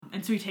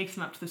And so he takes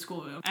him up to the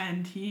schoolroom,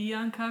 and he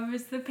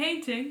uncovers the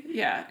painting.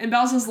 Yeah, and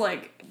Basil's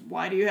like,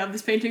 why do you have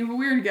this painting of a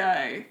weird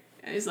guy?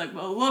 And he's like,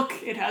 well, look,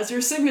 it has your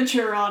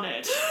signature on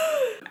it.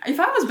 If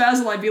I was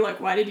Basil, I'd be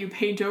like, why did you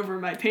paint over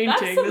my painting?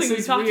 That's something this is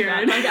we talked weird.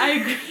 about. Like, I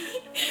agree.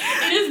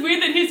 It is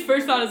weird that his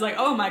first thought is like,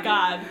 oh my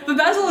god. But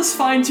Basil is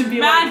fine to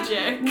be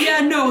magic. Like, yeah,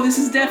 no, this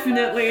is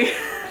definitely...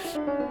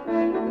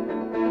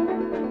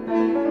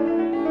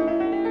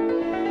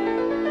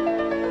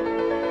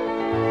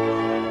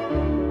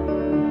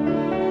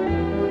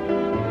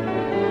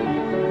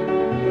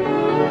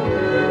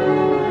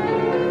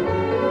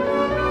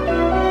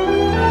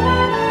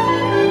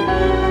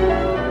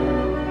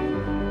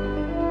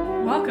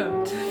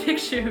 Welcome to the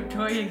Picture of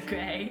Dorian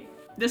Gray.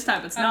 This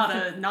time it's not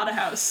a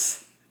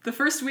house. The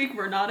first week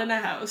we're not in a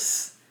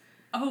house.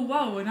 Oh,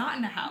 whoa, we're not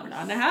in a house. We're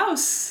not in a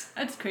house.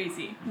 That's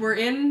crazy. We're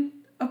in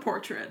a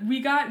portrait.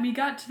 We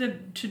got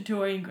to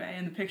Dorian Gray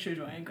and the Picture of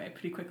Dorian Gray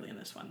pretty quickly in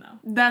this one,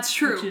 though. That's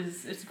true.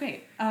 It's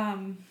great.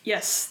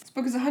 Yes. This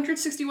book is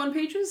 161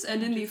 pages,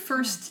 and in the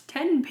first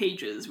 10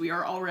 pages we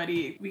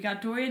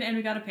got Dorian and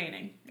we got a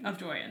painting of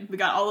Dorian. We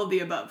got all of the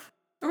above.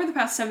 Over the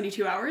past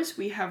 72 hours,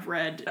 we have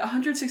read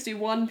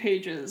 161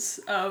 pages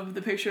of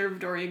The Picture of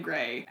Dorian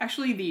Gray.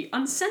 Actually, the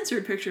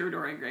uncensored Picture of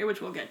Dorian Gray,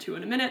 which we'll get to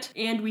in a minute.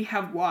 And we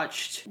have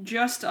watched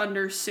just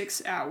under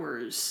 6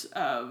 hours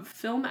of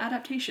film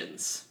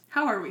adaptations.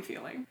 How are we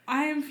feeling?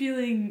 I am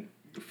feeling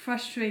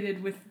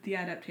frustrated with the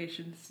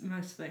adaptations,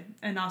 mostly.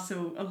 And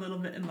also a little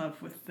bit in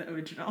love with the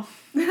original.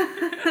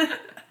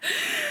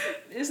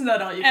 Isn't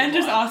that all you can And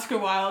just want? Oscar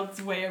Wilde's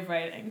way of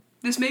writing.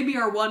 This may be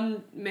our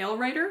one male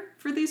writer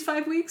for these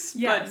 5 weeks,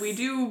 yes.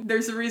 But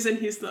there's a reason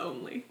he's the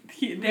only.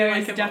 There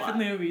is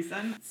definitely a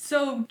reason.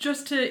 So,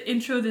 just to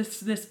intro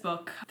this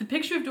book, The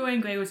Picture of Dorian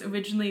Gray was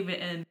originally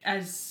written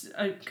as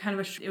a kind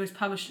of it was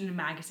published in a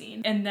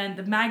magazine, and then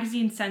the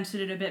magazine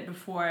censored it a bit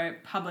before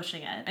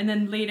publishing it, and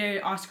then later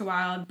Oscar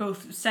Wilde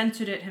both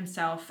censored it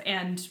himself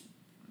and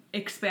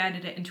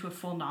expanded it into a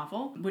full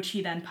novel, which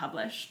he then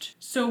published.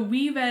 So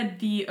we read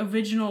the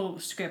original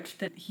script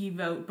that he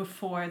wrote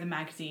before the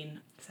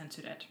magazine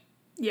censored it.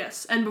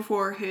 Yes, and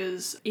before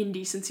his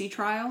indecency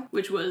trial,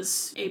 which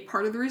was a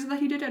part of the reason that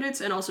he did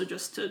edits, and also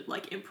just to,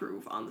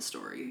 improve on the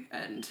story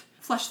and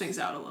flesh things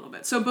out a little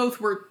bit. So both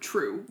were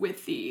true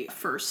with the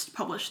first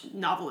published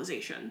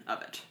novelization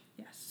of it.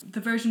 Yes. The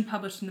version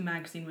published in the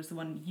magazine was the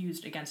one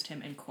used against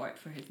him in court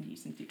for his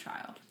indecency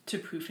trial to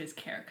prove his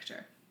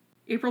character.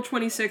 April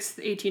 26th,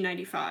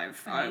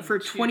 1895, for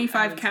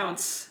 25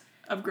 counts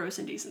of gross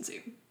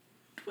indecency.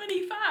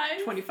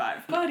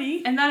 25?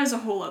 Buddy. And that is a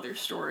whole other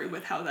story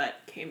with how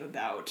that came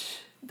about.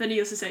 But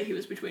needless to say, he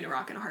was between a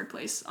rock and a hard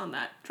place on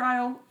that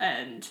trial,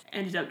 and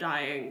ended up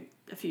dying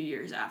a few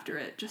years after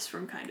it, just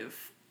from kind of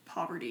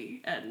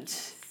poverty, and...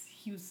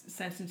 He was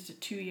sentenced to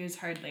 2 years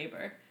hard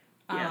labor.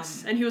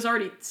 Yes, and he was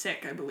already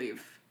sick, I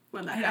believe,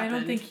 when that happened. I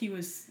don't think he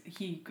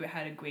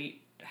had a great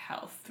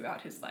health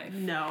throughout his life.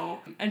 No.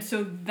 And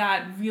so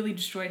that really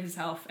destroyed his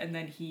health, and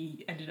then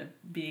he ended up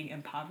being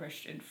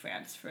impoverished in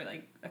France for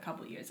a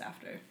couple of years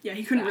after. Yeah,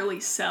 he couldn't really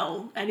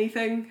sell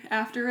anything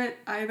after it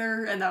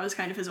either, and that was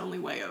kind of his only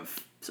way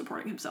of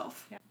supporting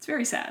himself. Yeah. It's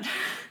very sad.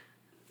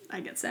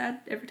 I get sad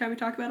every time we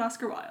talk about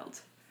Oscar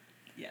Wilde.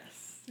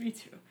 Yes, me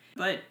too.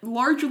 But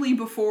largely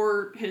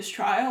before his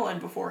trial and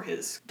before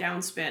his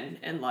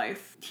downspin in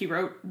life, he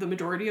wrote the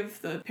majority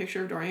of The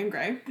Picture of Dorian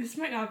Gray. This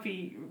might not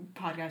be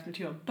podcast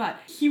material, but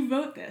he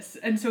wrote this,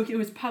 and so it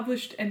was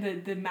published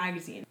in the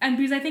magazine. And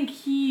because I think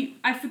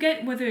I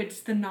forget whether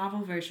it's the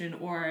novel version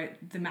or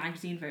the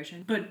magazine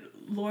version, but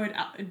Lord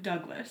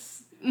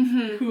Douglas,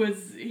 who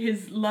was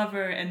his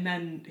lover, and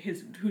then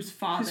whose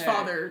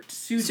father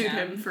sued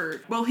him for...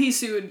 Well, he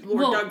sued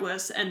Lord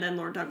Douglas, and then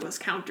Lord Douglas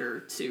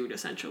counter-sued,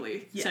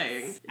 essentially,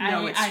 saying,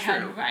 no, it's true. I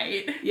had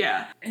right.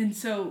 Yeah. And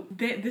so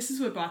this is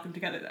what brought them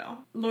together, though.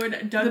 Lord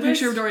Douglas... The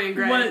Picture of Dorian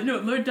Gray.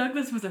 Lord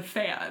Douglas was a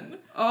fan.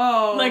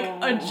 Oh.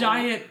 A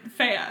giant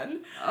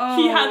fan. Oh.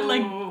 He had,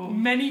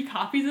 many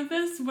copies of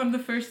this. One of the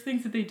first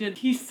things that they did,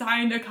 he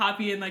signed a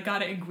copy and,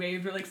 got it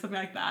engraved or, something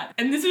like that.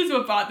 And this is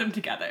what brought them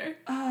together.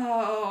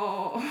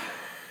 Oh.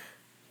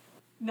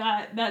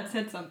 That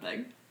said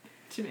something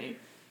to me.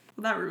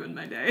 Well, that ruined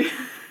my day.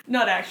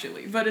 Not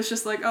actually, but it's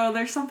just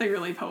there's something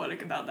really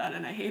poetic about that,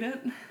 and I hate it.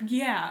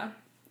 Yeah.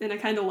 And I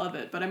kind of love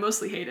it, but I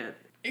mostly hate it.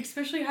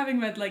 Especially having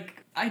read,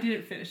 I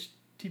didn't finish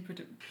De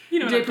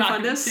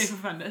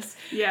Profundis.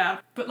 Yeah.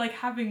 But,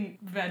 having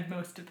read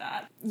most of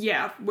that.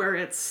 Yeah, where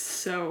it's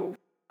so...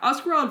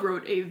 Oscar Wilde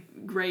wrote a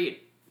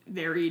great,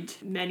 varied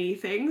many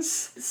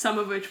things, some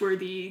of which were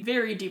the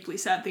very deeply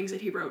sad things that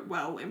he wrote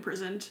while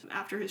imprisoned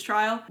after his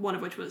trial, one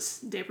of which was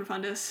De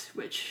Profundis,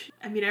 which,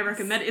 I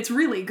recommend. It's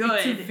really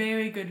good. It's a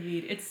very good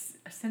read. It's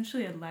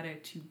essentially a letter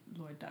to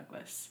Lord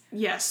Douglas.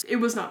 Yes, it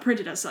was not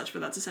printed as such, but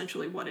that's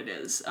essentially what it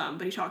is.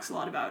 But he talks a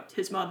lot about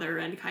his mother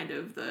and kind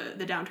of the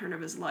downturn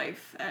of his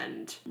life,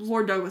 and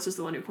Lord Douglas is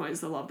the one who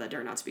coins the love that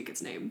dare not speak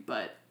its name,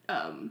 but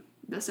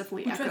that's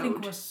definitely echoed. Which I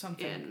think was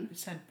something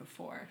said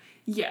before.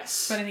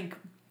 Yes. But I think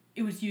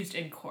it was used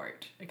in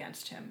court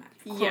against him,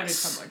 quoted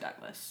Yes. from Lord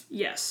Douglas.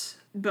 Yes,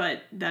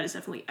 but that is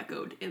definitely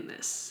echoed in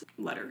this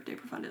letter de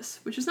profundis,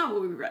 which is not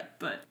what we read,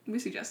 but we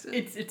suggested.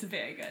 It's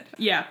very good.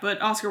 Yeah,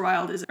 but Oscar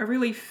Wilde is a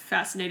really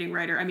fascinating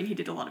writer. I mean, he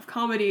did a lot of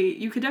comedy.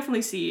 You could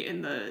definitely see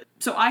in the...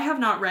 So I have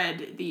not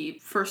read the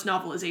first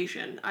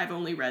novelization. I've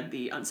only read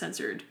the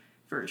uncensored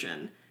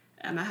version.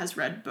 Emma has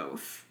read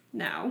both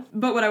now.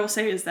 But what I will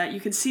say is that you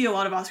can see a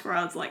lot of Oscar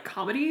Wilde's, like,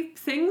 comedy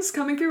things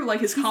coming through, like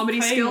his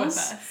comedy skills. With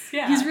us.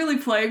 Yeah. He's really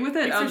playing with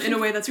it in a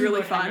way that's really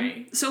Lord fun.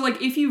 Henry. So,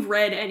 like, if you've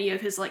read any of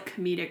his, like,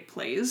 comedic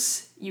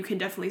plays, you can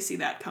definitely see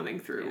that coming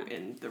through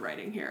in the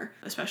writing here,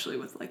 especially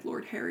with, like,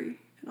 Lord Harry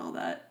and all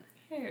that.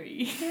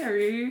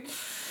 Harry.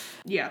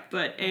 Yeah,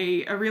 but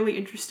a really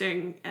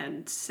interesting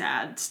and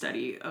sad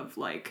study of,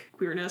 like,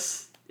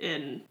 queerness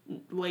in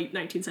late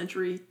 19th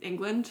century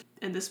England.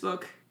 And this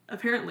book,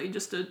 apparently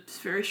just a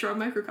very strong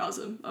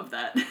microcosm of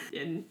that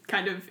in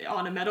kind of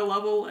on a meta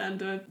level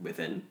and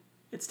within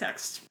its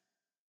text.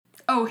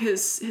 Oh,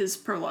 his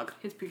prologue.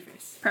 His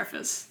preface.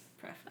 Preface.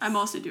 I'm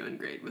also doing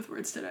great with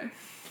words today.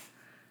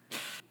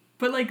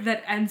 But, like,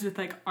 that ends with,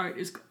 like,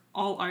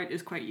 all art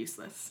is quite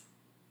useless.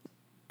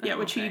 Yeah,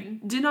 which he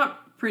did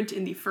not print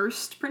in the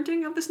first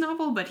printing of this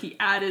novel, but he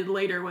added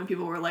later when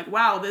people were like,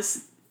 wow,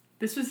 this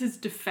was his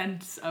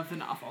defense of the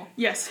novel.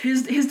 Yes,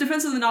 his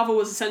defense of the novel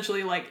was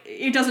essentially like,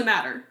 it doesn't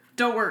matter.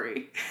 Don't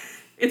worry.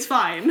 It's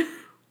fine.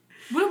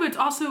 Well, but it's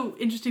also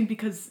interesting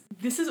because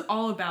this is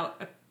all about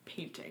a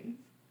painting.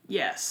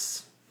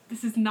 Yes.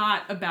 This is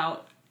not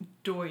about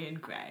Dorian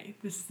Gray.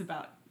 This is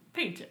about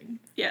painting.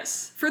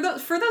 Yes. For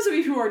those of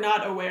you who are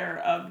not aware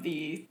of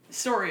the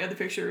story of the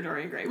Picture of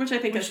Dorian Gray, which I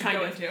think has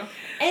kind of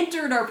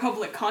entered our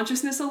public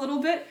consciousness a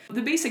little bit,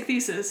 the basic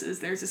thesis is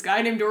there's this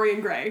guy named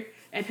Dorian Gray,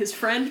 and his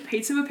friend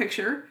paints him a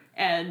picture,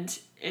 and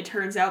it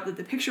turns out that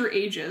the picture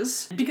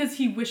ages. Because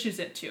he wishes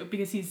it to,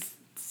 because he's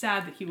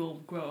sad that he will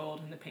grow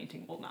old and the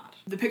painting will not.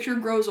 The picture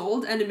grows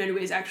old and in many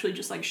ways actually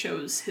just like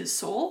shows his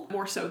soul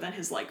more so than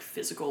his like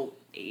physical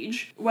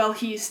age, while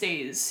he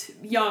stays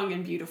young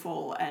and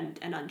beautiful and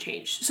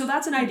unchanged. So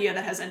that's an idea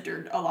that has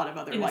entered a lot of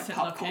other like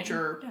pop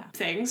culture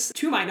things.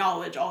 To my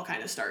knowledge, all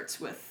kind of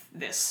starts with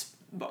this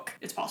book.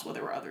 It's possible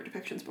there were other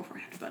depictions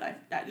beforehand, but I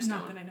just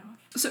not don't. that I know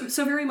of.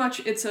 So very much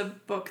it's a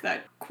book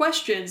that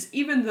questions,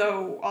 even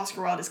though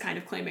Oscar Wilde is kind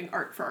of claiming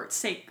art for art's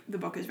sake, the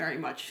book is very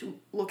much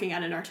looking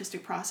at an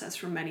artistic process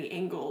from many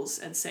angles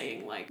and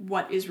saying like,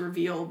 what is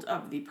revealed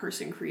of the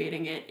person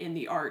creating it in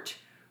the art?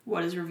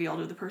 What is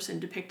revealed of the person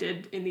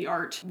depicted in the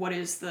art? What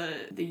is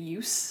the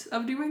use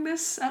of doing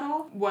this at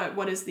all?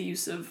 What is the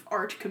use of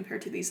art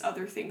compared to these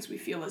other things we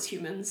feel as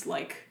humans,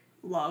 like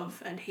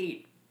love and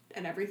hate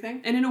and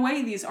everything? And in a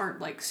way, these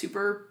aren't like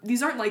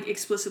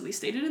explicitly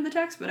stated in the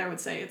text, but I would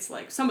say it's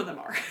like some of them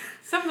are.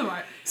 Some of them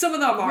are. Some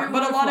of them are,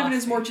 but a lot of it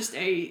is more just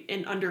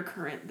an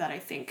undercurrent that I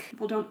think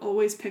people don't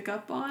always pick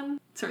up on,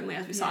 certainly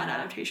as we saw in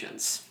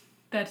adaptations.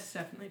 That's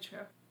definitely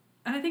true.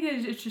 And I think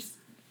it's just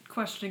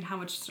questioning how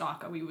much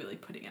stock are we really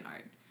putting in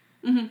art.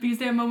 Mm-hmm. Because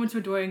there are moments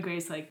where Dorian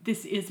Gray's like,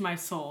 this is my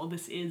soul,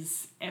 this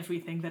is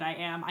everything that I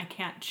am, I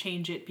can't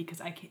change it because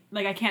I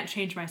can't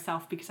change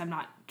myself because I'm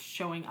not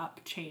showing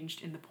up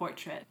changed in the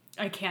portrait.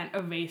 I can't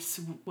erase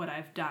what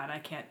I've done, I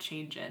can't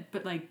change it.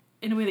 But like,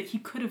 in a way that he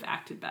could have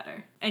acted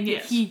better. And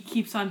yet he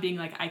keeps on being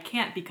like, I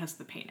can't because of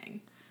the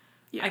painting.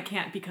 Yeah. I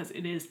can't because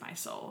it is my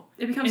soul.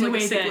 It becomes like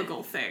a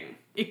cyclical thing.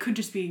 It could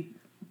just be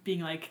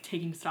being like,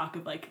 taking stock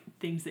of like,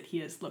 things that he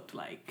has looked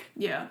like.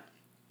 Yeah.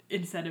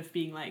 Instead of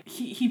being like,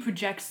 he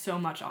projects so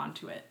much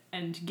onto it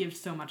and gives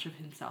so much of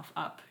himself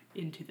up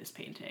into this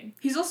painting.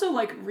 He's also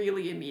like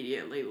really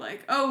immediately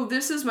like, oh,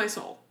 this is my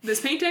soul.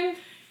 This painting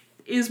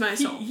is my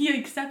soul. He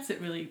accepts it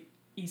really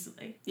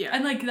easily. Yeah.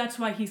 And like, that's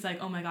why he's like,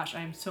 oh my gosh,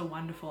 I am so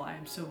wonderful, I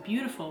am so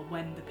beautiful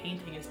when the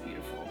painting is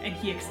beautiful. And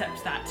he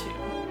accepts that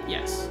too.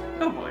 Yes.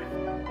 Oh boy.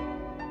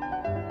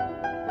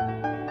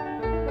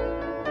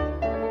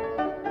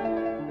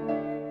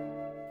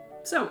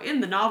 So, in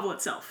the novel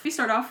itself, we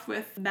start off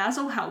with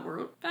Basil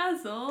Hallward.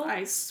 Basil?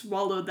 I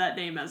swallowed that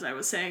name as I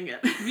was saying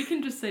it. We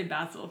can just say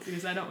Basil,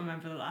 because I don't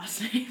remember the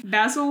last name.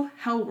 Basil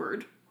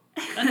Hallward.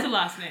 That's the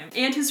last name.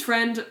 And his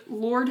friend,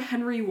 Lord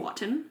Henry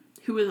Wotton,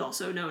 who is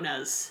also known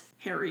as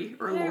Harry,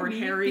 or Lord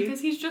Harry. Because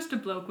he's just a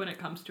bloke when it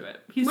comes to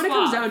it. He's when suave, it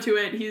comes down to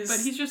it, but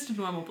he's just a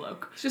normal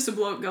bloke. He's just a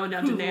bloke going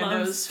down to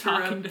Nando's for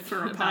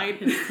a pint.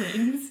 His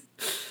things.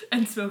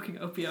 And smoking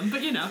opium.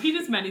 But you know, he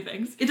does many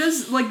things. It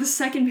does, like, the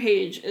second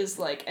page is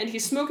like, and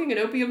he's smoking an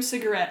opium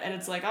cigarette, and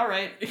it's like,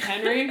 alright,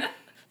 Henry,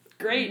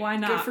 great. Why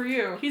not? Good for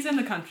you. He's in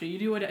the country. You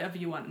do whatever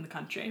you want in the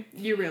country.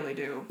 You really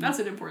do. That's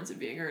an importance of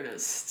being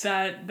earnest.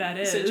 That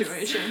is.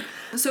 Situation.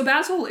 So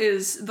Basil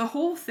is, the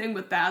whole thing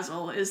with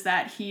Basil is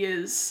that he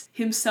is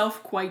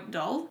himself quite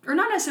dull. Or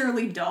not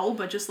necessarily dull,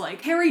 but just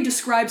like, Harry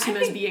describes him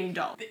as being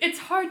dull. It's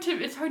hard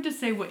to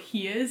say what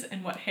he is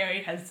and what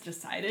Harry has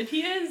decided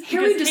he is.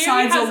 Harry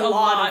decides a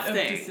lot of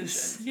things.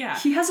 Decisions. Yeah.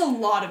 He has a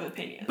lot of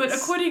opinions. But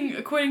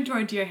according to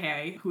our dear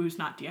Harry, who's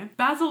not dear,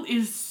 Basil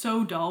is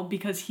so dull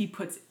because he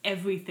puts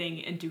everything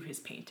into his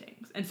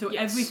paintings. And so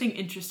everything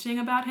interesting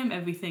about him,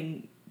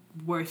 everything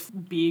worth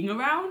being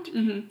around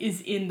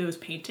is in those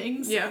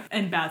paintings. Yeah.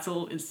 And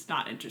Basil is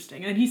not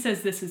interesting. And he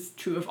says this is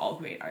true of all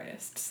great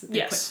artists.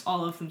 They put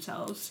all of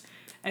themselves.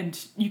 And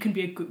you can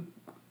be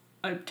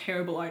a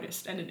terrible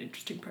artist and an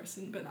interesting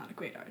person, but not a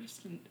great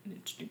artist and an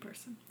interesting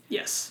person.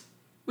 Yes.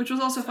 Which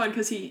was also fun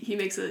because he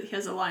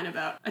has a line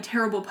about a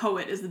terrible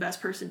poet is the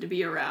best person to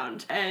be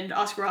around. And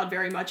Oscar Wilde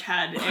very much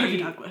had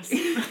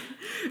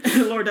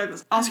Lord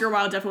Douglas. Oscar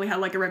Wilde definitely had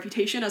like a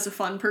reputation as a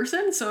fun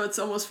person, so it's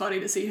almost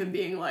funny to see him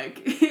being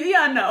like,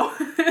 yeah, no.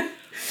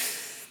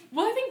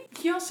 Well, I think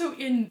he also,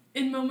 in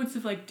moments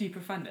of like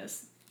deeper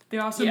funness, there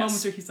are also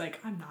moments where he's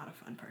like, I'm not a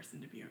fun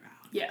person to be around.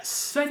 Yes.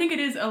 So I think it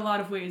is a lot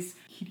of ways.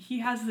 He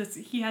has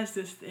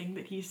this thing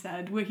that he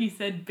said where he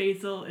said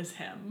Basil is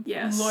him.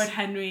 Yes. Lord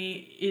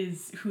Henry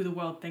is who the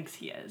world thinks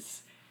he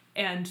is,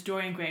 and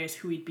Dorian Gray is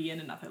who he'd be in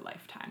another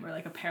lifetime, or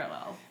like a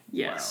parallel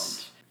world.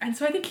 And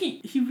so I think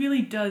he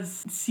really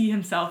does see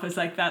himself as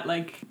like that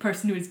like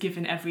person who has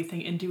given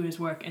everything into his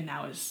work and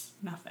now is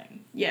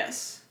nothing.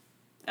 Yes,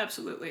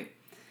 absolutely.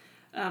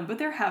 But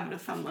they're having a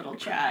fun little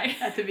chat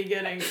at the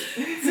beginning.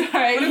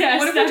 Sorry,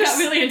 what if that got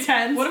really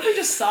intense. What if we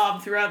just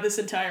sobbed throughout this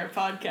entire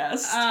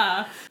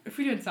podcast? If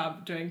we didn't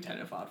sob during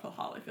 10 of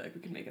oft-hostile, I feel like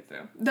we could make it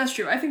through. That's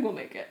true. I think we'll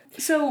make it.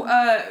 So,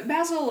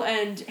 Basil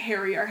and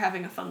Harry are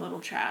having a fun little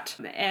chat.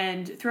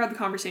 And throughout the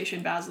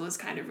conversation, Basil is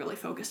kind of really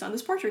focused on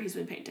this portrait he's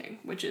been painting,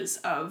 which is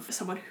of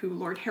someone who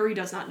Lord Harry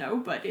does not know,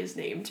 but is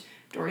named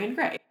Dorian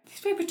Gray. He's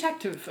very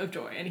protective of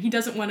Dorian. He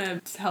doesn't want to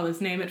tell his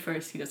name at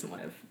first. He doesn't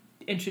want to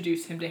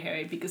introduce him to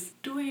Harry because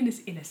Dorian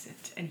is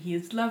innocent and he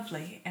is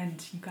lovely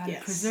and you gotta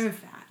preserve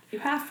that. You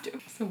have to.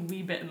 Just a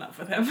wee bit in love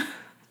with him.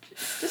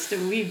 Just a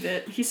wee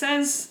bit. He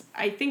says,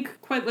 I think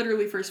quite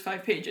literally first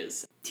 5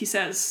 pages, he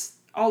says,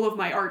 all of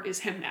my art is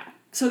him now.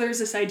 So there's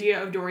this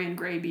idea of Dorian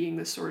Gray being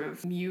this sort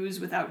of muse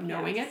without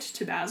knowing it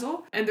to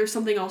Basil. And there's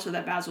something also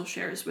that Basil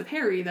shares with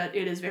Harry, that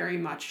it is very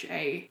much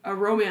a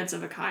romance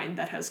of a kind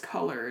that has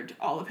colored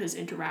all of his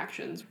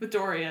interactions with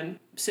Dorian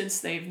since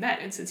they've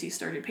met and since he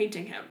started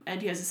painting him.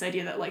 And he has this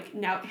idea that like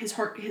now his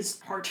art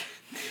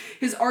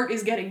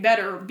is getting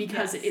better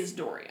because it is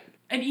Dorian.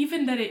 And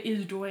even that it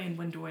is Dorian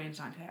when Dorian's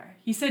not there.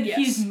 He said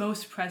he's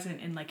most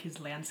present in like his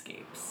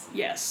landscapes.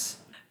 Yes.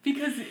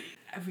 Because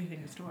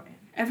everything is Dorian.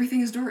 Everything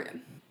is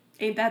Dorian.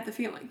 Ain't that the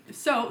feeling?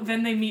 So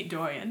then they meet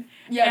Dorian.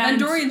 Yeah, and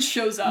then Dorian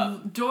shows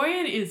up.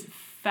 Dorian is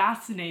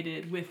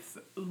fascinated with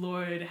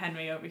Lord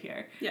Henry over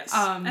here. Yes.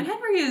 And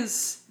Henry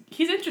is...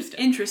 He's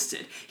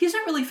interested. He's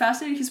not really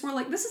fascinated. He's more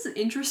like, this is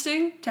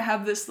interesting to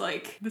have this,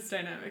 like... This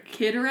dynamic.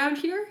 Kid around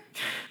here.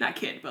 Not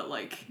kid, but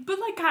like... But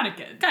like kind of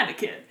kid. Kind of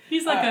kid.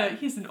 He's like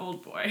he's an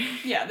old boy.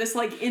 Yeah, this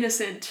like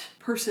innocent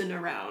person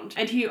around.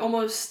 And he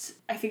almost...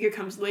 I think it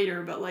comes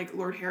later, but like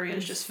Lord Harry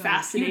is just so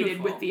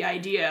fascinated with the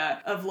idea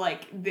of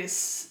like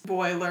this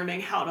boy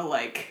learning how to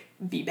like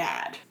be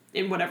bad.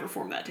 In whatever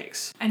form that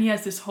takes. And he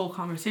has this whole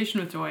conversation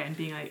with Dorian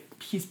being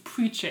like, he's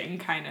preaching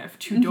kind of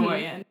to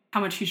Dorian how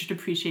much he should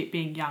appreciate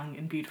being young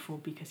and beautiful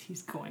because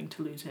he's going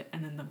to lose it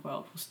and then the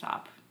world will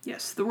stop.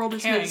 Yes, the world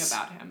is caring his.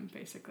 About him,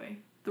 basically.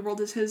 The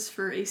world is his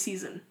for a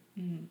season.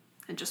 And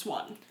just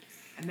one.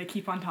 And they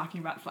keep on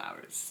talking about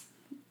flowers.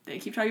 They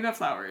keep talking about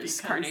flowers. Because...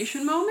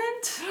 Carnation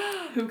moment?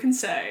 Who can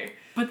say?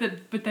 But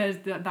there's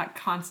that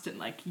constant,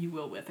 like, you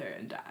will wither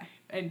and die.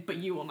 But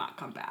you will not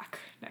come back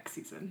next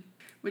season.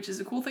 Which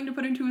is a cool thing to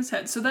put into his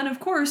head. So then, of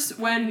course,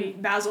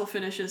 when Basil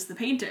finishes the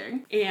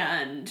painting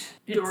and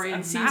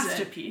Dorian sees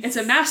it, it's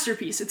a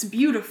masterpiece. It's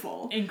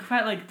beautiful.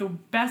 Like the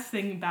best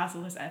thing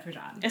Basil has ever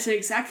done. It's an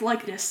exact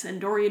likeness,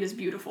 and Dorian is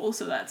beautiful,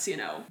 so that's,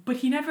 But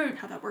he never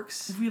how that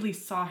works. Really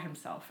saw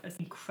himself as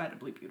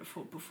incredibly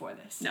beautiful before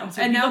this. No, and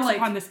so he looks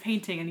upon this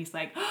painting and he's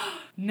like, oh,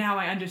 now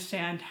I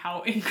understand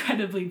how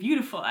incredibly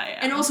beautiful I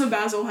am. And also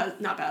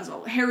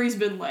Harry's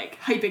been like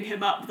hyping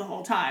him up the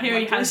whole time.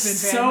 Harry has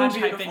been very much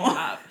hyping him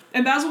up.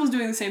 And Basil was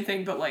doing the same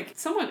thing, but like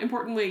somewhat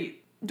importantly,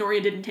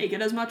 Dorian didn't take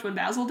it as much when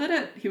Basil did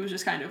it. He was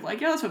just kind of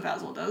like, yeah, that's what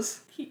Basil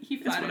does. He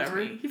flatters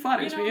me. He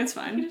flatters me, it's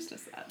fine. He just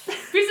does that.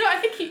 Because I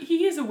think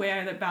he is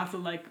aware that Basil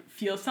like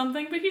feels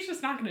something, but he's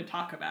just not going to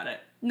talk about it.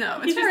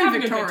 No, it's very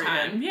Victorian.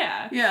 Time.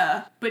 Yeah.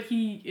 Yeah. But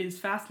he is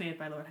fascinated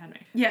by Lord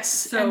Henry.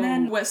 Yes. And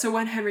then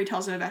when Henry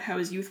tells him about how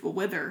his youth will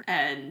wither,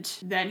 and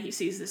then he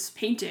sees this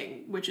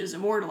painting, which is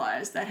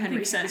immortalized, that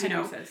Henry says,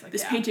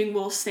 this painting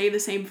will stay the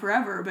same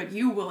forever, but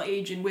you will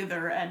age and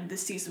wither, and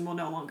this season will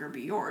no longer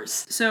be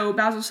yours. So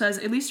Basil says,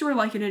 at least you are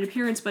like it in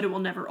appearance, but it will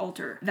never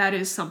alter. That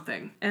is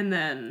something. And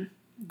then...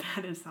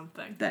 That is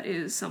something. That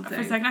is something.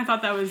 For a second I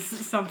thought that was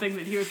something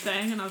that he was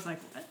saying, and I was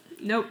like, what?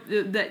 Nope.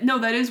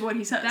 That is what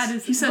he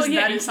says. He says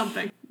that is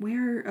something.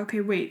 Where's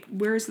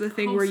the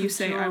thing where you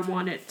say, I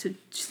want it to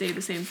stay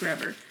the same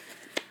forever?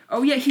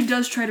 Oh yeah, he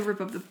does try to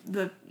rip up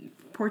the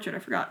portrait, I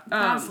forgot.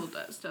 Basil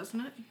does, doesn't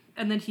it?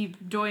 And then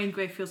Dorian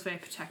Gray feels very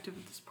protective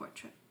of this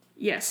portrait.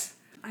 Yes.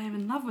 I am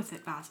in love with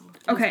it, Basil.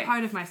 Okay. It's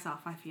part of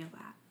myself, I feel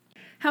that.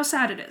 How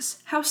sad it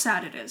is. How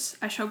sad it is.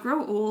 I shall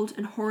grow old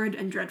and horrid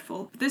and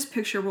dreadful, but this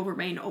picture will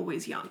remain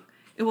always young.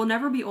 It will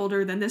never be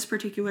older than this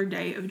particular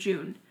day of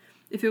June.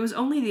 If it was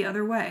only the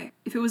other way.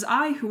 If it was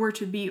I who were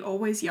to be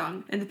always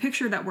young, and the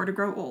picture that were to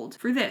grow old.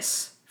 For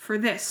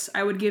this,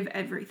 I would give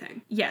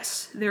everything.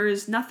 Yes, there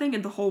is nothing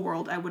in the whole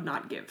world I would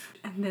not give.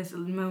 And there's a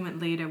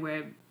moment later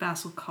where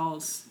Basil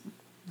calls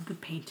the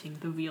painting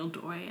the real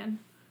Dorian.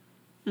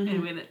 In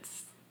a way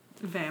that's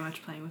very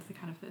much playing with the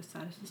kind of the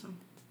aestheticism.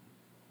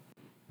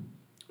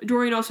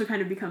 Dorian also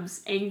kind of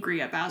becomes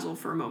angry at Basil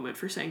for a moment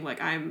for saying,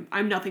 like, I'm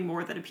nothing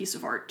more than a piece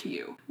of art to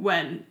you.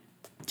 When,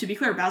 to be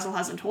clear, Basil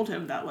hasn't told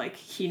him that, like,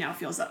 he now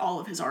feels that all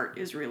of his art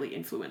is really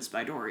influenced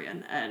by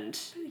Dorian, and...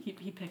 I think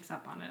he picks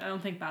up on it. I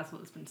don't think Basil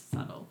has been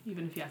subtle,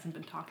 even if he hasn't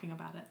been talking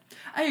about it.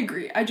 I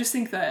agree. I just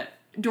think that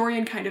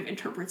Dorian kind of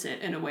interprets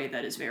it in a way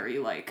that is very,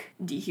 like,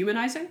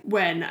 dehumanizing,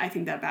 when I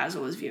think that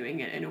Basil is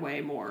viewing it in a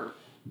way more...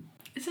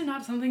 Is there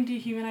not something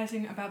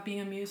dehumanizing about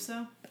being a muse,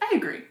 though? I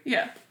agree.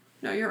 Yeah.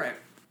 No, you're right.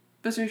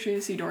 But it's interesting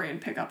to see Dorian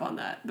pick up on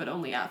that, but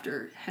only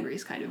after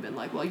Henry's kind of been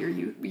like, well, your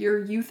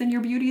youth and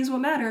your beauty is what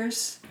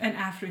matters. And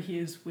after he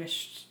has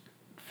wished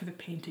for the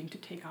painting to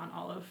take on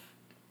all of,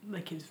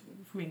 like, his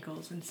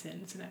wrinkles and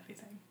sins and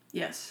everything.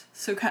 Yes.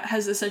 So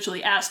has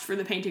essentially asked for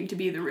the painting to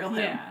be the real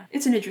him. Yeah.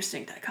 It's an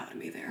interesting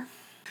dichotomy there.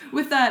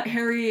 With that,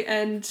 Harry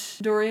and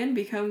Dorian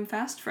become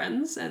fast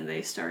friends, and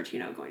they start,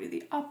 going to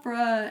the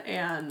opera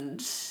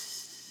and...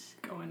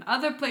 going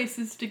other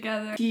places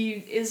together. He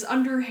is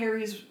under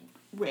Harry's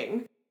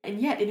wing. And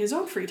yet, in his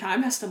own free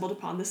time, has stumbled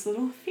upon this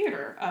little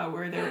theater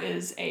where there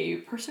is a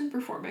person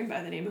performing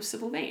by the name of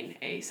Sybil Vane,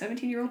 a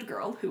 17-year-old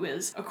girl who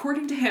is,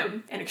 according to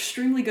him, an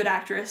extremely good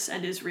actress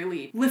and is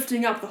really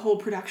lifting up the whole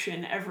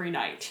production every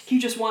night. He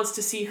just wants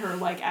to see her,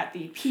 like, at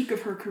the peak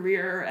of her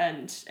career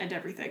and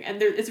everything.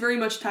 And it's very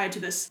much tied to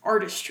this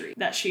artistry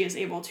that she is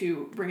able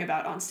to bring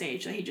about on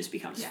stage, that he just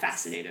becomes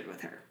fascinated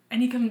with her.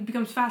 And he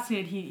becomes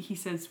fascinated, he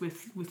says,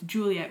 with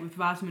Juliet, with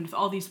Rosamund, with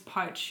all these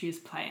parts she is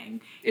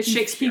playing. It's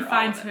Shakespeare. He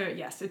finds her,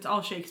 yes, it's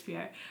all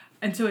Shakespeare.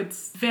 And so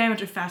it's very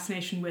much a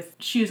fascination with,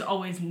 she is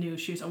always new,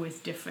 she is always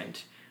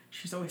different.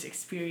 She's always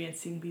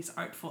experiencing these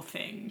artful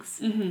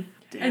things. Mm-hmm.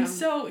 And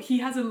so he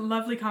has a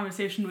lovely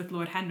conversation with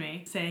Lord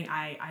Henry, saying,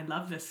 I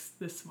love this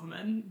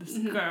woman, this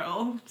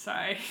girl.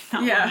 Sorry,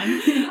 not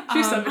woman.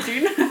 She's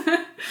 17.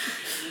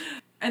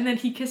 And then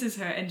he kisses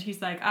her, and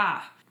he's like,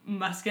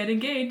 must get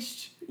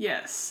engaged.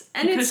 Yes.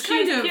 And because it's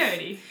kind of...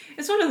 purity.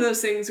 It's one of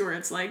those things where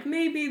it's like,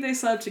 maybe they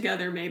slept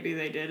together, maybe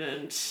they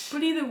didn't.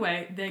 But either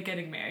way, they're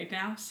getting married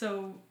now,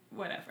 so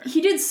whatever.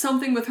 He did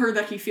something with her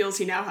that he feels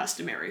he now has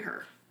to marry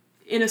her.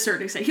 In a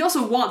certain extent. He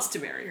also wants to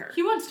marry her.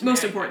 He wants to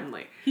Most marry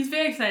importantly. her. He's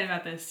very excited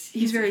about this.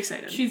 He's very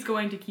excited. She's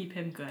going to keep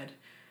him good.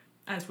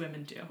 As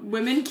women do.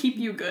 Women keep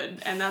you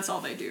good, and that's all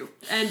they do.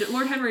 And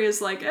Lord Henry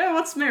is like,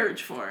 what's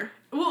marriage for?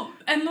 Well,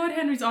 and Lord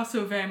Henry's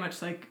also very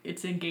much like,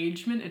 it's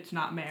engagement, it's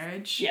not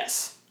marriage.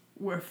 Yes.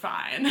 We're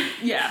fine.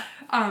 Yeah.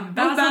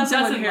 Basil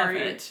doesn't love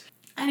it.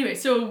 Anyway,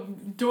 so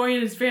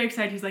Dorian is very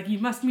excited. He's like, you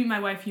must meet my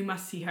wife, you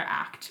must see her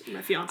act.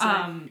 My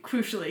fiancé.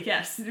 Crucially,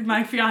 yes,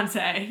 my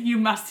fiancé, you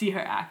must see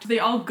her act. They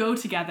all go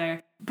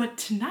together. But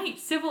tonight,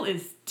 Sybil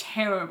is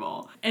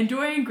terrible. And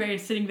Dorian Gray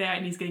is sitting there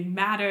and he's getting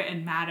madder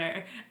and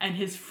madder. And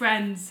his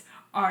friends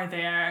are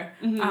there.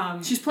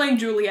 Mm-hmm. She's playing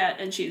Juliet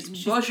and she's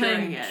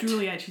butchering it.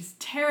 Juliet, she's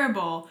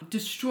terrible,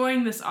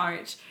 destroying this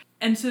art.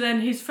 And so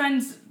then his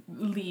friends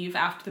leave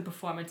after the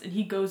performance and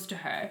he goes to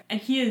her and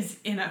he is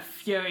in a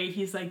fury.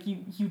 He's like,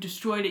 you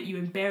destroyed it, you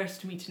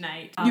embarrassed me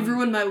tonight. You've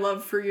ruined my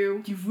love for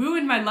you. You've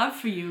ruined my love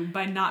for you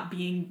by not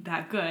being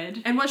that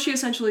good. And what she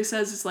essentially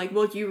says is like,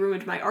 well, you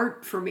ruined my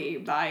art for me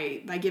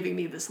by giving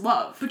me this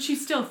love. But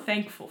she's still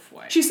thankful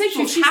for it. She's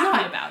thankful. She's happy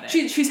not. About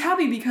it. She's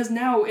happy because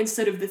now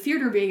instead of the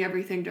theater being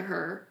everything to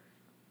her,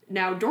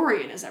 now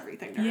Dorian is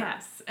everything to her.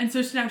 Yes. And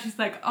so now she's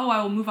like,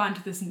 I will move on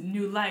to this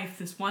new life,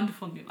 this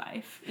wonderful new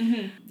life.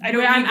 Mm-hmm.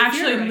 Where I'm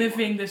actually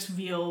living this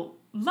real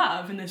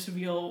love in this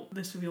real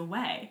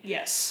way.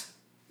 Yes.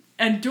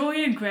 And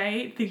Dorian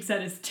Gray thinks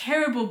that is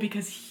terrible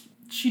because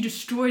she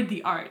destroyed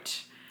the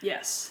art.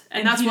 Yes.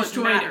 And that's what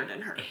mattered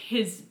in her.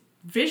 His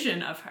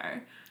vision of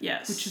her.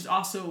 Yes. Which is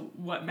also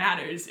what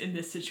matters in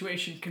this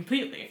situation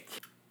completely.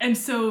 And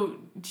so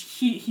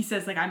he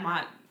says, like, I'm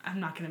not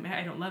gonna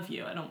marry. I don't love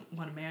you. I don't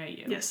want to marry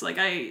you. Yes, like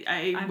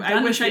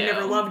I wish I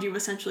never loved you.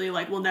 Essentially,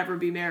 like we'll never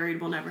be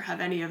married. We'll never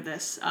have any of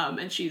this.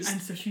 And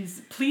so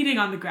she's pleading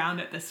on the ground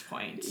at this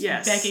point.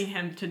 Yes, begging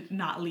him to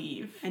not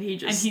leave. And he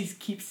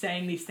keeps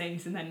saying these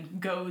things and then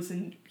goes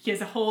and he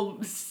has a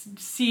whole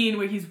scene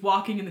where he's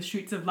walking in the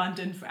streets of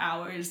London for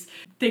hours,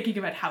 thinking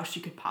about how she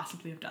could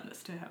possibly have done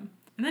this to him.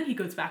 And then he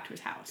goes back to his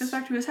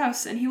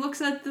house. And he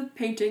looks at the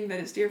painting that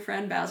his dear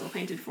friend Basil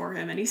painted for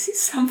him, and he sees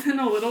something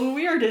a little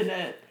weird in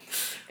it.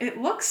 It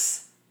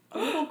looks a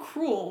little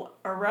cruel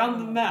around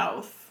the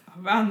mouth.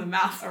 Around the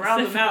mouth,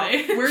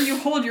 where you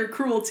hold your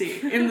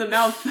cruelty, in the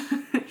mouth,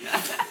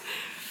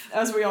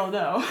 as we all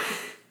know.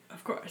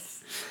 Of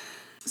course.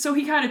 So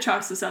he kind of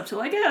chalks this up to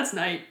like, yeah, it's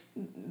night.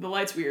 The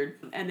light's weird.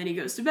 And then he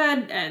goes to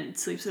bed and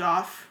sleeps it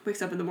off,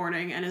 wakes up in the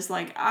morning and is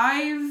like,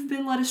 I've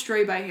been led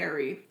astray by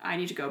Harry. I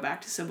need to go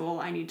back to Sybil.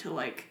 I need to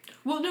like...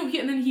 Well, no,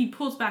 and then he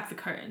pulls back the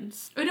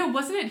curtains. Oh, no,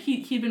 wasn't it?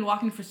 He'd been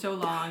walking for so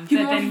long. He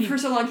was morning.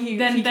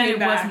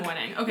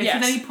 Okay, yes. So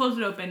then he pulls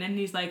it open and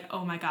he's like,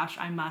 oh my gosh,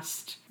 I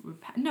must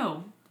repent.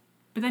 No.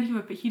 But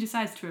then he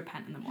decides to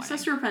repent in the morning. He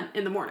decides to repent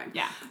in the morning.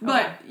 Yeah.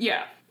 But,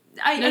 yeah.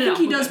 I think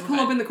he does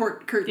pull open the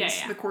curtains.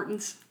 Yeah. The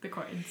curtains. The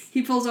curtains.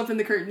 He pulls open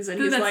the curtains and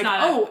he's like,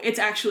 it's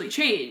actually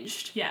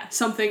changed. Yeah.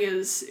 Something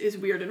is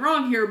weird and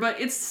wrong here,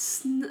 but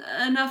it's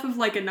enough of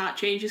like a not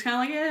change. He's kind of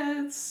like,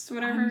 yeah, it's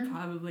whatever. I'm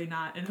probably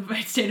not in the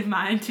right state of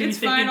mind to It's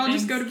fine, I'll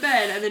just go to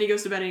bed. And then he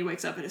goes to bed and he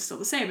wakes up and it's still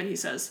the same. And he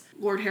says,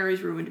 Lord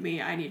Harry's ruined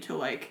me. I need to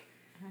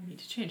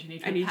change.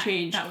 I need to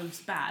change. That was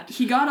bad.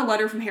 He got a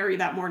letter from Harry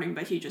that morning,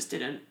 but he just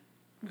didn't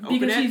open it.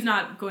 Because he's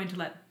not going to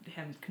let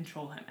him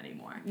control him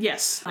anymore.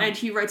 Yes. And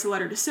he writes a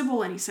letter to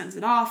Sybil and he sends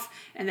it off,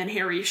 and then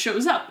Harry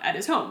shows up at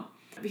his home.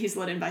 He's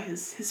let in by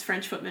his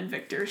French footman,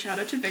 Victor. Shout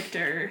out to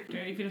Victor.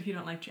 Even if you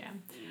don't like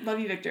jam. Love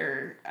you,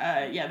 Victor.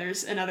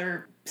 There's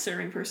another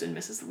serving person,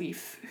 Mrs.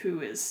 Leaf,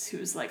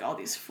 who's like all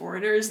these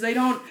foreigners. They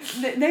all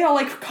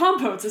like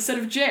compotes instead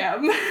of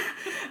jam.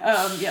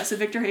 So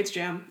Victor hates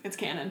jam. It's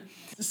canon.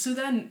 So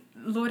then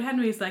Lord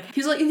Henry's like...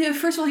 He's like,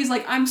 first of all, he's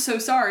like, I'm so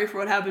sorry for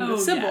what happened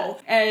with Sybil.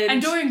 Yeah.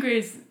 And Dorian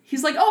Gray's...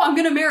 He's like, I'm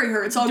gonna marry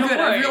her. It's all good. Worry.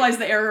 I realized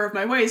the error of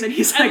my ways. And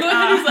he's like, Lord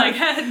Henry's like,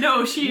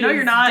 no,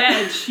 you're not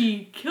dead.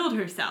 She killed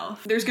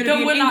herself. There's gonna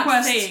be an inquest.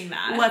 Not saying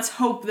that. Let's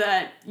hope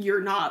that you're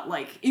not,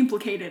 like,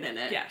 implicated in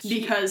it. Yeah,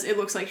 because it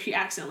looks like she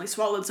accidentally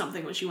swallowed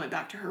something when she went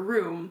back to her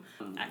room.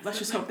 Let's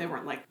just hope they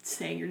weren't, like,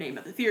 saying your name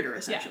at the theater,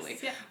 essentially.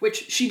 Yes, yeah.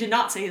 Which she did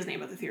not say his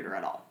name at the theater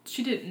at all.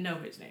 She didn't know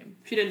his name.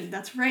 She didn't.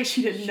 That's right.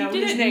 She didn't know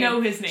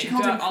his name. She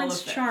called him all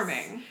Prince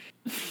Charming.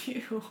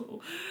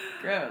 Ew.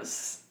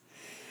 Gross.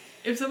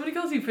 If somebody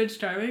calls you Prince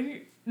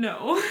Charming...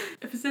 No.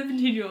 If a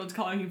 17-year-old's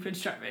calling you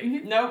Prince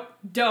Charming... Nope.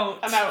 Don't.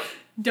 I'm out.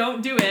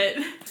 Don't do it.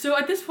 So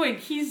at this point,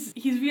 he's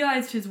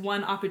realized his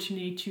one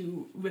opportunity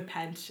to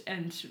repent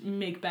and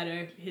make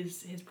better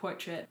his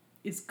portrait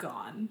is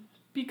gone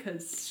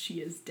because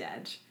she is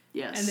dead.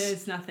 Yes. And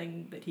there's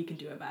nothing that he can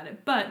do about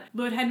it. But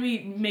Lord Henry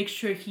makes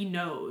sure he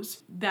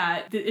knows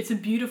that it's a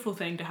beautiful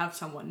thing to have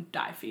someone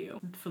die for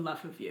you, for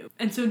love of you.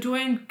 And so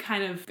Dorian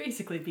kind of,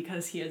 basically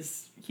because he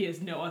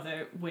has no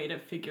other way to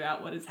figure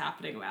out what is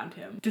happening around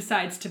him,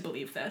 decides to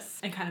believe this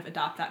and kind of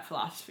adopt that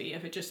philosophy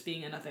of it just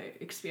being another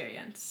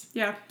experience.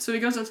 Yeah, so he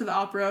goes out to the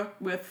opera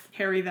with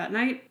Harry that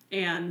night,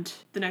 and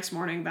the next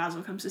morning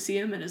Basil comes to see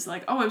him and is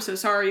like, I'm so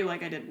sorry,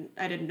 like I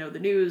didn't know the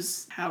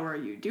news. How are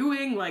you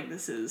doing? Like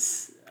this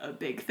is a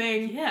big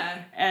thing.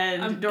 Yeah.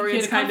 And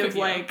Dorian's kind of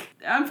like,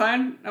 I'm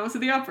fine. I went to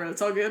the opera.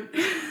 It's all good.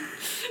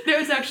 There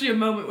was actually a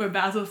moment where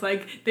Basil's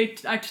like,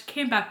 I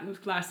came back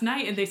last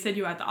night and they said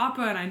you were at the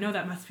opera and I know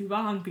that must be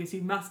wrong because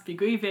you must be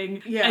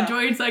grieving. Yeah. And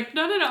Dorian's like,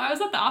 no, I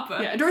was at the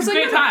opera. Yeah, Dorian's like,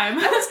 great time.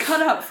 I was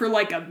cut up for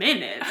like a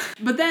minute.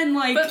 But then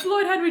like... But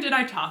Lord Henry and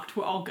I talked.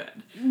 We're all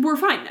good. We're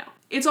fine now.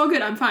 It's all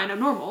good. I'm fine. I'm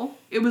normal.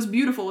 It was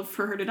beautiful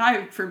for her to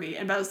die for me.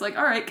 And Basil's like,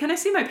 all right, can I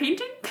see my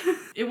painting?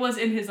 It was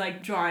in his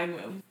like drawing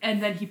room.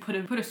 And then he put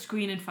a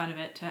screen in front of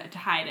it to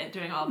hide it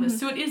during all this. Mm-hmm.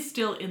 So it is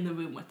still in the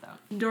room with them.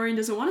 Dorian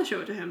doesn't want to show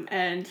it to him.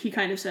 And he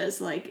kind of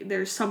says like,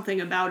 there's something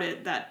about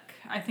it that...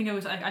 I think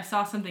I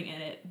saw something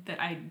in it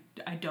that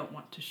I don't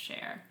want to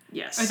share.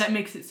 Yes. Or that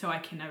makes it so I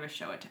can never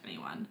show it to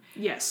anyone.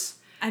 Yes.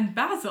 And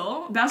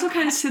Basil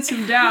kind of sits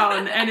him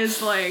down and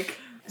is like...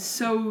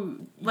 So,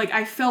 like,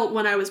 I felt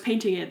when I was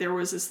painting it, there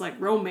was this, like,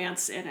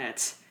 romance in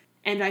it.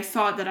 And I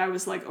thought that I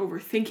was, like,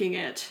 overthinking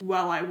it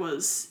while I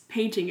was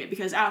painting it,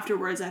 because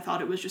afterwards I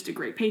thought it was just a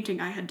great painting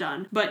I had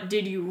done. But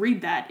did you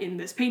read that in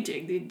this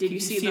painting? Did you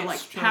see the, like,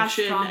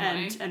 passion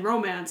and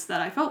romance that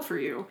I felt for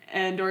you?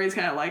 And Dorian's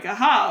kind of like,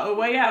 aha, a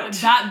way out.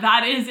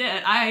 That is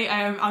it. I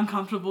am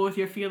uncomfortable with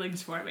your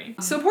feelings for me.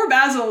 So poor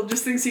Basil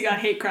just thinks he got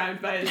hate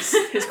crimed by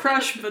his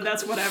crush, but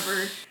that's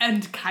whatever.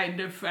 And kind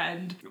of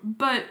friend.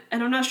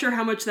 And I'm not sure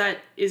how much that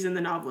is in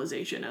the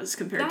novelization as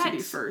compared to the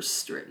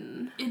first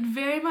written. It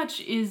very much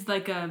is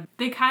like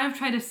they kind of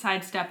try to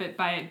sidestep it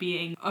by it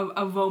being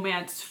a romance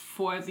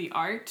for the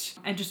art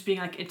and just being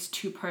like it's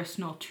too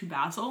personal to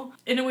Basil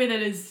in a way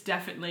that is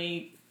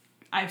definitely,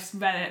 I've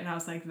read it and I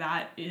was like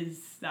that is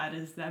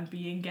them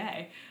being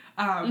gay,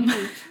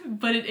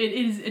 but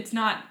it's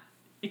not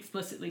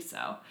explicitly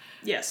so.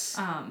 Yes.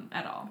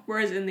 At all.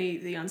 Whereas in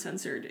the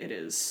uncensored it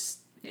is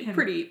him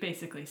pretty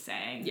basically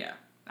saying, yeah,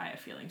 I have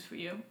feelings for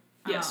you.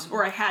 Yes,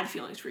 or I had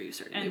feelings for you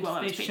certainly and while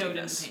I was painting showed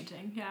this. In the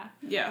painting. Yeah.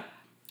 Yeah.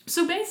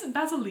 So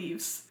Basil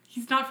leaves.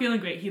 He's not feeling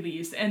great. He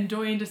leaves, and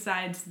Dorian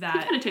decides that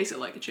he kind of takes it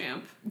like a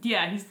champ.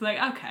 Yeah, he's like,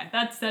 okay,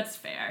 that's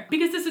fair.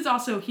 Because this is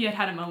also he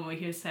had a moment where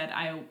he said,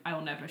 I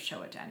will never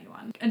show it to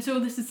anyone, and so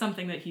this is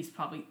something that he's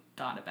probably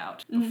thought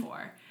about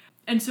before.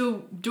 And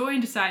so Dorian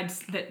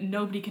decides that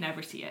nobody can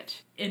ever see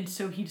it, and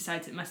so he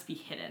decides it must be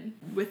hidden.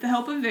 With the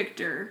help of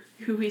Victor,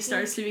 who he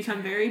starts to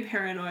become very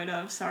paranoid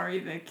of. Sorry,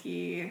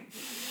 Vicky.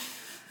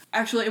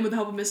 Actually, and with the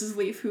help of Mrs.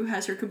 Leaf, who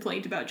has her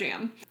complaint about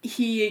jam,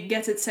 he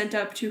gets it sent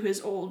up to his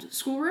old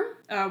schoolroom,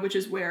 which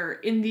is where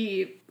in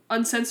the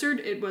uncensored,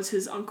 it was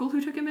his uncle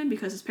who took him in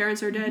because his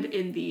parents are dead.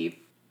 In the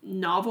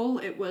novel,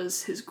 it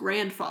was his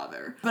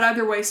grandfather. But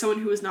either way, someone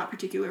who was not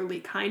particularly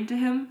kind to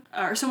him,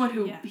 or someone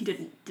who he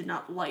did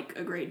not like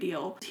a great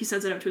deal. He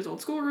sends it up to his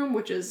old schoolroom,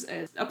 which is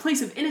a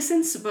place of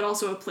innocence, but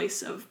also a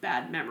place of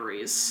bad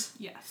memories.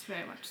 Yes,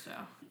 very much so.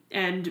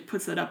 And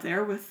puts that up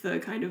there with the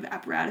kind of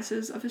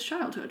apparatuses of his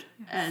childhood.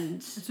 Yes.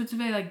 And so it's a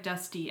very like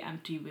dusty,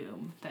 empty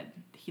room that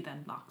he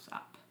then locks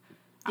up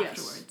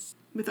afterwards. Yes,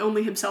 with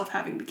only himself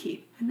having the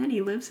key. And then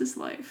he lives his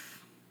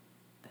life.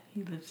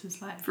 He lives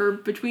his life. For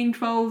between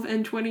 12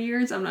 and 20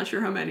 years? I'm not sure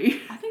how many.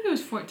 I think it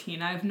was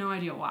 14. I have no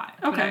idea why.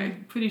 Okay. But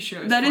I'm pretty sure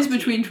it was That 14. is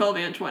between 12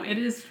 and 20. It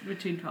is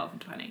between 12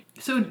 and 20.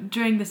 So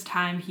during this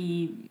time,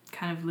 he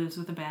kind of lives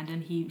with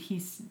abandon.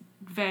 He's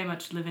very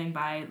much living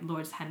by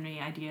Lord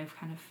Henry's idea of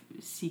kind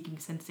of seeking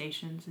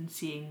sensations and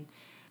seeing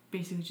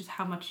basically just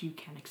how much you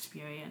can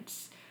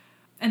experience.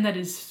 And that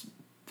is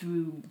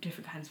through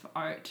different kinds of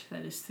art.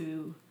 That is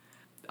through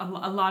a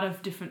lot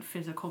of different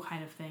physical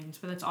kind of things,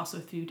 but that's also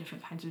through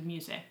different kinds of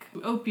music.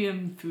 Through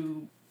opium,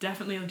 through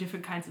definitely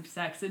different kinds of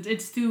sex.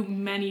 It's through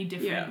many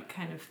different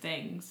kind of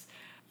things.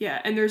 Yeah,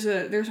 and there's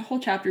a whole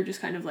chapter just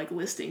kind of like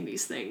listing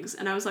these things.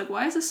 And I was like,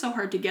 why is this so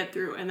hard to get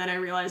through? And then I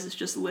realized it's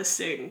just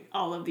listing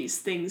all of these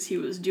things he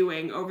was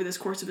doing over this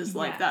course of his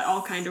life that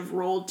all kind of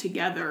rolled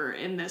together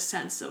in this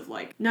sense of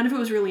like, none of it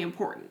was really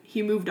important.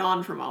 He moved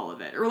on from all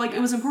of it. Or like,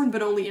 it was important,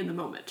 but only in the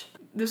moment.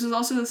 This is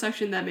also the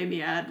section that made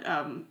me add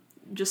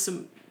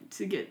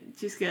to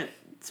get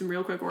some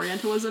real quick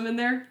Orientalism in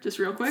there, just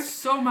real quick.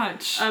 So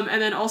much. And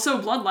then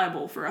also blood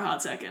libel for a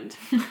hot second.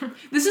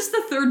 This is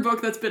the third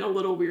book that's been a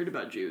little weird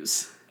about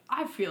Jews.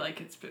 I feel like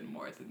it's been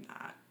more than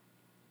that.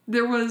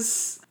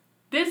 There's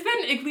been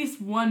at least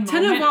one moment.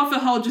 Ten of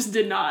oft-hostile just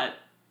did not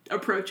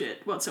approach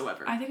it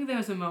whatsoever. I think there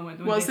was a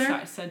moment when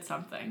said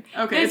something.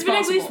 Okay, There's been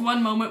possible. at least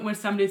one moment when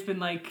somebody's been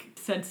like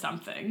said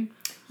something.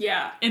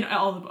 Yeah. In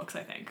all the books,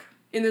 I think.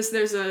 In this,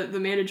 there's the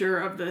manager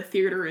of the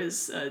theater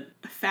is a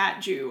fat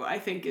Jew, I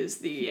think is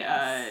the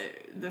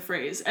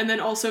phrase. And then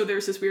also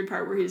there's this weird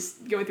part where he's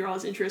going through all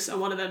his interests, and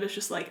one of them is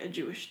just like a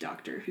Jewish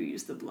doctor who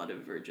used the blood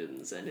of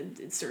virgins and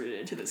inserted it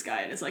into this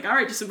guy. And it's like, all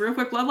right, just some real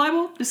quick blood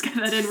libel? Just get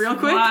that in real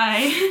quick.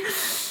 Why?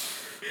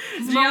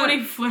 It's about when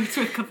he flirts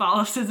with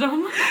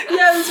Catholicism.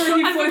 Yeah, that's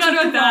when he flirts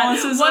with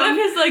Catholicism. One of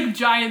his like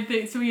giant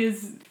things, so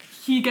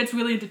he gets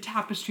really into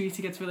tapestries,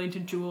 he gets really into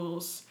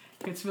jewels,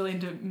 gets really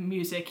into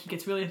music, he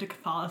gets really into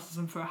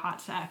Catholicism for a hot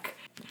sec.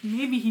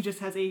 Maybe he just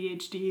has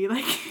ADHD,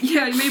 like...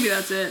 Yeah, maybe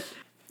that's it.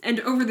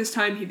 And over this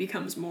time, he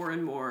becomes more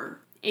and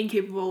more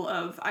incapable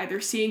of either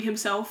seeing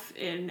himself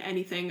in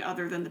anything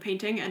other than the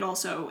painting and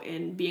also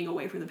in being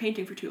away from the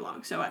painting for too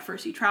long. So at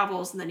first he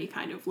travels, and then he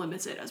kind of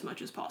limits it as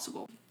much as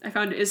possible. I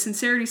found, is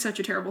sincerity such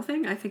a terrible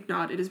thing? I think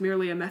not. It is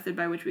merely a method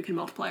by which we can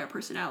multiply our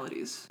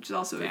personalities, which is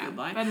also a good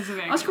line. That is a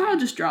very Oscar Wilde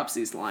just drops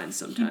these lines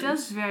sometimes. He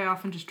does very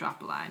often just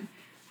drop a line.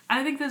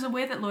 I think there's a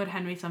way that Lord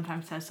Henry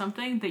sometimes says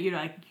something that you're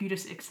like, you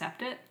just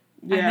accept it.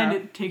 Yeah. And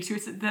then it takes you,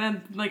 then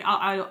I'm like,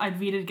 I'd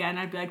read it again,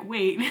 I'd be like,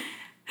 wait,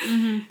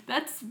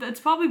 that's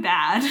probably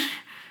bad.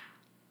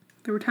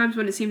 There were times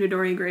when it seemed to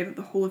Dorian Gray that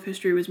the whole of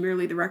history was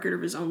merely the record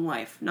of his own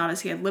life, not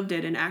as he had lived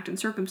it in act and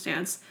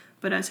circumstance,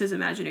 but as his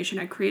imagination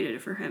had created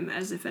it for him,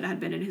 as if it had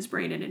been in his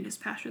brain and in his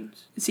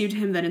passions. It seemed to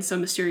him that in some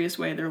mysterious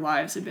way their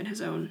lives had been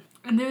his own.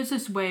 And there's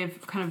this way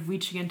of kind of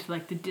reaching into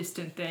like the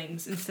distant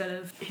things instead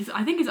of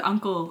I think his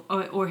uncle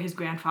or his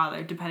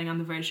grandfather, depending on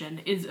the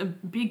version, is a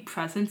big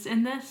presence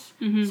in this,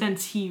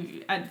 since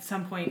he at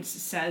some point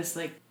says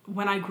like,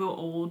 when I grow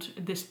old,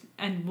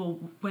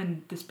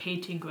 when this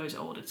painting grows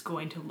old, it's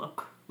going to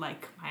look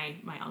like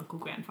my uncle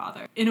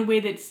grandfather in a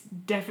way that's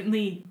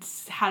definitely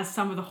has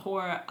some of the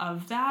horror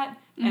of that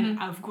and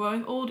of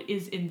growing old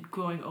is in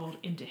growing old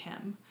into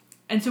him.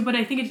 And so, but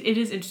I think it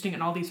is interesting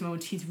in all these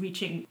moments he's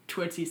reaching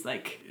towards these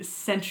like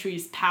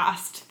centuries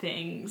past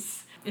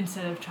things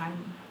instead of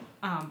trying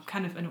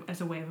kind of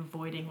as a way of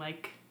avoiding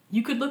like,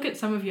 you could look at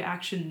some of your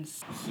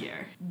actions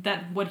here,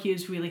 that what he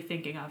is really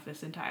thinking of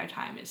this entire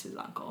time is his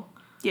uncle.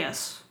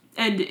 Yes.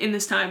 And in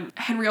this time,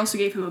 Henry also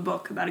gave him a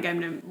book about a guy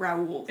named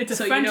Raoul. It's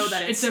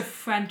a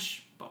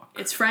French book.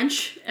 It's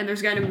French, and there's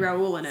a guy named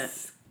Raoul in it.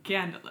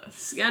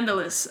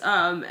 Scandalous.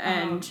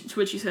 And to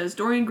which he says,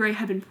 Dorian Gray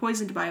had been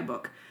poisoned by a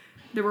book.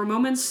 There were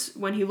moments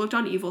when he looked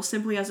on evil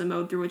simply as a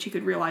mode through which he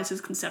could realize his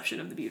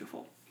conception of the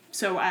beautiful.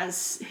 So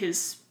as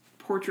his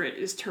portrait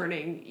is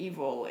turning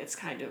evil, it's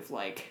kind of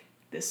like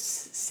this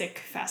sick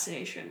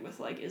fascination with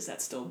like, is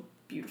that still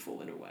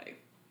beautiful in a way?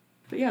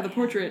 But yeah, the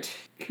portrait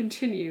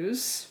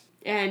continues.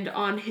 And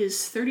on his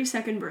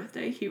 32nd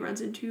birthday, he runs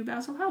into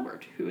Basil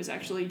Hallward, who is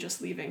actually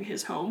just leaving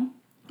his home,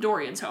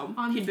 Dorian's home.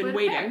 He'd been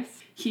waiting.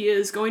 He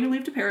is going to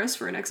leave to Paris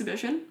for an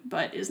exhibition,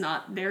 but is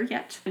not there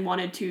yet, and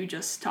wanted to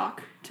just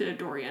talk to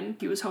Dorian.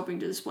 He was hoping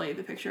to display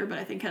the picture, but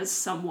I think has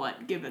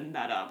somewhat given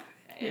that up.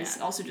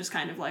 Is also just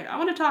kind of like, I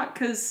want to talk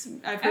because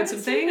I've heard some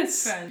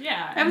things.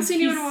 Yeah. I haven't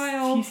seen you in a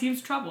while. He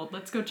seems troubled.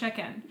 Let's go check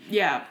in.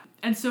 Yeah.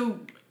 And so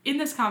in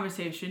this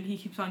conversation, he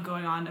keeps on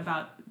going on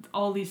about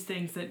all these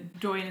things that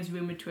Dorian is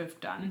rumored to have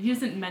done. And he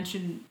doesn't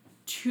mention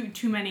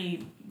too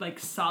many, like,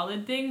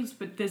 solid things,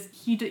 but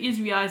he is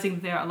realizing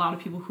that there are a lot of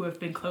people who have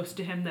been close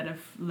to him that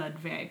have led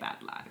very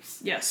bad lives.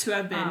 Yes, who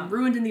have been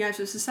ruined in the eyes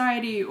of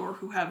society, or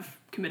who have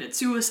committed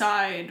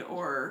suicide,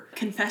 or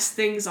confessed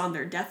things on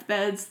their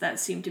deathbeds that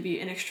seem to be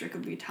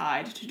inextricably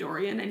tied to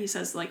Dorian. And he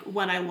says, like,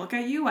 when I look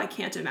at you, I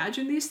can't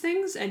imagine these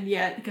things, and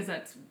yet... Because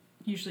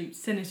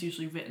sin is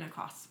usually written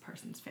across the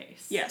person's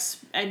face.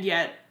 Yes, and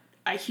yet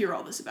I hear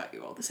all this about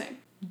you all the same.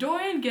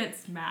 Dorian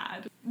gets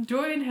mad.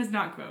 Dorian has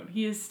not grown.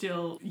 He is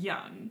still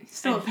young. He's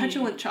still a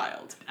petulant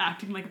child.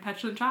 Acting like a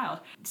petulant child.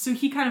 So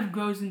he kind of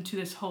goes into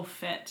this whole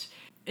fit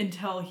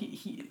until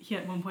he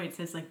at one point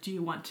says, like, do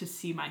you want to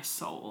see my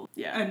soul?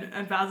 Yeah.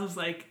 And Basil's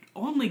like,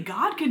 only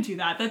God can do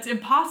that. That's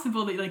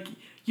impossible. Like,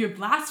 you're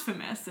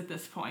blasphemous at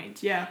this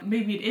point. Yeah.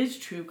 Maybe it is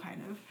true,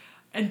 kind of.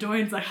 And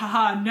Dorian's like,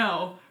 haha,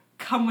 no.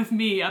 Come with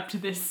me up to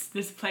this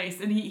place.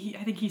 And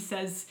I think he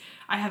says,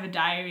 I have a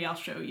diary, I'll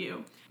show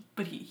you.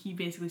 But he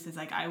basically says,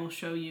 like, I will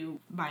show you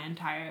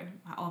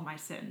all my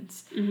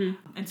sins.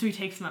 Mm-hmm. And so he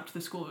takes him up to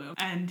the schoolroom,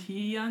 and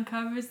he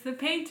uncovers the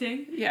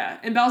painting. Yeah,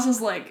 and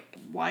Basil's like,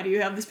 why do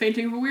you have this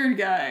painting of a weird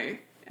guy?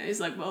 And he's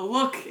like, well,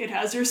 look, it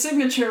has your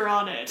signature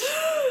on it.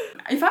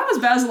 If I was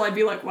Basil, I'd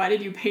be like, why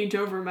did you paint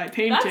over my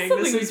painting? That's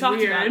something this we is talked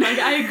weird. about. Like,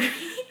 I agree.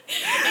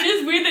 It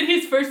is weird that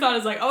his first thought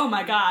is like, oh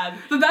my god.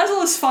 But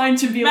Basil is fine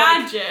to be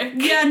magic.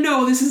 Like, yeah,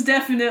 no, this is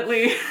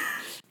definitely...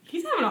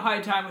 He's having a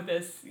hard time with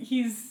this.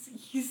 He's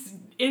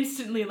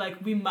instantly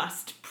like, we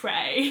must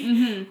pray.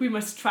 Mm-hmm. We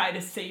must try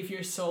to save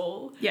your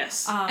soul.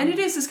 Yes. And it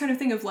is this kind of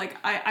thing of like,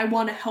 I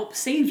want to help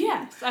save you.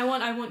 Yes, I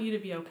want you to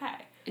be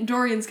okay. And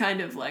Dorian's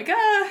kind of like,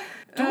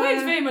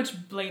 Dorian's very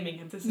much blaming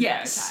him this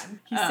entire time.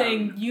 He's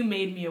saying, you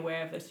made me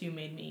aware of this, you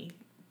made me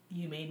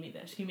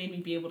this. You made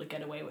me be able to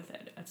get away with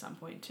it at some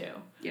point too.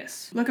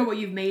 Yes. Look at what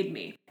you've made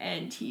me.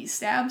 And he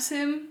stabs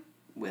him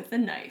with a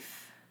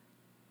knife.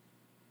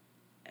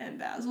 And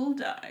Basil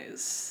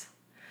dies.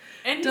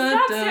 And he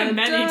stabs him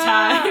many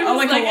times. Oh,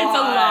 like it's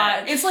a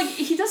lot. It's like,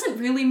 he doesn't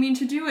really mean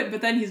to do it,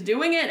 but then he's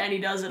doing it, and he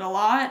does it a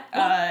lot.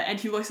 And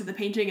he looks at the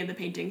painting, and the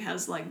painting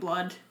has, like,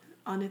 blood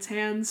on its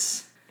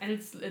hands. And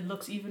it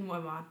looks even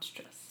more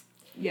monstrous.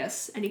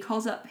 Yes, and he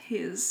calls up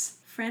his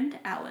friend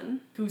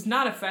Alan. Who's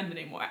not a friend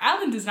anymore.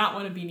 Alan does not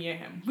want to be near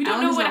him. We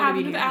don't know what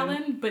happened with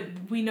Alan, but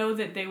we know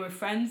that they were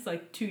friends,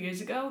 like, 2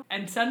 years ago.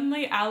 And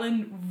suddenly,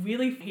 Alan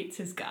really hates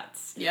his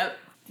guts. Yep.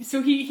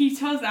 So he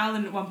tells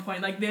Alan at one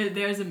point, like,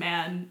 there's a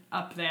man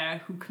up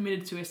there who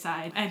committed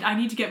suicide, and I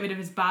need to get rid of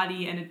his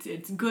body, and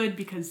it's good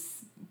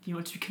because, you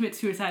know, to commit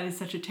suicide is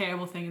such a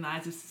terrible thing in the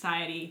eyes of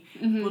society.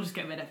 Mm-hmm. We'll just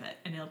get rid of it,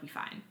 and it'll be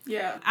fine.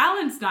 Yeah.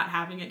 Alan's not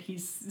having it.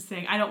 He's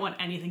saying, I don't want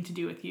anything to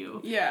do with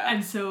you. Yeah.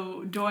 And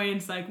so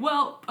Dorian's like,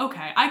 well,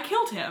 okay, I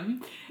killed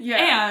him.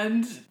 Yeah.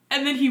 And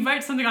then he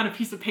writes something on a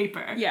piece of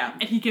paper. Yeah.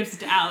 And he gives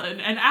it to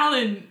Alan, and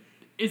Alan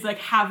is like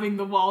having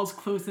the walls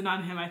closed in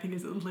on him, I think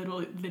is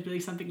literally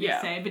something we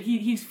say. But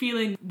he's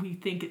feeling, we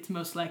think it's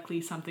most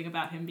likely something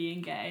about him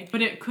being gay.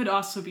 But it could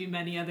also be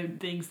many other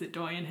things that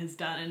Dorian has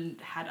done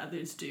and had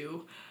others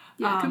do.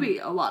 Yeah, it could be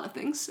a lot of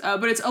things.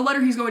 But it's a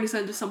letter he's going to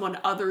send to someone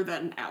other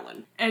than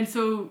Alan. And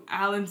so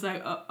Alan's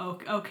like,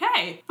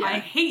 okay, I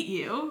hate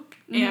you,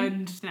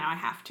 and now I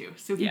have to.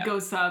 So he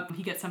goes up,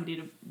 he gets somebody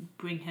to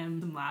bring him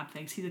some lab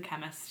things. He's a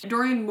chemist.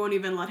 Dorian won't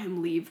even let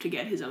him leave to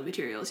get his own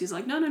materials. He's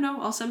like, no,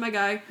 I'll send my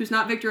guy, who's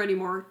not Victor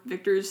anymore.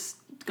 Victor's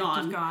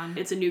gone.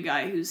 It's a new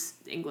guy who's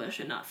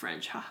English and not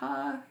French.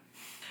 Haha.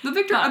 But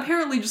Victor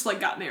apparently just, like,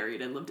 got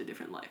married and lived a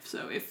different life.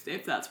 So if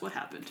that's what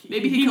happened.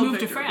 Maybe he killed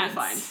moved Victor. To France.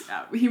 We'll find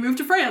out. He moved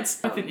to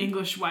France. With an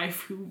English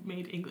wife who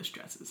made English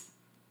dresses.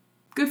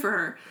 Good for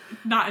her.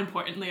 Not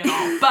importantly at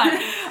all,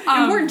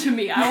 but... important to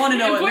me. I want to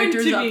know what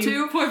Victor's up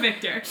to. Poor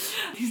Victor.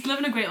 He's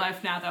living a great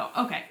life now,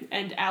 though. Okay.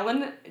 And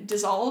Alan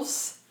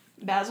dissolves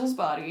Basil's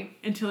body.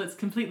 Until it's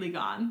completely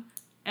gone.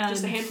 And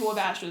just a handful of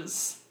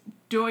ashes.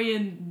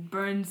 Dorian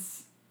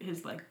burns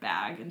his, like,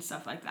 bag and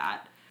stuff like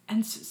that.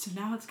 And so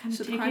now it's kind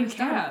of taken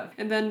care of.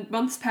 And then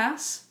months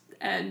pass,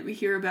 and we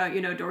hear about,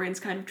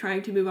 Dorian's kind of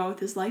trying to move on with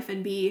his life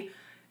and be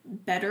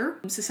better.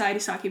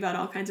 Society's talking about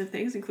all kinds of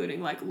things,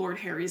 including, like, Lord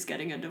Harry's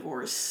getting a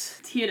divorce.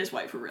 He and his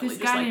wife were really this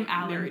just, guy like, named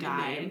Alan married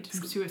died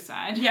from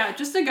suicide. Yeah,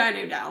 just a guy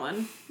named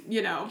Alan.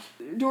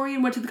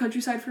 Dorian went to the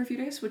countryside for a few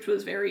days, which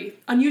was very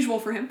unusual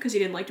for him, because he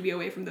didn't like to be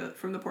away from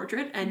the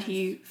portrait, and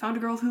he found a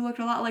girl who looked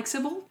a lot like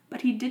Sybil,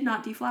 but he did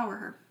not deflower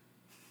her.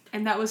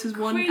 And that was his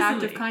one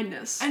act of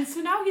kindness. And so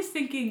now he's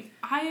thinking,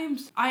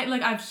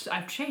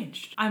 I've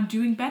changed. I'm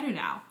doing better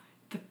now.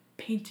 The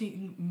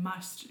painting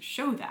must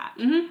show that.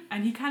 Mm-hmm.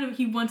 And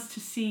he wants to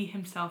see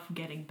himself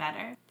getting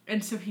better.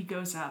 And so he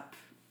goes up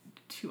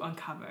to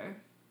uncover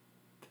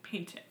the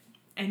painting.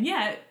 And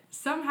yet,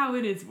 somehow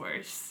it is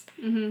worse.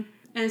 Mm-hmm.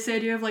 And it's the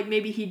idea of, like,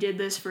 maybe he did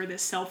this for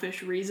this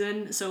selfish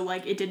reason, so,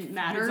 like, it didn't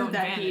matter his own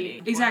that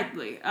vanity.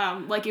 Exactly.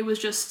 Like, it was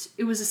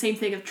the same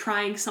thing of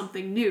trying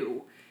something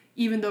new.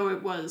 Even though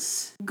it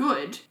was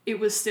good, it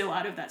was still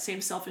out of that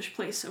same selfish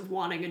place of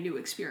wanting a new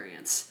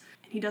experience.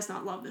 And he does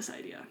not love this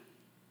idea.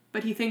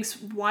 But he thinks,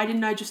 why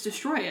didn't I just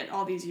destroy it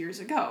all these years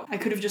ago? I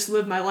could have just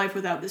lived my life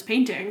without this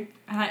painting.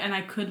 And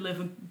I could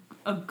live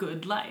a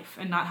good life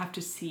and not have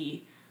to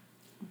see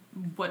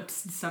what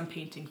some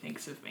painting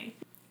thinks of me.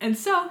 And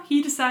so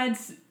he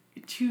decides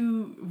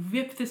to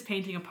rip this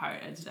painting apart,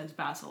 as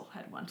Basil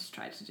had once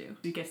tried to do.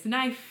 He gets the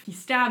knife, he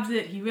stabs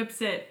it, he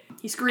rips it.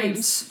 He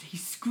screams. He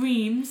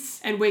screams.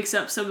 And wakes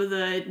up some of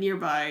the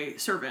nearby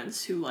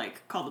servants who,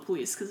 like, call the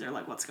police because they're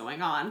like, what's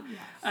going on? Yes.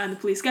 And the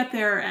police get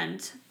there,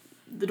 and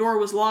the door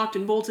was locked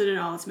and bolted in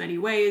all its many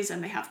ways,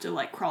 and they have to,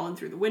 like, crawl in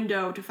through the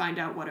window to find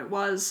out what it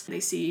was.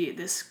 They see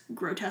this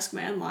grotesque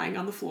man lying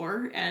on the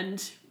floor,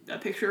 and a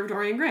picture of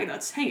Dorian Gray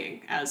that's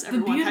hanging, as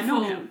everyone had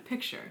known him. The beautiful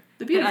picture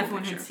that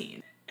everyone had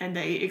seen. And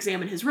they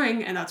examine his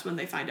ring, and that's when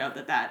they find out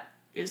that that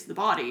is the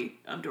body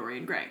of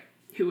Dorian Gray,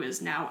 who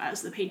is now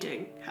as the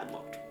painting had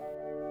looked.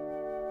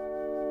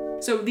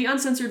 So the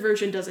uncensored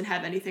version doesn't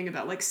have anything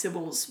about, like,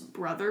 Sybil's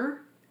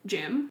brother,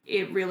 Jim.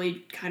 It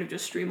really kind of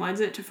just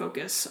streamlines it to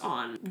focus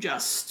on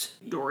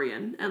just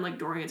Dorian and, like,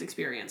 Dorian's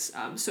experience.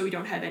 So we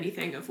don't have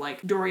anything of,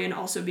 like, Dorian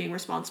also being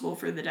responsible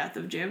for the death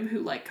of Jim,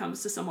 who, like,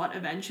 comes to somewhat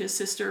avenge his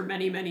sister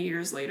many, many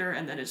years later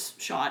and then is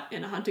shot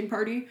in a hunting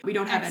party. We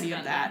don't have any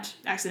of that.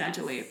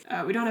 Accidentally.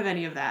 Yes. We don't have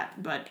any of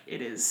that, but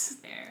it is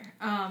there.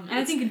 And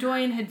I think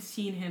Dorian had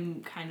seen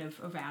him kind of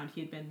around.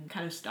 He had been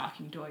kind of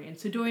stalking Dorian.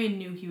 So Dorian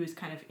knew he was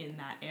kind of in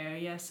that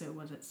area, so it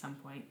was at some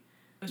point.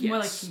 It was more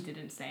like he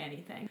didn't say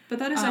anything. But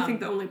that is, I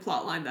think, the only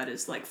plot line that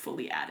is, like,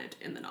 fully added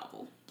in the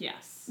novel.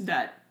 Yes.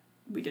 That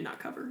we did not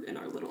cover in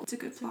our little... It's a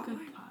good plot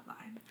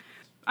line.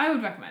 I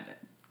would recommend it.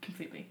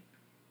 Completely.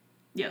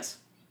 Yes.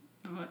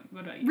 What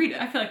about you? Read it.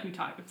 I feel like we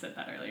said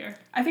that earlier.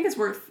 I think it's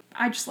worth...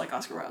 I just like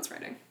Oscar Wilde's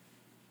writing.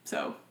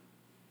 So,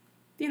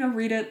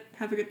 read it.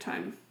 Have a good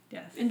time.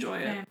 Yes. Enjoy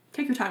it.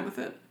 Take your time with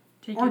it.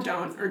 Or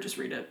don't, or just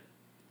read it.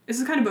 It's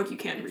the kind of book you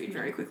can read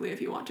very quickly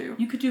if you want to.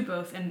 You could do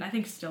both, and I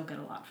think still get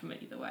a lot from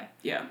it either way.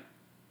 Yeah.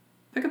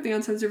 Pick up the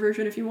uncensored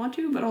version if you want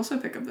to, but also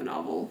pick up the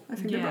novel. I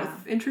think they're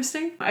both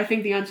interesting. I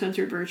think the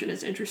uncensored version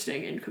is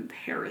interesting in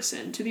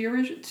comparison to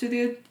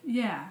the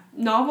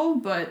novel,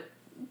 but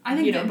I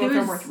think both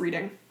are worth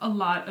reading. A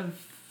lot of...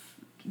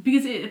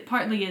 Because it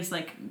partly is,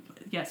 like,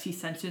 yes, he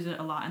censors it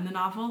a lot in the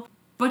novel,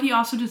 but he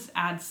also just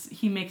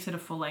he makes it a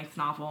full-length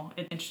novel.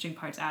 Interesting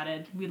parts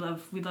added. We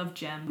love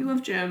Jim. We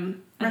love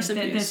Jim. Rest in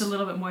peace. There's a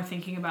little bit more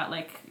thinking about,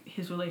 like,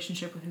 his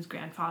relationship with his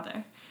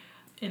grandfather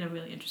in a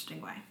really interesting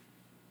way,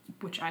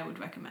 which I would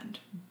recommend.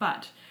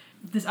 But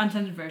this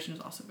uncensored version is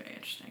also very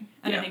interesting.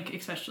 And I think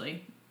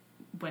especially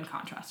when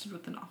contrasted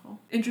with the novel.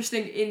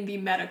 Interesting in the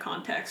meta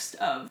context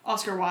of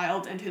Oscar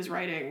Wilde and his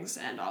writings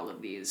and all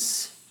of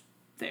these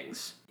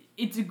things.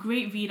 It's a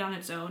great read on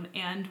its own,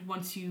 and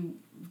once you,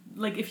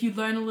 like, if you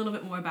learn a little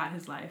bit more about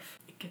his life,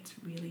 it gets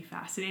really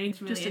fascinating.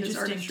 It's really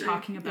interesting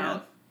talking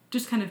about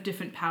just kind of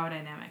different power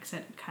dynamics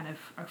that kind of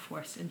are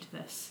forced into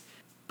this,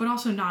 but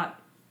also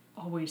not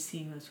always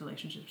seeing those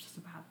relationships as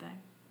a bad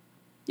thing.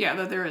 Yeah,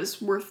 that there is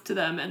worth to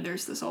them, and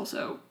there's this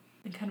also...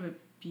 And kind of a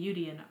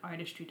beauty and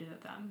artistry to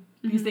them,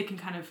 because they can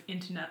kind of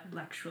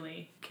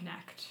intellectually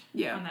connect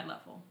on that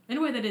level, in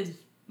a way that is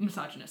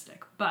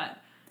misogynistic, but...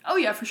 Oh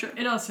yeah, for sure.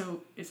 It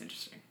also is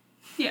interesting.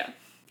 Yeah.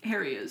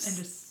 Harry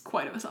is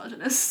quite a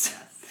misogynist.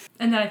 Yes.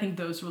 And then I think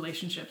those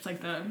relationships, like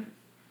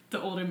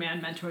the older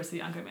man mentors the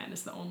younger man,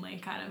 is the only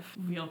kind of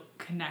real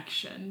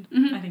connection.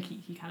 I think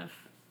he kind of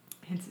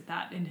hints at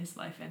that in his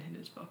life and in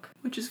his book.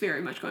 Which is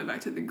very much going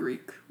back to the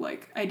Greek,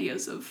 like,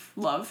 ideas of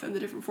love and the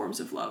different forms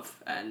of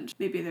love. And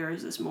maybe there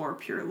is this more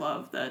pure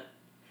love that...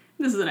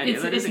 This is an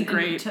idea that isn't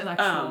great.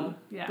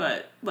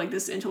 But, like,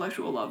 this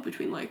intellectual love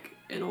between, like,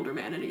 an older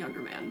man and a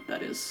younger man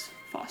that is...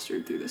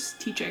 fostered through this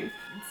teaching.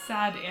 It's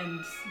sad and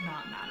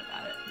not mad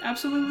about it.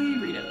 Absolutely,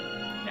 read it.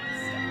 Yes,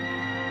 definitely.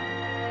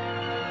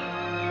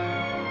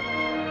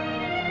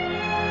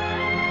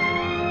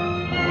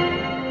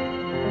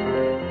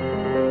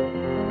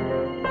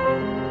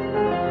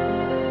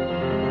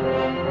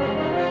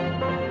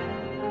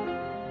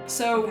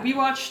 So we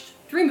watched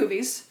 3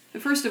 movies, the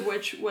first of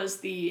which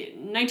was the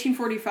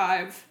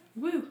 1945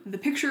 The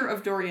Picture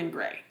of Dorian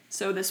Gray.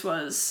 So this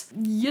was,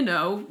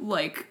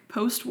 like,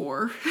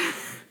 post-war.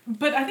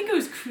 But I think it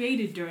was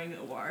created during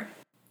the war.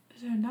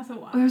 Is there another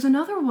one? Oh, there's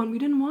another one. We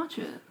didn't watch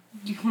it.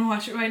 Do you want to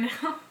watch it right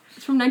now?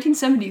 It's from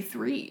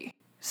 1973.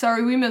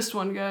 Sorry, we missed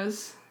one,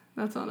 guys.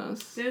 That's on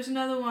us. There's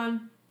another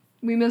one.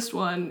 We missed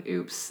one.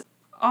 Oops.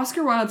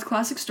 Oscar Wilde's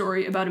classic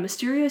story about a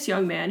mysterious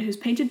young man whose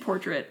painted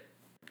portrait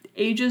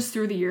ages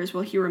through the years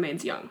while he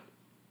remains young.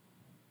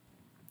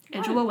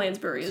 Angela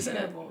Lansbury is in it.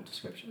 Terrible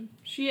description.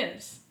 She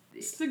is.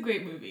 It's a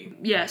great movie.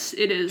 Yes,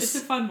 it is. It's a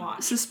fun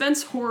watch.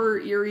 Suspense, horror,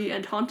 eerie,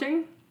 and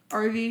haunting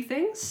are the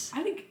things.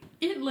 I think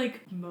it,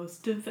 like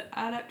most of the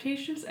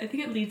adaptations, I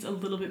think it leads a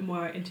little bit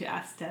more into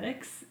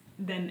aesthetics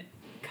than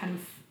kind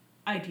of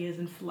ideas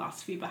and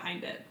philosophy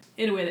behind it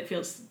in a way that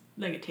feels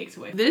like it takes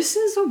away. This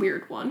is a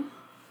weird one.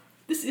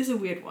 This is a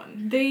weird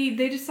one. They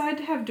decide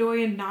to have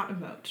Dorian not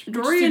emote.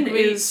 Dorian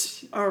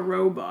is a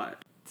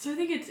robot. So I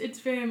think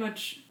it's very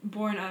much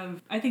born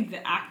of, I think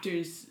the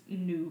actors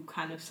knew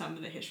kind of some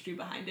of the history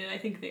behind it. I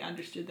think they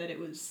understood that it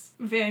was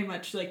very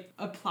much like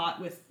a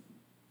plot with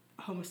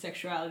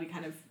homosexuality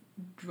kind of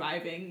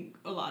driving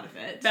a lot of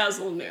it.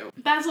 Basil knew.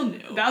 Basil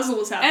knew. Basil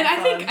was having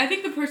fun. And I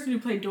think the person who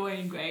played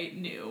Dorian Gray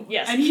knew.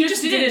 Yes. And he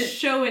just didn't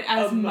show it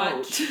as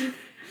much.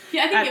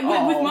 Yeah, I think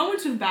with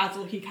moments with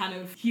Basil,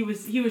 he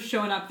was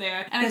showing up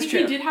there. And I think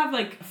he did have,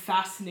 like, a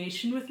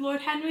fascination with Lord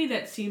Henry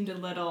that seemed a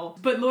little...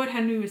 But Lord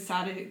Henry was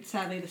sadly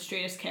the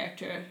straightest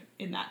character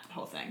in that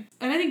whole thing.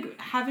 And I think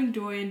having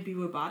Dorian be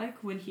robotic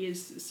when he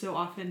is so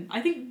often...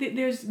 I think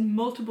there's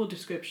multiple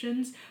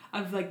descriptions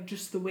of, like,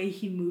 just the way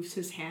he moves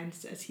his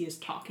hands as he is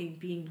talking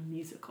being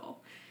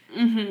musical.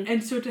 Mm-hmm.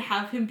 And so to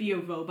have him be a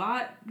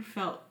robot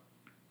felt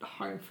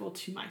harmful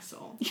to my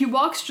soul. He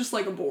walks just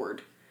like a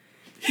board.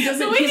 He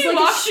doesn't. He's like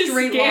a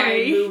straight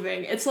line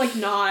moving. It's like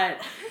not.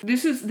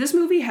 This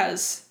movie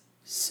has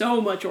so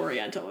much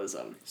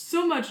Orientalism.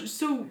 So much.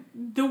 So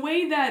the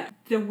way that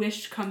the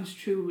wish comes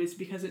true is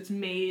because it's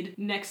made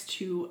next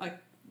to a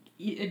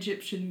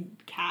Egyptian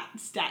cat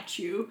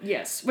statue.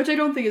 Yes, which I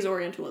don't think is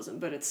Orientalism,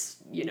 but it's,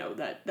 you know,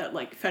 that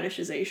like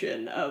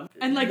fetishization of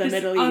and like the this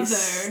Middle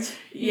East. Other.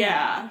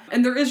 Yeah.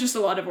 And there is just a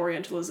lot of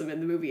Orientalism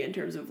in the movie in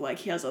terms of like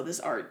he has all this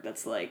art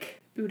that's like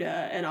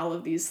Buddha and all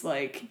of these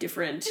like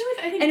different.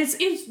 I think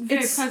it's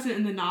very present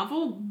in the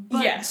novel,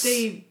 but yes.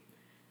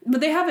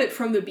 But they have it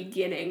from the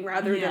beginning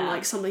rather than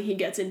like something he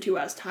gets into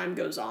as time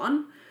goes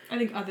on. I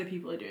think other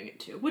people are doing it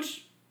too,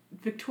 which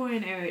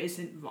Victorian era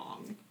isn't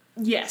wrong.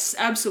 Yes,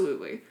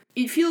 absolutely.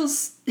 It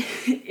feels,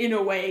 in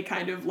a way,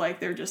 kind of like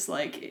they're just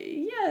like,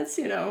 yeah, it's,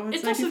 you know,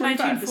 it's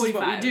 1945, this is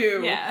what we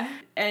do. Yeah.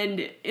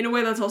 And in a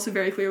way that's also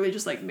very clearly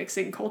just like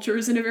mixing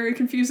cultures in a very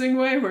confusing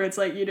way, where it's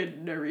like you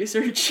did no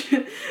research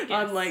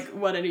on like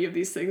what any of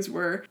these things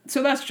were.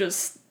 So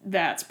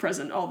that's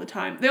present all the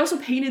time. They also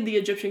painted the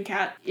Egyptian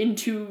cat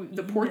into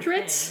the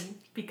portraits.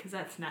 Because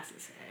that's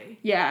necessary.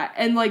 Yeah,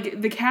 and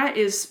like the cat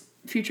is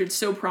featured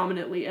so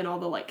prominently in all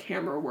the like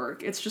camera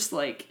work. It's just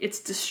like,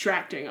 it's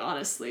distracting,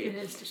 honestly. It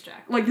is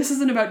distracting. Like, this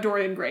isn't about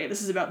Dorian Gray,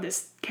 this is about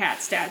this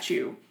cat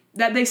statue.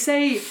 That they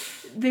say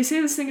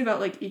this thing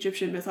about like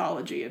Egyptian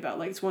mythology, about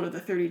like it's one of the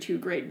 32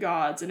 great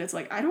gods, and it's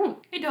like, I don't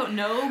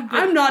know, but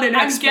I'm not an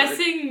expert. I'm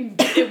guessing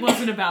it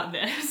wasn't about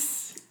this.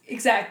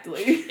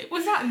 Exactly. It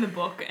was not in the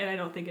book, and I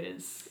don't think it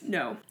is.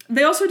 No.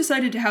 They also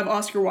decided to have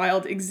Oscar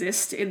Wilde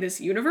exist in this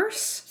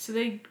universe. So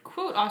they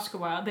quote Oscar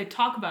Wilde. They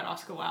talk about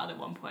Oscar Wilde at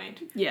one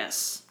point.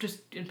 Yes.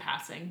 Just in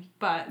passing,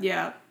 but...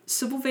 Yeah.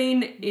 Sybil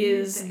Vane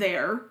is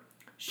there,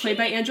 played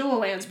by Angela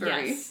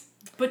Lansbury. Yes.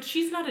 But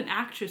she's not an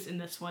actress in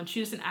this one.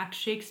 She doesn't act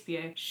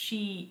Shakespeare.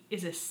 She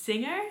is a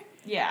singer.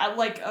 Yeah,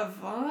 like a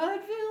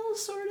vaudeville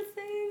sort of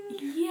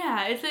thing.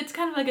 Yeah, it's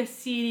kind of like a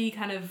seedy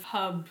kind of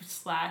hub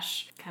 /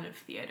 kind of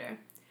theater.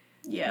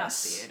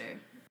 Yes. Not theater.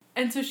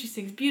 And so she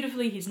sings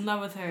beautifully, he's in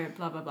love with her,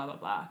 blah, blah, blah, blah,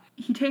 blah.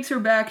 He takes her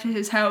back to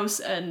his house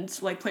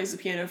and, like, plays the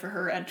piano for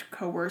her and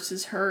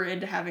coerces her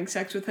into having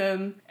sex with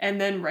him, and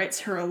then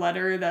writes her a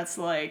letter that's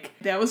like,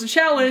 that was a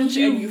challenge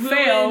and you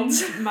failed.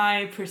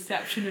 My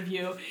perception of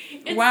you.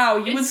 Wow,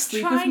 you would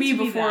sleep with me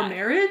before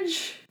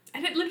marriage?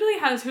 And it literally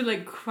has her,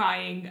 like,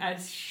 crying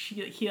as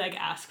he like,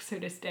 asks her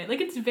to stay. Like,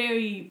 it's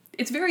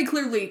very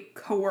clearly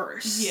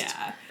coerced.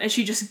 Yeah. And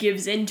she just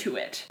gives into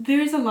it.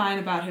 There is a line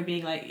about her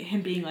being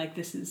like,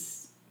 this is,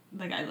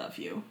 like, I love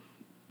you.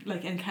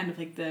 Like, and kind of,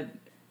 like, the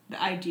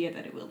idea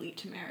that it will lead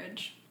to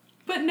marriage.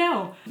 But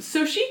no.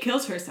 So she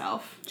kills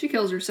herself. She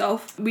kills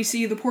herself. We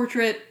see the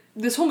portrait.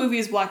 This whole movie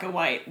is black and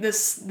white.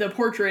 The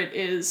portrait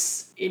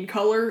is in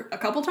color a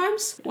couple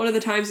times. One of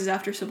the times is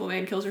after Sybil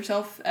Vane kills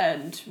herself,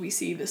 and we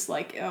see this,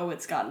 like, oh,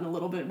 it's gotten a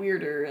little bit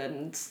weirder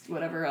and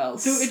whatever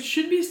else. So it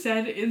should be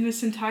said, in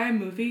this entire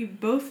movie,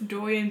 both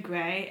Dorian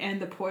Gray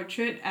and the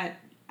portrait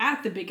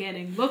at the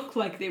beginning look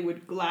like they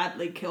would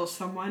gladly kill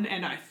someone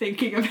and are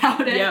thinking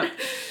about it. Yep.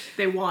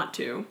 They want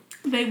to.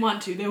 They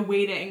want to. They're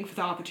waiting for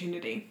the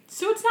opportunity.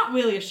 So it's not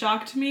really a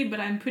shock to me, but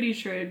I'm pretty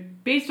sure,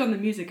 based on the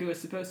music, it was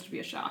supposed to be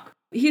a shock.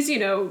 He's,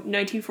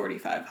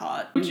 1945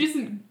 hot. Which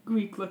isn't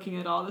Greek looking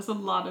at all. There's a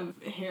lot of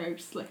hair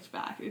slicked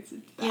back. It's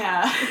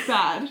bad. It's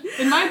bad.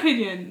 In my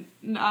opinion,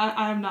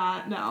 I'm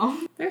not,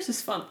 no. There's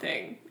this fun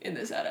thing in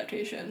this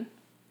adaptation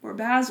where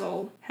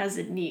Basil has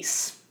a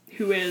niece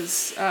who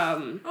is,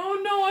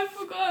 Oh no, I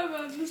forgot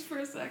about this for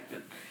a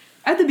second.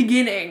 At the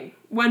beginning,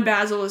 when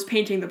Basil is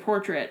painting the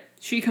portrait,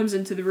 she comes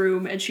into the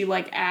room and she,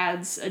 like,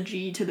 adds a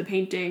G to the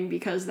painting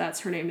because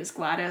her name is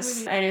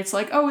Gladys. And it's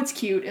like, oh, it's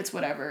cute, it's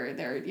whatever.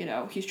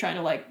 He's trying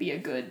to, like, be a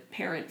good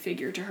parent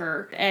figure to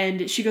her.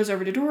 And she goes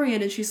over to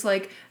Dorian and she's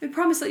like, I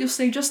promise that you'll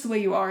stay just the way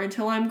you are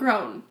until I'm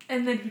grown.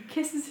 And then he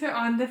kisses her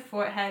on the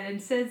forehead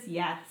and says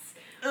yes.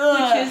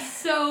 Ugh. Which is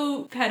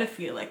so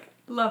pedophilic.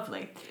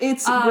 Lovely.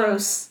 It's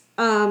gross.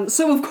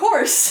 So, of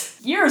course,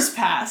 years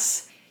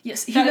pass.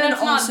 Yes, he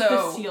That's not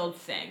the sealed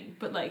thing,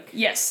 but like...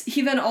 Yes,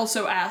 he then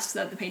also asks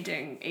that the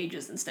painting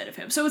ages instead of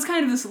him. So it's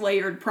kind of this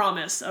layered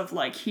promise of,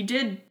 like, he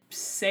did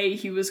say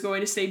he was going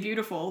to stay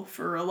beautiful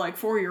for a, like,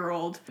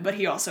 4-year-old, but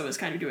he also is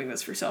kind of doing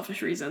this for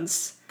selfish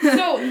reasons.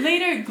 So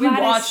later, We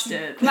watched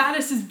it.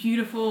 Gladys is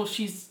beautiful,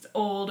 she's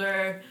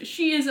older,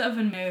 she is of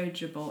a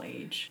marriageable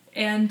age.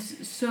 And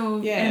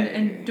so,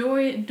 and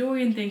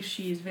Dorian thinks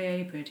she is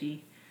very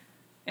pretty.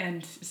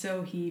 And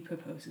so he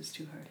proposes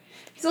to her.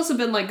 He's also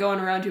been, like, going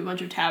around to a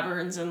bunch of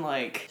taverns and,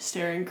 like,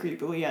 staring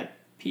creepily at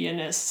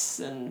pianists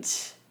and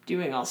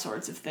doing all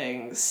sorts of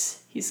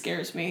things. He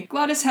scares me.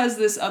 Gladys has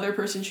this other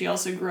person she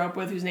also grew up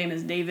with whose name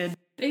is David.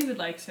 David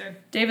likes her.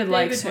 David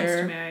likes wants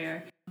her. to marry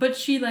her. But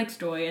she likes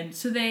Dorian,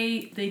 so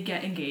they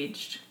get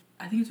engaged.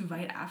 I think it's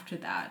right after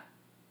that.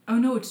 Oh,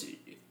 no, it's...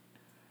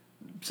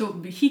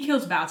 So he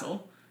kills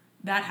Basil.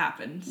 That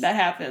happens.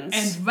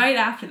 And right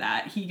after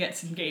that, he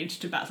gets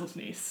engaged to Basil's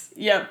niece.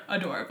 Yep.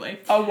 Adorably.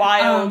 A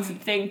wild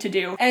thing to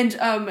do. And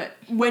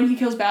when he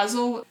kills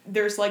Basil,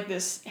 there's like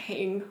this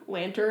hang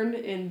lantern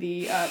in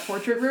the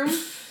portrait room.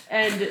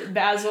 And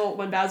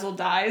when Basil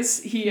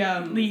dies, he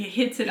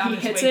hits it on his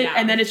way down. He hits it,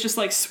 and then it's just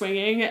like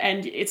swinging,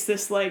 and it's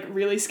this like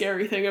really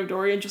scary thing of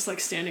Dorian just like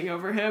standing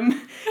over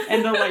him,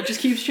 and the light just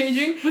keeps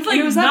changing. With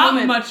like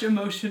not much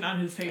emotion on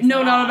his face.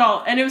 No, not at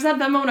all. And it was at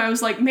that moment I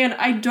was like, man,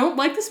 I don't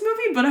like this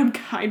movie, but I'm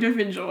kind of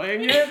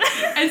enjoying it.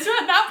 And so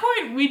at that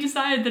point, we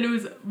decided that it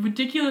was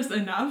ridiculous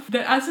enough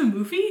that as a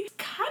movie,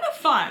 kind of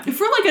fun.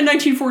 For like a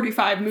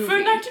 1945 movie. For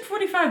a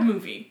 1945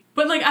 movie.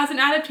 But, like, as an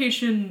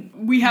adaptation...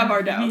 We have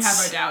our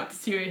doubts.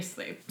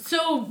 Seriously.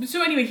 So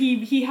anyway,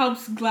 he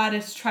helps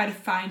Gladys try to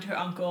find her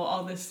uncle,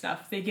 all this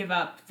stuff. They give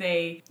up,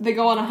 they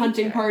go on a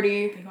hunting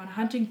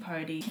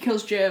party. He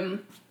kills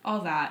Jim.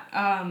 All that.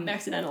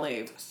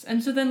 Accidentally.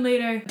 And so then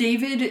later...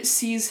 David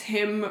sees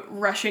him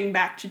rushing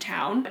back to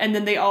town, and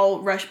then they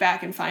all rush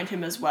back and find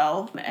him as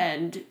well,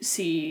 and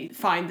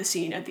find the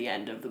scene at the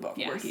end of the book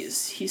where he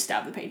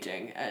stabbed the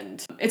painting.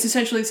 And it's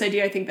essentially this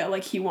idea, I think, that,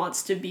 like, he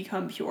wants to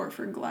become pure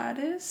for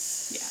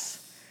Gladys.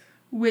 Yes.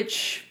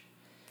 Which,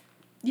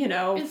 you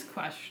know... is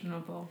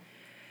questionable.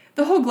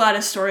 The whole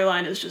Gladys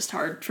storyline is just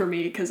hard for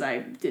me, because I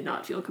did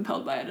not feel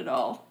compelled by it at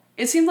all.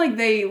 It seemed like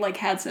they, like,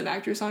 had some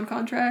actors on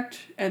contract,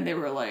 and they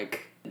were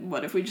like,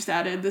 what if we just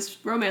added this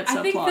romance subplot?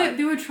 I think that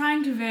they were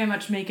trying to very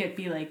much make it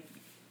be like,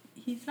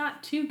 he's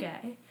not too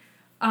gay.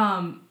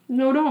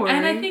 No, don't worry.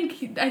 And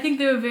I think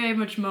there were very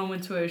much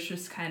moments where it's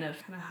just kind of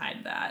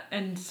hide that.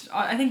 And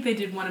I think they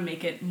did want to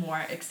make it more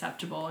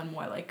acceptable and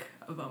more like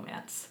a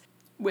romance.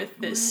 With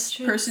this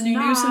person you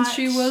knew since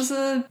she was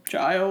a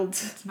child.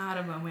 It's not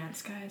a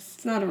romance, guys.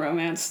 It's not a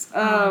romance.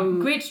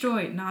 Great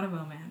story, not a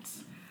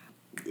romance.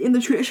 In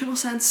the traditional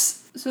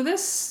sense. So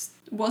this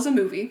was a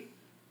movie.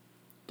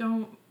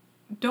 Don't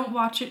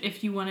watch it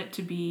if you want it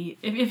to be...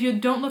 If you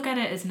don't look at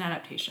it as an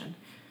adaptation.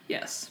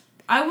 Yes.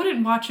 I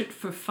wouldn't watch it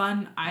for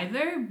fun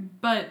either,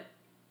 but...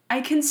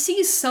 I can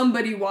see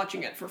somebody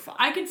watching it for fun.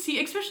 I can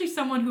see, especially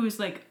someone who was,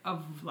 like,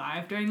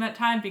 alive during that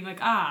time, being like,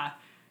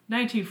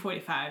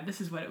 1945,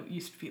 this is what it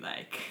used to be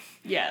like.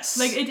 Yes.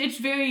 Like, it's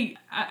very...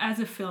 As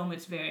a film,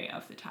 it's very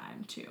of the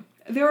time, too.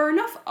 There are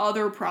enough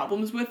other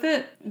problems with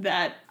it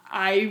that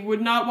I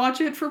would not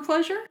watch it for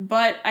pleasure,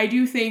 but I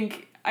do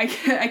think... I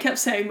kept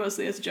saying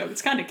mostly as a joke,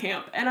 it's kind of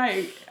camp, and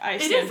I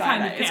stand by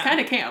that. It's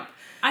kind of camp.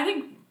 I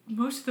think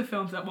most of the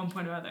films at one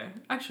point or other,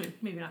 actually,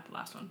 maybe not the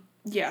last one.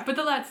 Yeah. But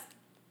the last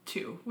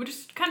two were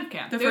just kind of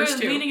camp. The first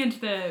two. Leaning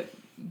into the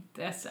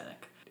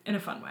aesthetic in a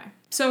fun way.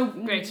 So,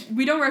 great.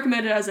 We don't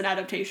recommend it as an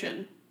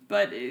adaptation,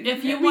 but...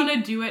 If you want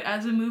to do it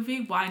as a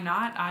movie, why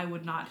not? I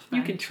would not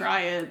spend... You can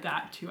try it.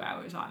 ...that 2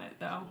 hours on it,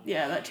 though.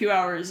 Yeah, that 2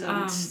 hours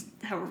and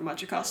however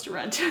much it costs to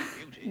rent.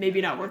 Maybe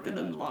not worth it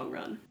in the long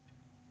run.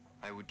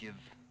 I would give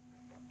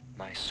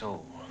my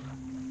soul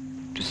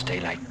to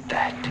stay like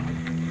that.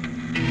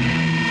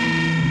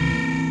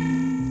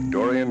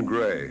 Dorian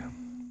Gray.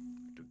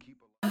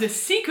 The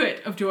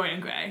Secret of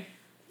Dorian Gray.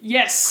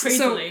 Yes.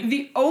 Crazily. So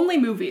the only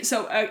movie...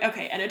 So,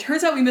 okay, and it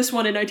turns out we missed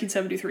one in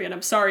 1973, and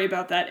I'm sorry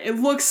about that. It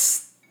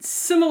looks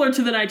similar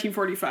to the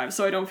 1945,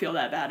 so I don't feel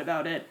that bad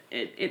about it.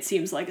 It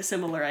seems like a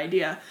similar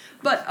idea.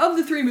 But of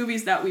the 3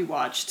 movies that we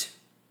watched...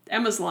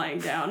 Emma's lying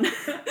down.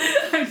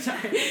 I'm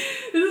sorry.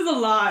 This is a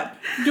lot.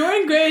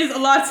 Dorian Gray is a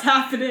lot's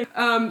happening.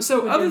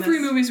 So of the 3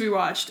 movies we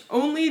watched,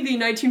 only the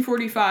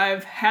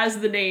 1945 has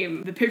the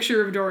name The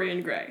Picture of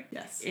Dorian Gray.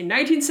 Yes. In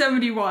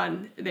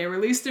 1971, they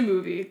released a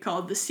movie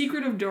called The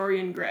Secret of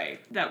Dorian Gray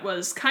that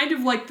was kind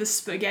of like the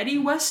spaghetti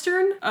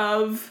western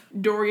of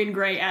Dorian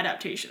Gray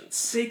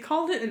adaptations. They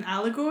called it an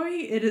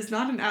allegory. It is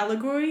not an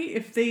allegory.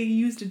 If they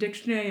used a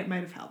dictionary, it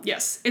might have helped.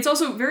 Yes. It's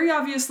also very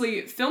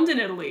obviously filmed in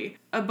Italy.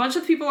 A bunch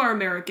of people are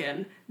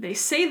American. They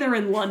say they're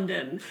in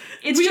London.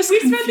 We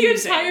spent the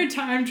entire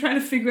time trying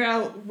to figure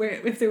out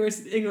if they were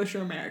English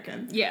or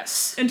American.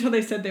 Yes. Until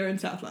they said they were in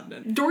South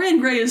London. Dorian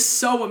Gray is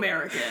so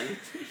American.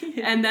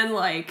 And then,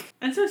 like...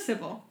 And so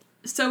civil.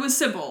 So is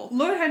Sybil.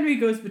 Lord Henry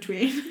goes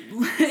between.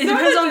 It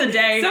depends on the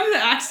day. Some of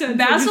the accents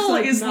Basil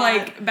are just,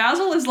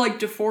 Basil is like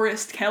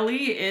DeForest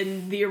Kelley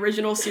in the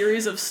original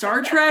series of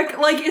Star Trek.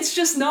 Like, it's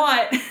just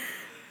not.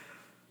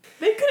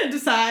 They couldn't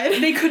decide.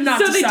 They could not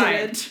decide.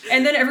 They didn't.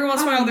 And then every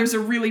once in a while there's a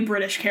really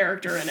British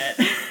character in it.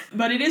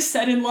 But it is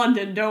set in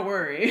London, don't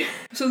worry.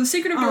 So The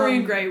Secret of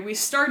Dorian Gray, we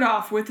start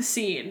off with the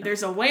scene.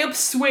 There's a lamp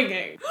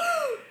swinging.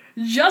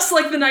 Just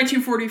like the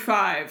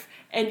 1945.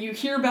 And you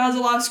hear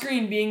Basil off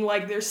screen being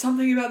like, there's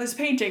something about this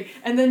painting.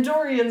 And then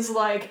Dorian's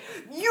like,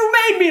 you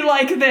made me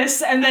like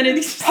this. And then it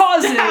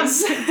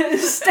pauses,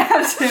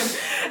 stabs him.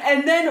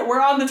 And then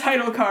we're on the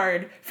title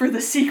card for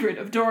The Secret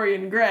of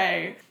Dorian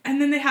Gray.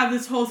 And then they have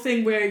this whole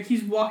thing where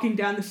he's walking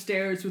down the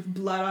stairs with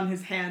blood on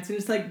his hands. And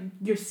it's like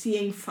you're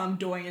seeing from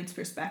Dorian's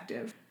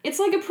perspective. It's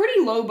like a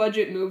pretty low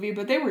budget movie,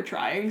 but they were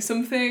trying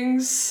some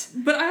things.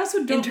 But I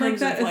also don't like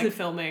that as a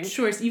filming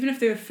choice, even if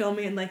they were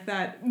filming it like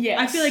that. Yes.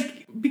 I feel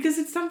like, because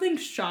it's something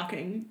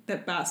shocking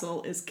that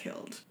Basil is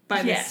killed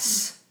by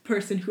this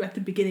person who at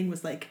the beginning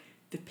was like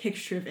the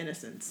picture of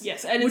innocence.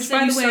 Yes, and which,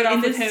 by the way,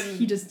 in this, him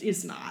he just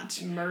is not.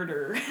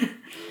 Murder.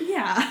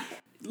 Yeah.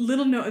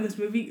 Little note in this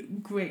movie,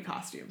 great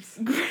costumes.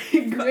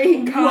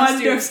 Great costumes.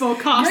 Wonderful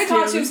costumes. Great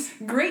costumes.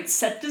 Great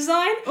set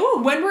design.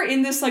 Ooh. When we're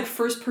in this, like,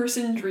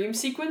 first-person dream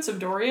sequence of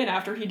Dorian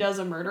after he does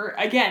a murder,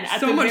 again, at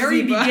So the much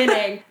very zebra.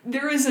 beginning,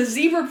 there is a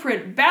zebra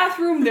print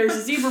bathroom, there's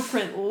a zebra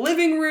print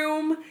living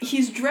room.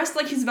 He's dressed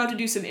like he's about to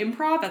do some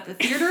improv at the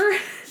theater.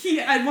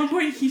 At one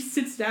point, he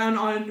sits down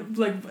on,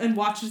 like, and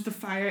watches the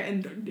fire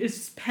and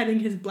is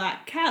petting his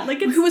black cat.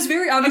 Like, it's who was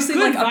very obviously,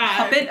 like, vibe. a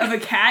puppet of a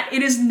cat.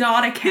 It is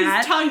not a cat.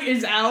 His tongue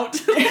is out.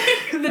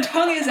 The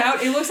tongue is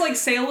out. It looks like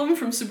Salem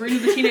from Sabrina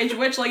the Teenage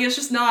Witch. Like, it's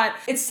just not.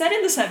 It's set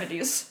in the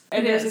 70s.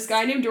 And there's this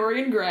guy named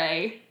Dorian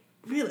Gray.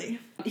 Really?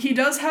 He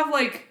does have,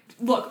 like...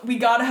 Look, we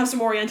gotta have some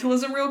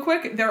Orientalism real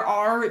quick. There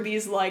are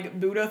these, like,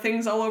 Buddha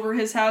things all over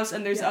his house,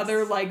 and there's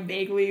other, like,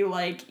 vaguely,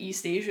 like,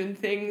 East Asian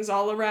things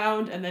all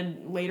around, and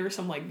then later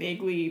some, like,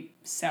 vaguely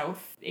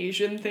South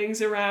Asian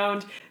things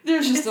around.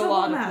 There's just a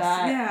lot of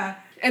that. Yeah.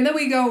 And then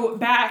we go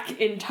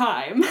back in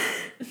time...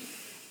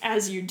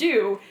 As you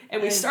do,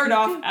 and we start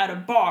off at a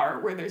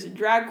bar where there's a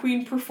drag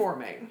queen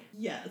performing.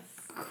 Yes.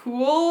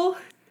 Cool.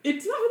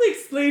 It's not really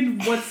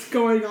explained what's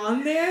going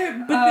on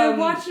there, but they're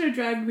watching a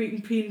drag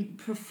queen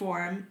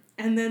perform,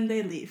 and then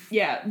they leave.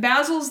 Yeah,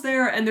 Basil's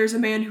there, and there's a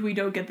man who we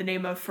don't get the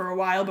name of for a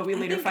while, but we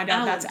later find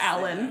out that's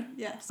Alan. There.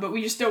 Yes. But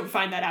we just don't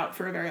find that out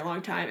for a very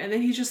long time. And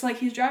then he's just like,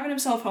 he's driving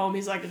himself home.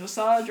 He's like, I just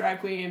saw a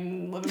drag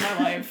queen living my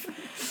life.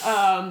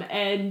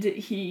 And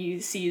he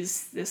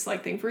sees this,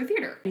 like, thing for a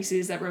theater. He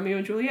sees that Romeo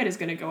and Juliet is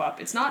going to go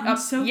up. It's not up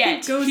so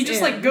yet. He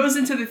just, like, goes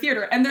into the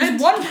theater. And there's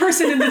one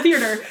person in the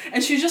theater,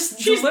 and she's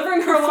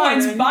delivering her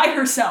lines by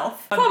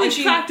herself.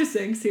 Probably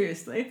practicing,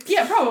 seriously.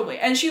 Yeah, probably.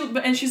 And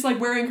she's, like,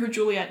 wearing her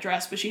Juliet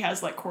dress, but she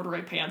has, like,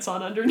 corduroy pants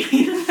on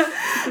underneath.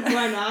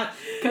 Why not?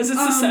 Because it's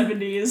the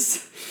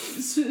 70s.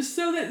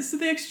 So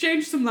they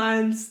exchange some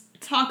lines,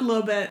 talk a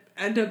little bit,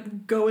 end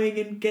up going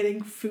and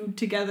getting food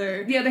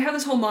together. Yeah, they have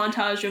this whole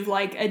montage of,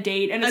 like, a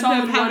date, and it's end all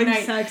up in one having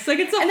night. sex. Like,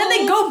 it's a and then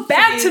they whole go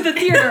back thing. to the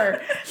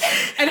theater.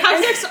 and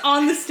have sex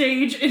on the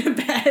stage in a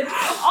bed.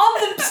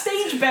 On the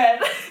stage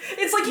bed.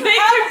 It's like you they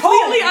have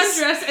completely homes.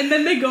 undress, and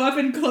then they go up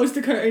and close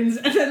the curtains,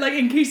 and then, like,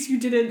 in case you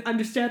didn't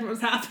understand what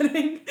was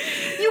happening.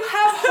 You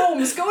have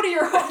homes. Go to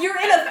your home. You're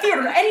in a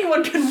theater.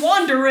 Anyone can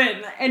wander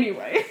in.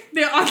 Anyway.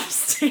 They're on the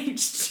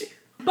stage.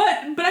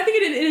 But I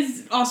think it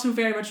is also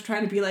very much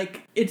trying to be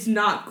like, it's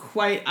not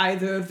quite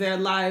either of their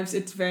lives.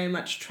 It's very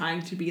much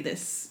trying to be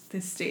this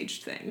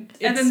staged thing.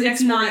 And then the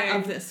next morning, not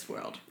of this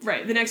world.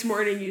 Right. The next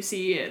morning you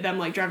see them,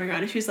 like, driving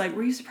around, and she's like,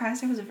 were you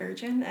surprised I was a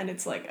virgin? And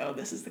it's like, oh,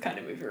 this is the kind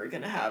of movie we're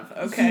gonna have.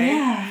 Okay.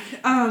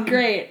 Yeah.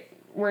 Great.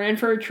 We're in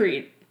for a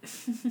treat.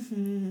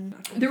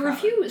 There were a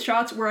few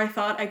shots where I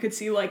thought I could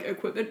see, like,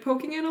 equipment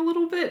poking in a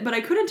little bit, but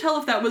I couldn't tell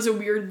if that was a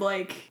weird,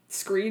 like,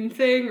 screen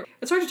thing.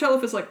 It's hard to tell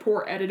if it's, like,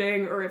 poor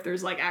editing or if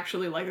there's, like,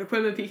 actually, like,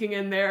 equipment peeking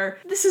in there.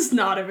 This is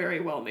not a very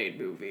well-made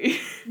movie.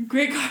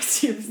 Great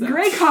costumes, though.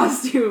 Great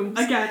costumes.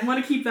 Again,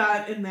 want to keep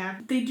that in there.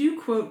 They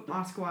do quote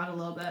Oscar Wilde a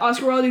little bit.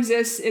 Oscar Wilde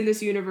exists in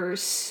this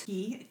universe.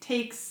 He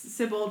takes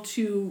Sybil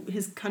to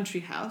his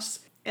country house.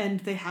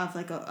 And they have,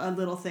 like, a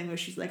little thing where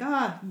she's like,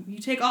 you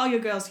take all your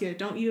girls here,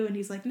 don't you? And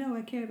he's like, no,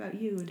 I care about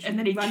you. And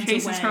then he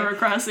chases her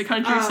across the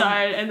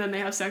countryside, and then they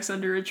have sex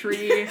under a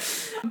tree.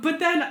 But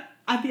then,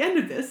 at the end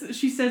of this,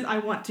 she says, I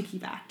want to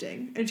keep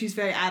acting. And she's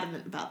very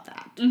adamant about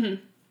that.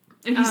 Mm-hmm.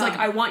 And he's like,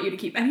 I want you to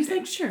keep acting. And he's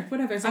like, sure,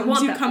 whatever, as long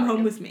as you come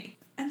home with me.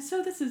 And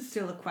so this is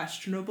still a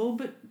questionable,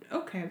 but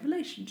okay,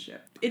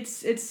 relationship.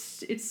 It's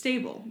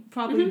stable.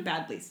 Probably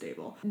badly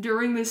stable.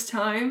 During this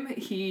time,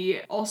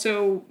 he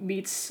also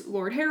meets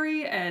Lord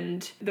Harry,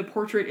 and the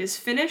portrait is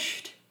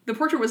finished. The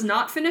portrait was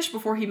not finished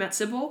before he met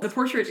Sybil. The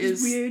portrait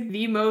is weird.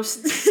 the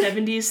most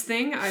 70s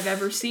thing I've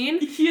ever seen.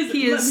 He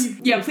is.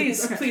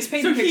 Please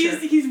paint the picture.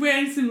 He's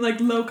wearing some like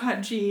low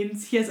cut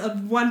jeans. He has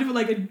a wonderful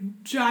like a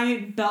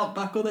giant belt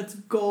buckle that's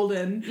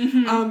golden.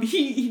 Mm-hmm.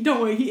 He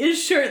don't worry, he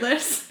is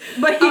shirtless,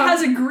 But he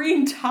has a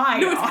green tie.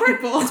 No, it's on.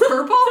 purple. It's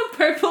purple? It's a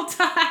purple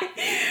tie.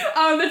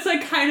 That's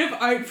like kind of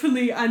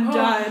artfully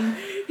undone.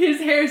 His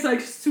hair is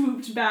like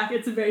swooped back.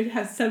 It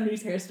has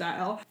 70s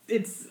hairstyle.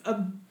 It's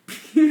a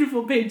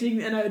beautiful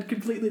painting, and I would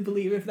completely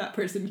believe if that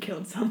person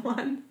killed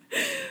someone.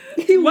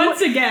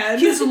 Once again,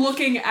 he's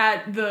looking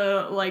at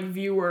the like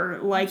viewer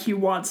like he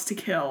wants to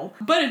kill.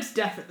 But it's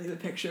definitely the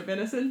picture of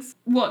innocence.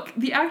 Look,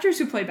 the actors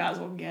who play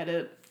Basil get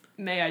it.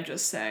 May I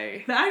just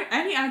say?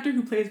 Any actor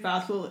who plays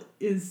Basil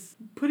is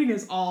putting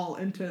his all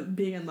into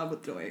being in love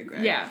with Dorian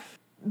Gray. Yeah.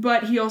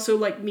 But he also,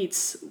 like,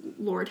 meets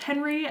Lord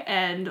Henry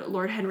and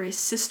Lord Henry's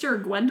sister,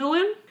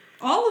 Gwendolen.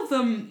 All of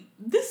them,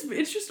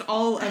 it's just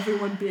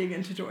everyone being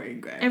into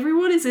Dorian Gray.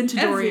 Everyone is into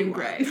Dorian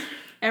Gray.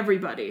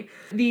 Everybody.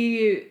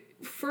 The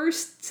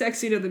first sex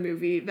scene of the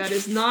movie that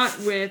is not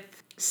with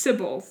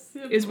Sybil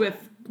is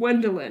with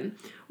Gwendolen.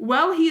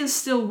 While he is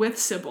still with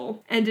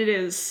Sybil, and it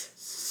is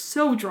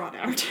so drawn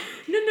out.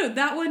 No,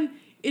 that one,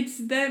 it's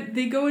them,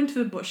 they go into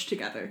the bush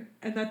together,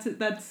 and that's it,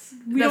 that's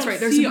right,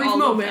 there's a brief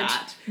moment,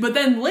 but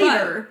then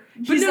later,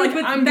 he's like,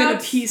 I'm gonna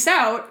peace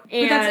out,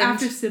 and... But that's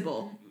after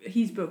Sybil.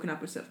 He's broken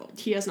up with Sybil.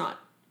 He has not.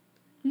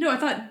 No, I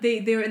thought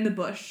they were in the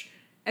bush,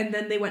 and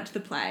then they went to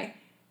the play,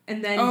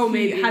 and then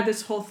he had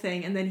this whole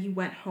thing, and then he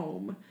went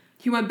home.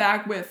 He went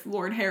back with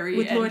Lord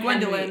Harry and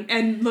Gwendolen.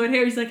 And Lord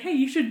Harry's like, hey,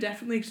 you should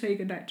definitely say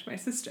goodnight to my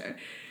sister.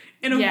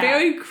 In a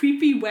very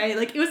creepy way.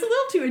 Like, it was a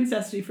little too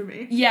incesty for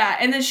me. Yeah,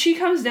 and then she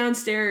comes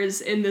downstairs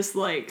in this,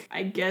 like,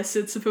 I guess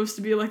it's supposed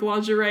to be, like,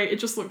 lingerie. It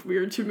just looked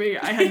weird to me.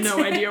 I had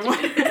no idea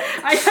what it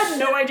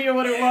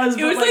was.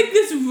 It was, like,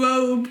 this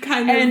robe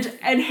kind of...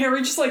 And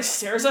Harry just, like,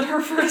 stares at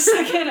her for a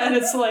second, and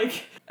it's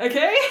like,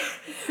 okay?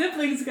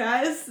 Siblings,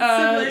 guys.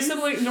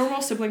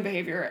 Normal sibling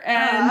behavior.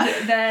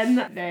 And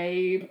then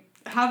they...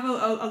 have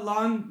a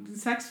long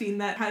sex scene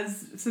that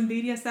has some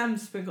BDSM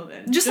sprinkled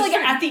in. Just like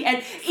at the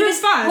end. It's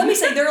fun. Let me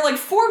say, there are like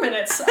 4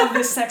 minutes of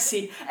this sex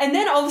scene, and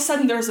then all of a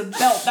sudden there's a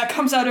belt that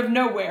comes out of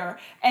nowhere,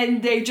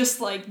 and they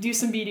just like do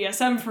some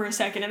BDSM for a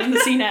second, and then the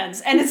scene ends.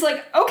 And it's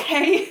like,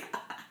 okay.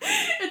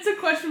 It's a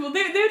questionable...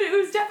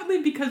 It was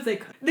definitely because they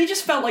could. They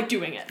just felt like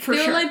doing it, for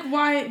sure. They were like,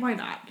 why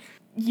not?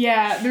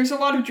 Yeah, there's a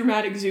lot of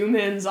dramatic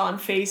zoom-ins on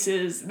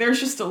faces. There's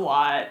just a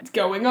lot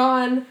going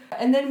on.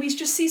 And then we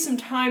just see some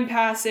time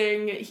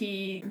passing.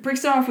 He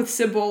breaks it off with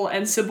Sybil,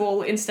 and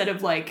Sybil, instead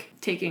of, like,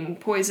 taking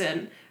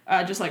poison,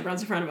 just, like, runs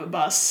in front of a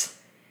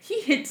bus.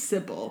 He hits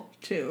Sybil,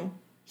 too.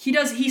 He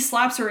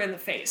slaps her in the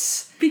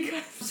face.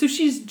 So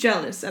she's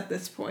jealous at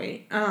this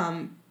point,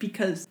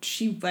 because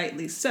she,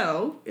 rightly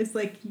so, is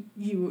like,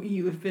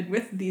 you have been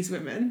with these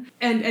women.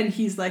 And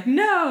he's like,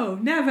 no,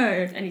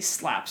 never. And he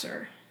slaps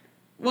her.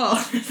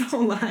 Well, it's a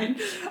whole line.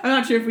 I'm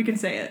not sure if we can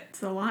say it.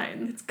 It's a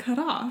line. It's cut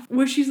off.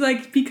 Where she's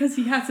like, because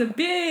he has a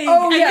big...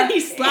 Oh, and then he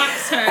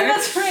slaps her.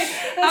 That's right.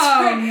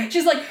 Right.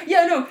 She's like,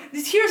 yeah, no,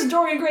 here's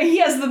Dorian Gray. He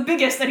has the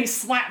biggest, and he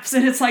slaps.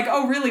 And it's like,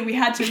 oh, really? We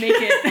had to make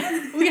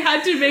it... We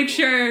had to make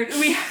sure...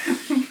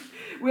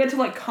 We had to,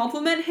 like,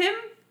 compliment him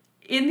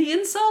in the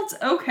insult?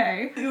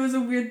 Okay. It was a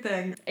weird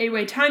thing.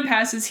 Anyway, time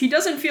passes. He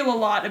doesn't feel a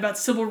lot about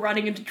Sybil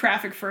running into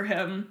traffic for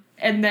him.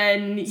 And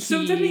then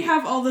So then we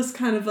have all this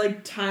kind of,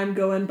 like, time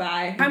going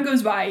by. Time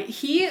goes by.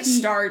 He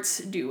starts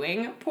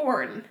doing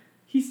porn.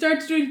 He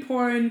starts doing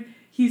porn.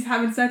 He's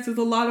having sex with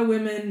a lot of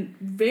women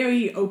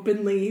very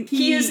openly.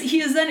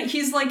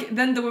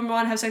 Then the women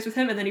want to have sex with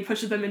him, and then he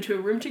pushes them into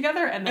a room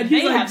together, and then they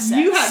have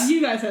sex.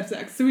 You guys have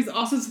sex. So he's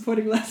also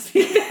supporting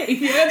lesbian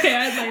behavior. Okay,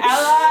 I was like...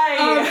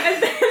 Ally!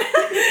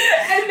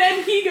 And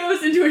then he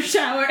goes into a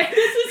shower, and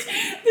this is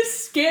the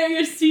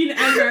scariest scene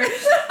ever.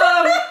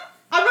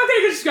 I'm not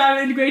going to describe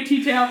it in great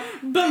detail,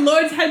 but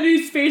Lord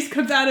Henry's face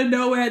comes out of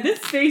nowhere. This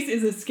face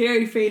is a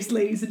scary face,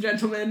 ladies and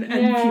gentlemen,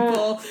 and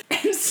people.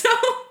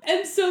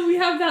 And so we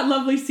have that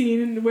lovely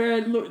scene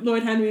where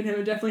Lord Henry and him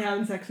are definitely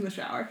having sex in the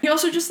shower. He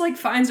also just, like,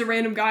 finds a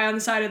random guy on the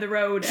side of the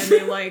road, and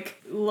they,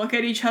 like, look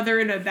at each other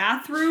in a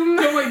bathroom.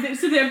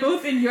 So they're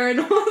both in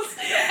urinals,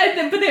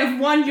 but they have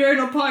one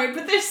urinal part,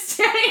 but they're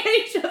staring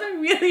at each other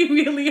really,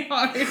 really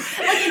hard. Like,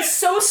 it's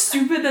so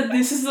stupid that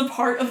this is the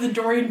part of the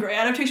Dorian Gray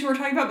adaptation we're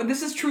talking about, but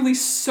this is truly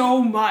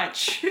so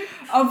much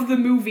of the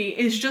movie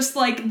is just,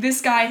 like,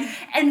 this guy,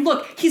 and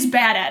look, he's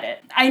bad at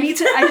it. I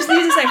just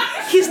need to say,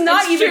 he's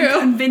not even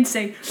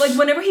convincing. Like,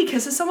 whenever he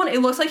kisses someone,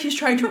 it looks like he's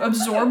trying to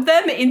absorb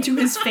them into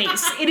his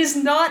face. It is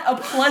not a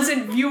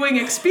pleasant viewing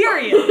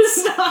experience.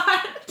 It's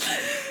not.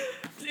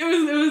 It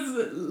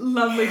was a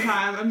lovely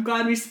time. I'm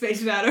glad we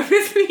spaced it out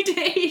over 3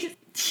 days.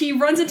 he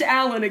runs into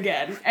Alan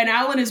again, and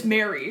Alan is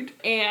married,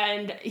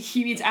 and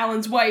he meets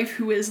Alan's wife,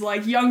 who is,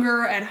 like,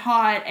 younger and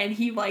hot, and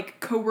he, like,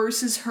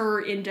 coerces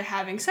her into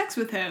having sex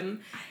with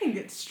him. I think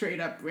it's straight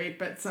up rape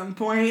at some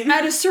point.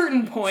 At a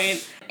certain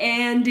point,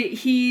 and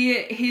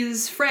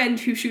his friend,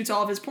 who shoots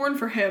all of his porn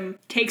for him,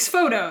 takes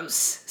photos.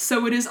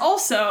 So it is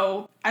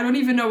also, I don't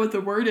even know what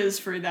the word is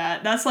for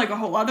that. That's, like, a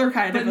whole other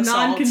kind of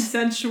assault.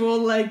 Non-consensual,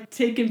 like,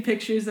 taking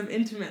pictures of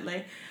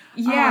intimately.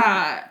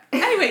 Yeah.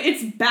 Anyway,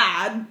 it's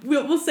bad.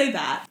 We'll say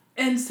that.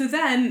 And so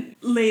then,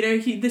 later,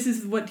 this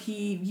is what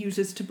he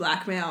uses to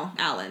blackmail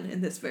Alan in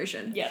this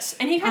version. Yes,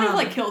 and he kind of,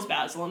 like, kills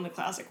Basil in the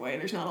classic way.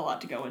 There's not a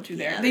lot to go into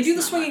there. Yeah, they do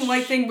the swinging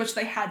light thing, which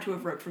they had to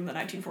have ripped from the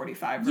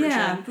 1945 version.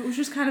 Yeah, but it was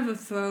just kind of a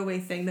throwaway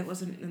thing that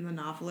wasn't in the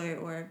novel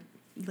or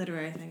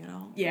literary thing at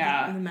all.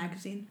 Yeah. In the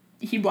magazine.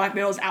 He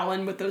blackmails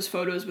Alan with those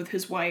photos with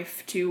his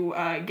wife to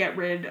get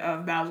rid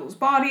of Basil's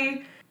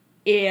body.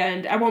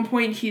 And at one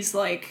point, he's,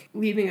 like,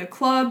 leaving a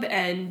club,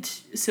 and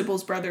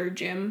Sybil's brother,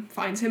 Jim,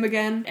 finds him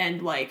again,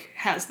 and, like,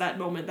 has that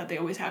moment that they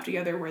always have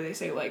together where they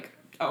say, like,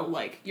 oh,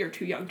 like, you're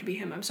too young to be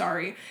him, I'm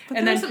sorry. But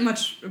and there wasn't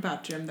much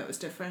about Jim that was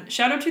different.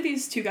 Shout out to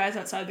these two guys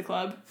outside the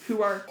club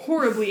who are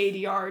horribly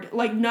ADR'd.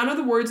 Like, none of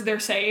the words they're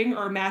saying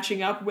are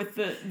matching up with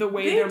the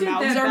way their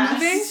mouths are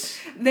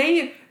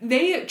moving.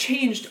 They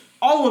changed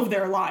all of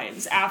their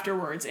lines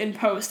afterwards in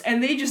post,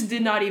 and they just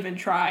did not even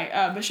try.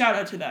 But shout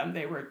out to them,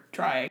 they were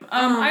trying.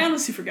 I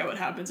honestly forget what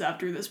happens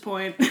after this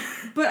point.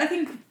 But I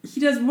think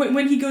he does,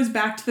 when he goes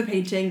back to the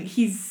painting,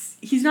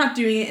 he's not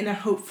doing it in a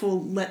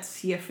hopeful, let's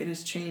see if it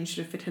has changed,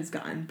 if it has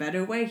gotten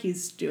better way.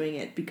 He's doing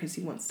it because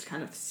he wants to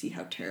kind of see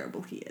how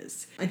terrible he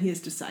is. And he has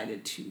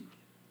decided to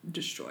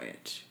destroy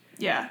it.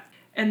 Yeah.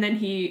 And then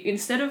he,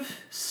 instead of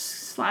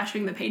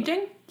slashing the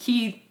painting,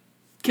 he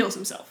kills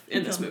himself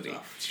in this movie.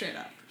 Straight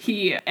up.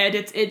 And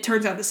it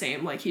turns out the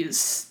same, like,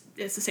 it's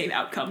the same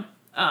outcome.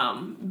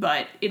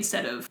 But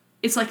instead of,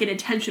 it's like an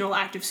intentional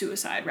act of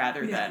suicide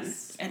rather than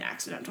an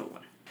accidental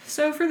one.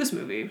 So for this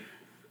movie,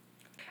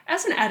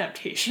 as an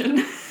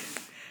adaptation,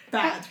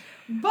 bad.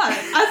 But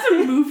as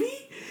a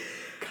movie,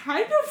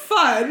 kind of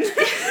fun.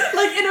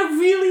 Like, in a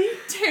really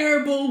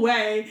terrible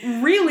way.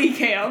 Really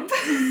camp.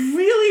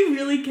 Really,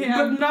 really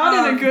camp. But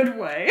not in a good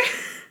way.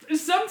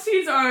 Some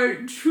scenes are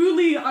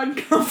truly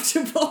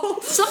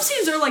uncomfortable. Some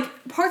scenes are,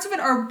 like, parts of it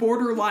are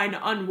borderline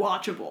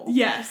unwatchable.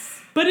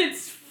 Yes. But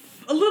it's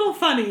a little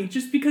funny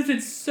just because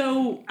it's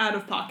so out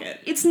of pocket.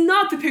 It's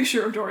not the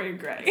Picture of Dorian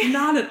Gray.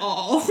 Not at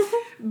all.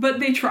 But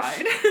they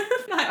tried.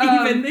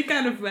 Not even. They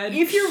kind of read.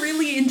 If you're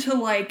really into,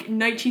 like,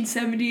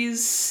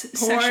 1970s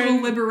porn.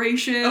 Sexual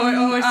liberation.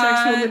 Or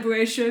sexual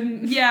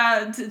liberation.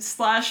 Yeah,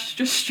 slash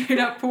just straight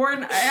up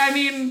porn. I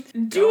mean,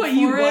 do what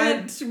you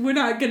want. We're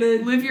not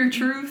gonna... Live your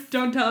truth.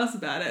 Don't tell us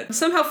about it.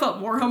 Somehow felt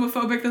more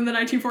homophobic than the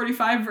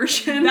 1945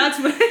 version. That's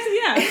what...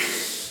 Yeah.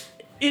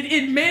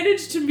 It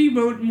managed to be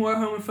more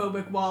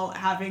homophobic while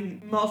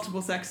having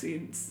multiple sex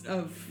scenes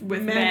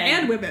with men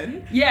and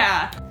women.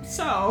 Yeah.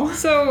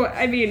 So,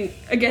 I mean,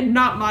 again,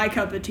 not my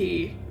cup of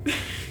tea.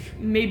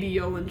 Maybe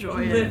you'll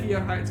enjoy it. Live your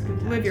heart's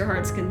content. Live your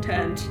heart's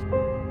content.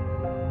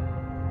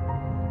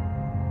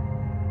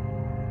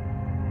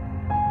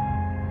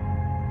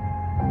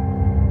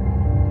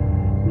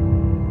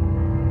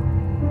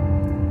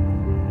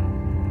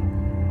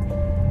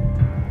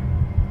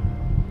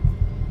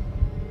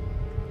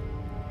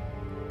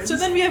 So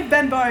then we have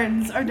Ben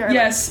Barnes, our darling.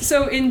 Yes,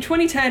 so in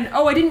 2010,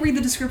 I didn't read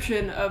the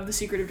description of The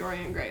Secret of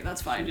Dorian Gray.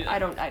 That's fine. I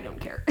don't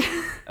care.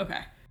 Okay.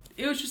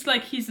 It was just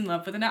like he's in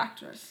love with an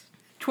actress.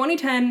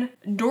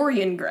 2010,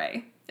 Dorian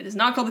Gray. It is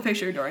not called The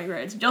Picture of Dorian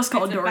Gray. It's just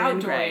called Dorian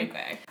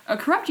Gray. A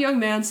corrupt young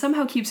man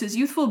somehow keeps his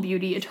youthful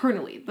beauty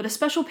eternally, but a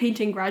special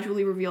painting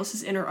gradually reveals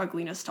his inner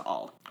ugliness to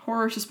all.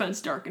 Horror, suspense,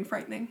 dark, and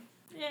frightening.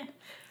 Yeah.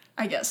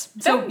 I guess.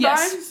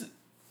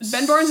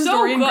 Ben Barnes is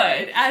Dorian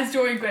Gray. As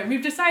Dorian Gray.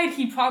 We've decided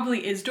he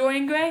probably is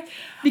Dorian Gray.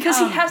 Because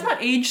he has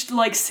not aged,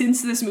 like,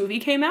 since this movie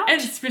came out.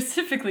 And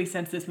specifically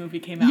since this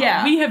movie came out.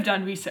 Yeah. We have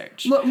done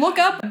research. Look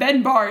up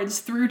Ben Barnes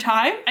through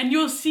time. And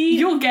you'll see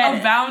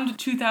get around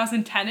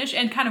 2010-ish,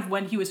 and kind of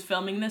when he was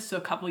filming this, so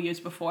a couple years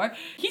before,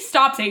 he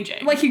stops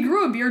aging. Like, he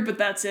grew a beard, but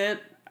that's it.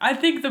 I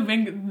think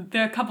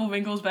there are a couple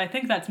wrinkles, but I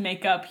think that's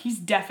makeup. He's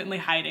definitely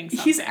hiding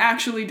something. He's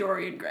actually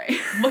Dorian Gray.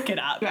 Look it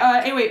up.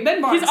 Anyway,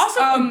 Ben Barnes. He's also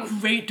a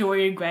great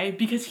Dorian Gray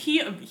because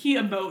he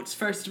emotes,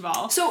 first of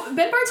all. So,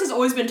 Ben Barnes has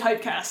always been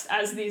typecast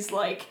as these,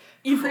 like,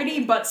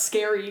 pretty but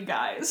scary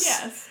guys.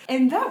 Yes.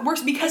 And that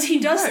works because he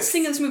does this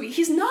thing in this movie.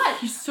 He's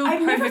so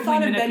I've never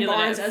thought of Ben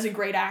Barnes as a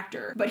great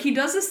actor. But he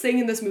does this thing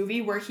in this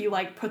movie where he,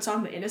 like, puts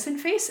on the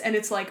innocent face, and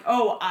it's like,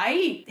 oh,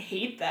 I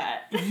hate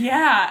that.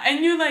 Yeah,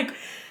 and you're like,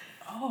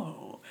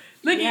 oh.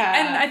 Like, yeah.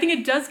 And I think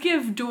it does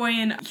give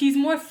Dorian, he's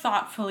more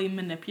thoughtfully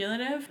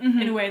manipulative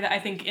in a way that I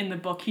think in the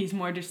book he's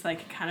more just,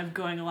 like, kind of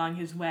going along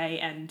his way,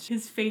 and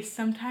his face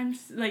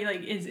sometimes, like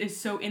is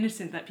so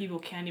innocent that people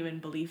can't even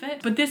believe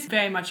it. But this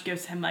very much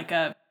gives him, like,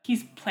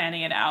 he's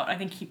planning it out. I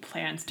think he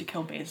plans to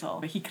kill Basil,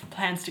 but he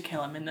plans to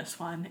kill him in this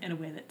one in a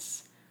way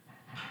that's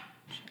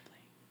shitly.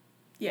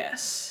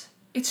 Yes.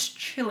 It's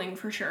chilling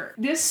for sure.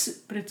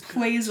 This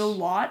plays a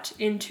lot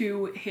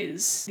into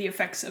the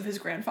effects of his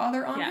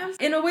grandfather on him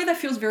in a way that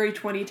feels very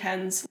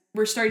 2010s.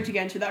 We're starting to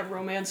get into that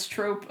romance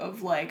trope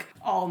of like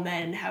all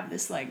men have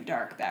this like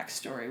dark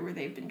backstory where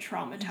they've been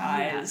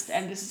traumatized,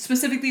 and this is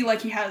specifically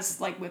like he has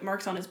like whip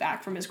marks on his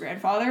back from his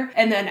grandfather,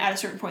 and then at a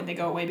certain point they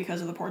go away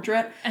because of the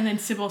portrait. And then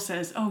Sybil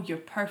says, "Oh, you're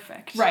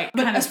perfect." Right,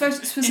 but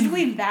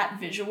specifically that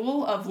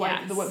visual of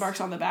like the whip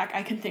marks on the back,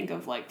 I can think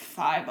of like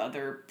 5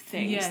 other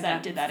things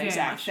that did that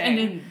exact thing,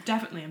 and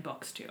definitely in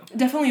books too.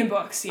 Definitely in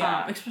books,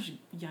 yeah, especially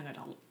young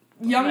adult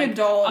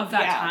of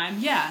that time.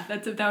 Yeah,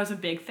 that was a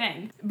big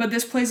thing. But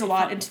this plays a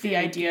lot into the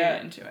idea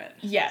into it.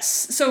 Yes,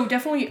 so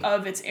definitely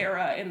of its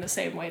era in the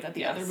same way that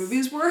the other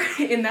movies were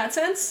in that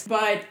sense.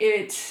 But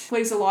it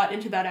plays a lot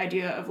into that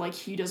idea of like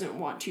he doesn't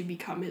want to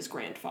become his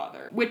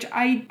grandfather, which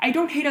I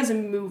don't hate as a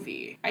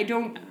movie. I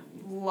don't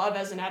love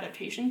as an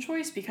adaptation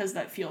choice because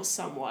that feels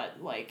somewhat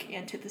like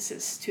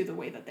antithesis to the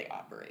way that they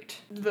operate,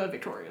 the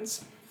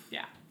Victorians.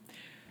 Yeah.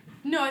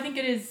 No, I think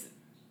it is.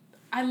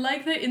 I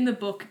like that in the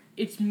book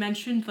it's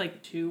mentioned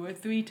like 2 or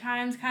 3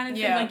 times kind of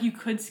thing. Like you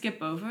could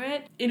skip over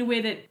it in a way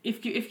that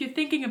if you're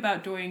thinking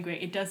about Dorian Gray,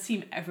 it does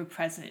seem ever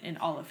present in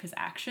all of his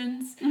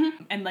actions,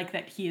 and like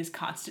that he is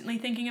constantly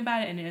thinking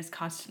about it and it is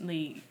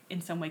constantly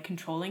in some way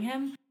controlling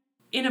him.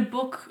 In a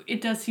book,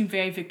 it does seem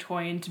very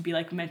Victorian to be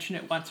like mention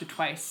it once or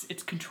twice.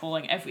 It's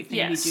controlling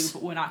everything we do,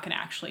 but we're not going to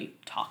actually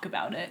talk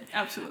about it.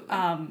 Absolutely.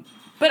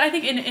 But I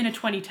think in a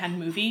 2010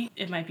 movie,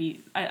 it might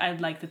be. I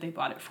like that they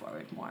brought it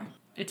forward more.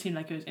 It seemed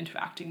like it was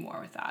interacting more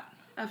with that.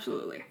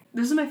 Absolutely.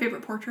 This is my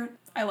favorite portrait.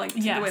 I liked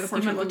the way the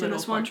portrait looked in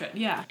this one.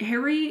 Yeah.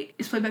 Harry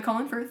is played by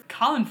Colin Firth.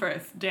 Colin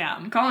Firth,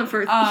 damn. Colin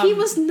Firth. He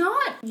was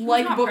not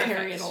like book perfect.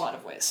 Harry in a lot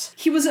of ways.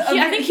 He was.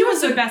 I think he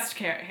was the best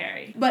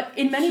Harry. But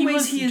in many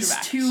ways, he is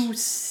too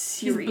serious.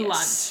 He's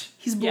blunt.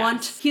 He's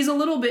blunt. Yes. He's a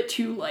little bit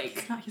too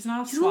like. He's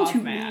not a he's a little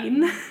too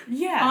man. mean.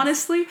 Yeah.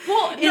 Honestly.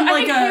 Well, no,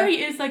 I think Harry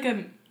is like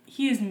a.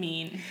 He is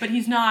mean, but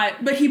he's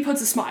not... But he puts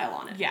a smile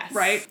on it. Yes.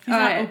 Right? He's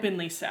not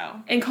openly so.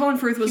 And Colin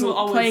Firth was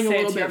playing a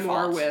little bit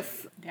more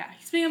with... Yeah,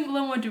 he's being a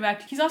little more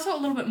direct. He's also a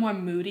little bit more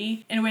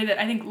moody in a way that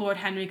I think Lord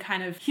Henry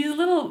kind of... He's a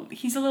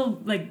little,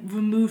 like,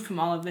 removed from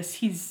all of this.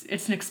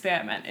 It's an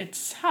experiment.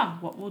 It's,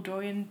 what will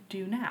Dorian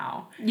do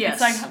now? Yes.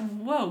 It's like,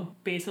 whoa,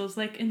 Basil's,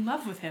 like, in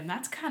love with him.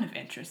 That's kind of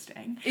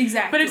interesting.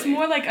 Exactly. But it's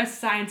more like a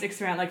science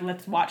experiment, like,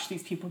 let's watch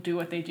these people do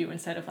what they do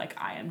instead of, like,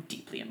 I am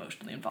deeply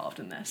emotionally involved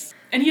in this.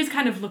 And he's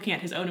kind of looking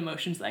at his own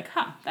emotions like,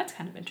 that's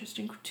kind of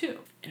interesting, too.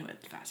 And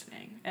it's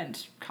fascinating.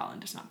 And Colin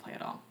does not play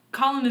at all.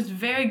 Colin is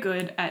very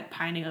good at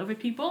pining over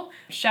people.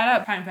 Shout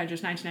out Pride and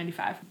Prejudice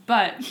 1995.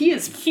 But he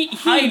is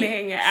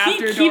pining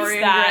after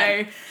Dorian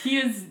Gray.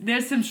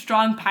 There's some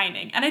strong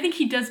pining. And I think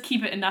he does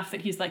keep it enough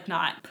that he's like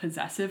not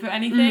possessive or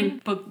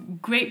anything.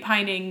 But great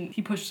pining,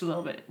 he pushes a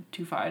little bit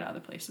too far in other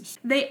places.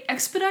 They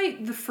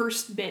expedite the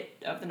first bit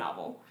of the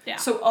novel. Yeah.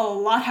 So a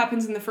lot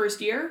happens in the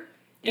first year.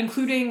 Yes.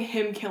 Including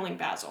him killing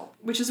Basil,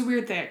 which is a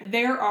weird thing.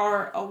 There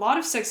are a lot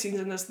of sex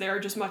scenes in this. They are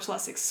just much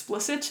less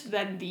explicit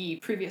than the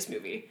previous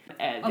movie.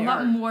 A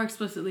lot more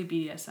explicitly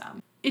BDSM.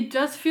 It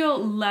does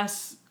feel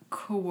less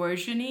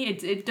coercion-y.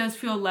 It does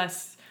feel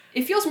less...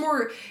 It feels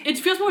more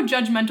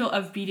judgmental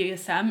of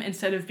BDSM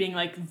instead of being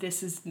like,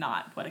 this is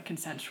not what a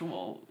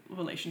consensual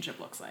relationship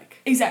looks like.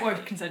 Exactly. Or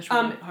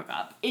consensual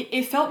hookup.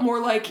 It felt more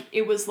like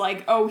it was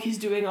like, oh, he's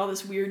doing all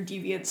this weird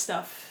deviant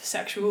stuff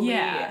sexually.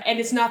 Yeah. And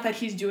it's not that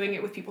he's doing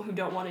it with people who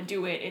don't want to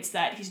do it. It's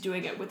that he's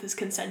doing it with his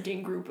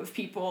consenting group of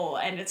people.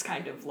 And it's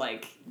kind of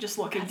like just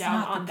looking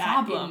down on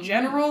that in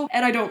general.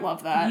 And I don't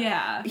love that.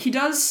 Yeah. He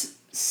does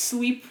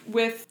sleep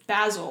with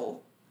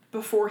Basil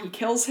before he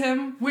kills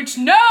him. Which,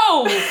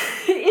 no!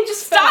 It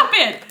just Stop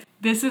it!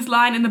 There's this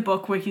line in the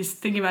book where he's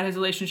thinking about his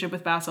relationship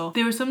with Basil.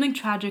 There was something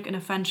tragic in a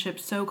friendship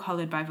so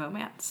colored by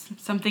romance.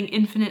 Something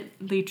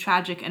infinitely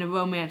tragic in a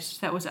romance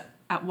that was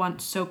at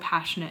once so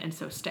passionate and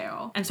so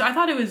sterile. And so I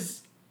thought it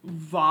was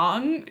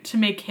wrong to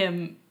make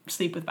him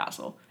sleep with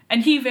Basil.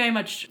 And he very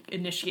much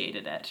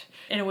initiated it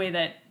in a way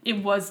that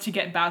it was to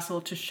get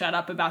Basil to shut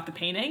up about the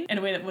painting, in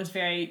a way that was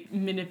very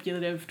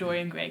manipulative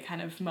Dorian Gray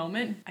kind of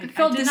moment. I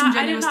felt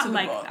disingenuous to to the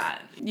like book.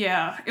 that.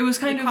 Yeah, it was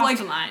kind of like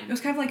a line. It was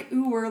kind of like,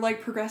 ooh, we're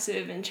like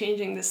progressive and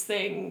changing this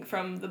thing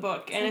from the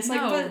book, and it's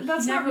like, no, but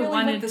that's not really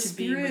like the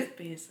spirit.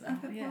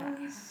 Yeah.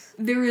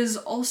 There is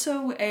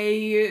also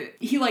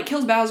he like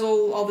kills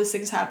Basil. All these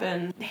things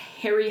happen.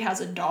 Harry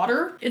has a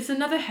daughter. It's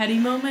another Hetty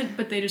moment,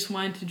 but they just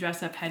wanted to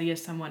dress up Hetty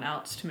as someone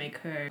else to make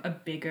her a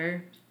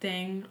bigger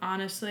thing,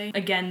 honestly.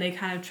 Again, they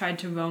kind of tried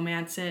to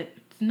romance it.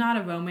 It's not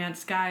a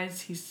romance,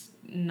 guys. He's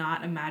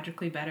not a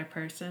magically better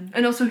person.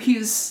 And also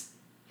he's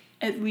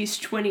at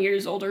least 20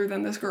 years older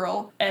than this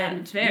girl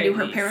and knew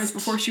her parents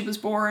before she was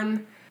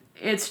born.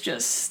 It's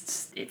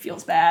just, it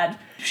feels bad.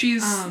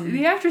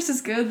 The actress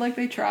is good, like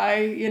they try,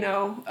 you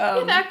know.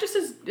 Yeah, the actress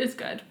is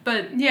good,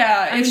 but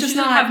yeah, it's just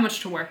not have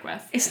much to work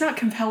with. It's not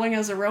compelling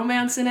as a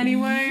romance in any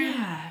way.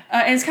 Yeah.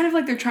 And it's kind of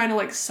like they're trying to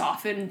like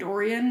soften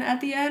Dorian at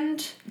the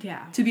end.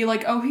 Yeah. To be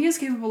like, oh, he is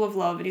capable of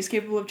love and he's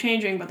capable of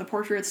changing, but the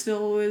portrait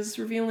still is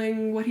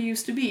revealing what he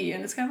used to be.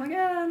 And it's kind of like,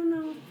 I don't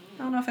know.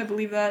 I don't know if I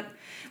believe that.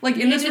 Like,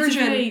 in this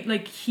version... Very,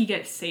 like, he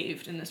gets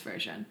saved in this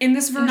version. In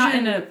this version... Not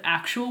in an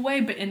actual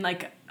way, but in,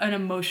 like, an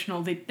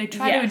emotional... They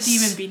try to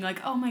redeem him being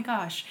like, oh my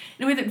gosh.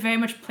 In a way that very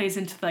much plays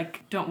into,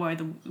 like, don't worry,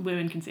 the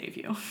women can save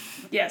you.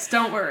 Yes,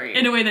 don't worry.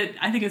 In a way that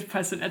I think is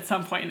present at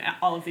some point in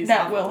all of these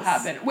That novels. will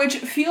happen. Which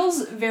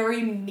feels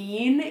very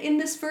mean in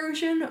this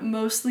version,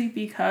 mostly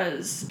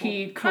because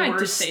he coerced... Tried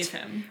to save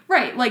him.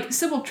 Right, like,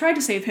 Sybil tried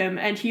to save him,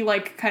 and he,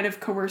 like, kind of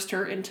coerced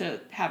her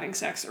into having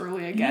sex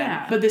early again.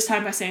 Yeah. But this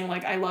time by saying,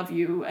 like, I love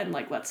you, and,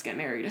 like, let's get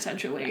married,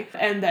 essentially.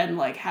 And then,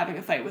 like, having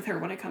a fight with her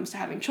when it comes to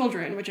having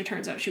children, which it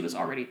turns out she was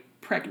already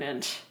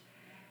pregnant.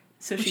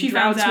 So she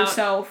drowns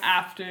herself.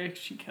 After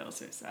she kills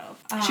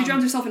herself. She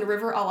drowns herself in a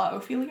river a la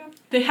Ophelia.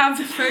 They have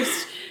the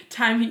first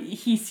time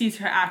he sees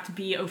her act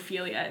be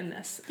Ophelia in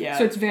this. Yeah.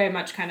 So it's very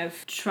much kind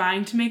of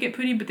trying to make it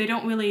pretty, but they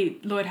don't really...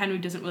 Lord Henry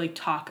doesn't really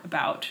talk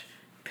about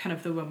kind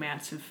of the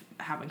romance of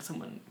having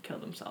someone kill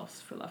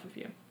themselves for love of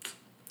you.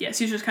 Yes,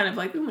 he's just kind of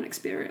like, ooh, an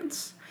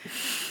experience.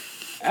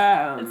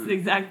 That's the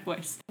exact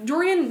voice.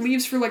 Dorian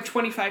leaves for like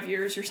 25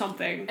 years or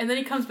something. And then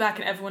he comes back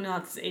and everyone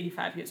else is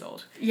 85 years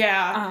old.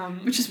 Yeah,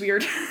 which is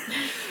weird.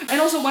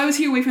 And also, why was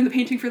he away from the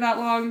painting for that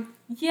long?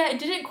 Yeah, it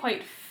didn't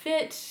quite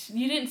fit.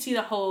 You didn't see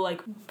the whole,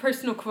 like,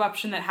 personal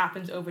corruption that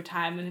happens over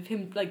time, and of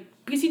him, like,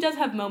 because he does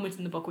have moments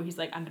in the book where he's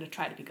like, I'm gonna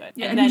try to be good.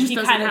 Yeah, and then he he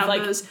just kind doesn't of,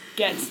 like, have those.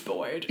 gets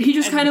bored. He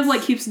just kind of,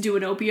 like, keeps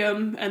doing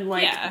opium and,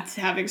 like, Yeah.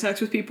 having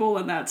sex with people,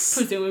 and that's...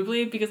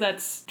 Presumably, because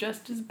that's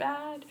just as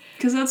bad.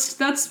 Because that's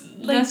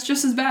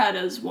just as bad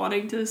as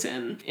wanting to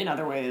sin in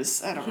other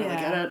ways. I don't really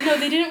get it. No,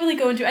 they didn't really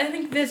go into... I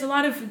think there's a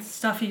lot of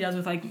stuff he does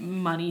with, like,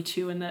 money,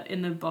 too,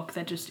 in the book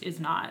that just is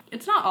not...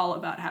 It's not all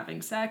about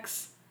having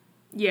sex.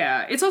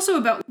 Yeah, it's also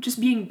about just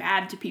being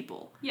bad to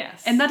people.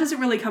 Yes. And that doesn't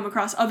really come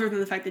across other than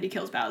the fact that he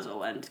kills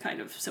Basil and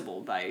kind of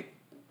Sybil by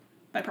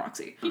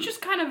proxy. He's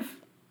just kind of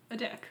a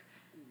dick.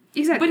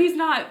 Exactly. But he's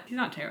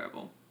not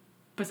terrible.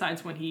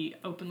 Besides when he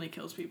openly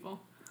kills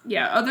people.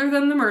 Yeah, other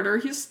than the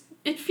murder,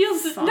 It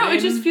feels... fine. No, it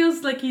just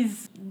feels like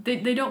he's...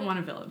 They don't want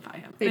to vilify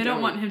him. They They don't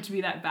don't. want him to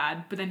be that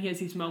bad, but then he has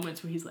these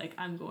moments where he's like,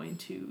 I'm going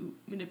to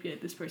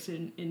manipulate this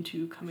person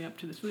into coming up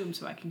to this room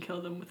so I can kill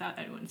them without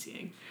anyone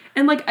seeing.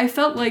 And, like, I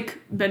felt like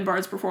Ben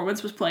Bard's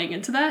performance was playing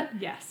into that.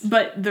 Yes.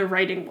 But the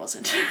writing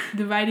wasn't.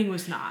 The writing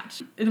was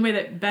not. In the way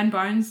that Ben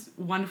Barnes,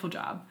 wonderful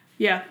job.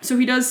 Yeah, so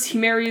he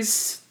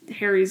marries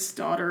Harry's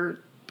daughter,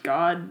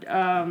 God,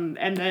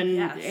 and then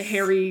Yes.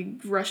 Harry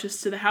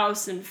rushes to the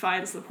house and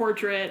finds the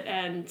portrait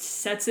and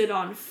sets it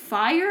on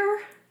fire.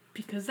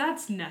 Because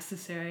that's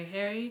necessary,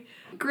 Harry.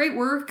 Great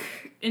work.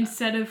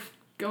 Instead of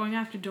going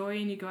after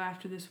Dorian, you go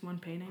after this one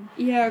painting.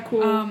 Yeah,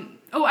 cool.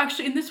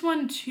 Actually, in this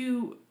one,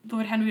 too,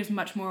 Lord Henry is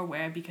much more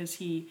aware because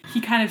he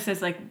kind of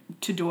says, like,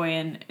 to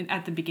Dorian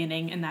at the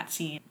beginning in that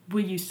scene,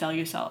 will you sell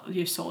your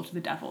soul to the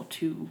devil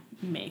to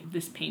make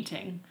this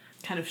painting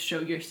kind of show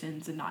your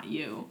sins and not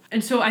you?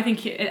 And so I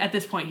think at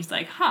this point, he's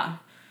like,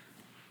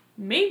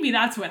 maybe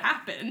that's what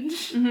happened.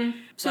 Mm-hmm.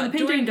 So But the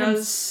painting Dorian does...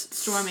 comes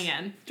storming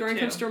in. Dorian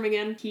too. comes storming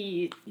in.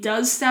 He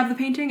does stab the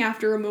painting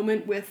after a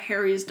moment with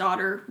Harry's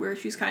daughter where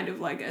she's kind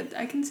of like,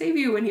 I can save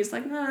you. And he's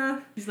like, nah.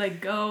 He's like,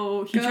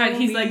 go. Go,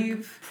 He's like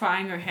leave.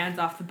 prying her hands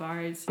off the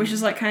bars. Which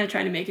is like kind of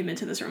trying to make him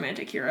into this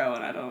romantic hero,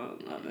 and I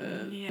don't love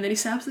it. Yeah. And then he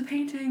stabs the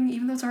painting,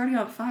 even though it's already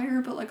on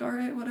fire, but like,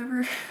 alright,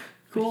 whatever.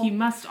 But Cool. he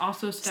must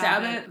also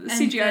stab it. The And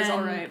CGI is then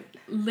alright.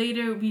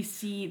 Later we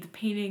see the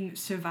painting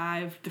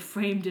survive. The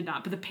frame did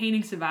not, but the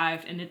painting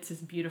survived, and it's this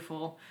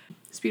beautiful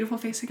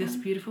face again. This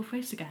beautiful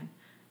face again.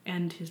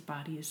 And his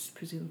body is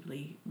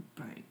presumably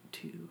burnt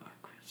to a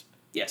crisp.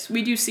 Yes,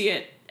 we do see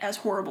it as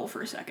horrible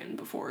for a second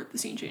before the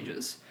scene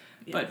changes.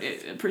 Yes.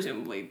 But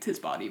presumably his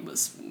body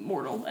was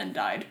mortal and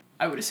died,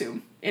 I would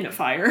assume, in a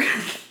fire.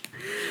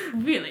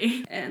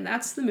 Really? And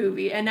that's the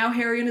movie. And now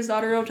Harry and his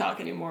daughter don't talk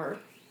anymore.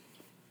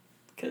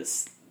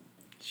 Because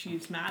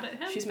She's mad at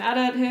him? she's mad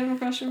at him,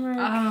 question mark?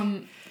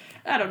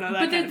 I don't know. That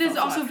But kind of there's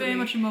fell also flat for very me.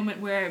 much a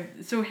moment where,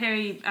 so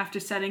Harry, after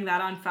setting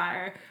that on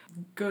fire,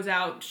 goes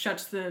out,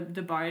 shuts the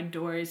barred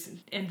doors,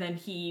 and then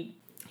he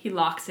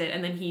locks it,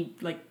 and then he,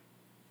 like,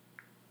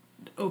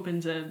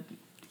 opens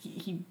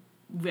he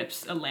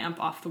rips a lamp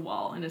off the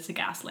wall, and it's a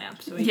gas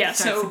lamp, so he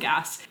starts the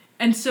gas.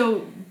 And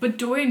so, but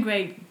Dorian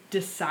Gray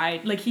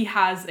he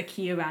has a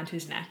key around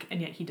his neck, and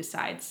yet he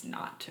decides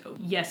not to.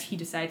 Yes, he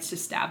decides to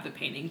stab the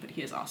painting, but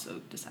he is also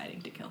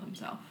deciding to kill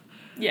himself.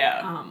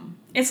 Yeah.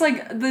 It's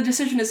like the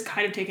decision is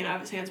kind of taken out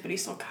of his hands, but he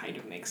still kind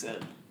of makes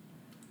it.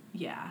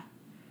 Yeah.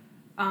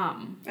 I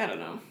don't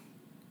know.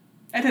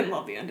 I didn't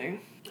love the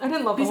ending. I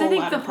didn't love the Because whole I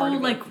think latter the part whole,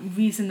 of it. like,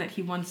 reason that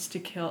he wants to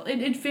kill...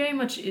 It very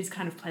much is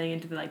kind of playing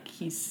into the, like,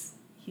 he's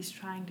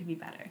trying to be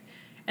better.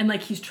 And,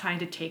 like, he's trying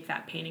to take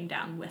that painting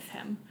down with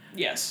him.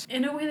 Yes.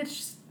 In a way that's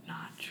just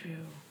not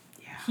true.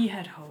 Yeah. He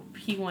had hope.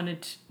 He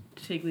wanted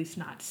to at least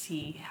not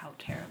see how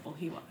terrible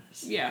he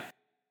was. Yeah.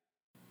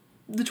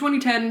 The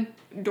 2010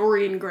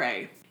 Dorian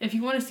Gray. If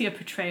you want to see a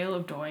portrayal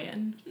of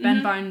Dorian,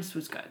 Ben Barnes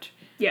was good.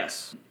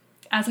 Yes.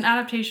 As an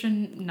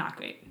adaptation, not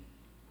great.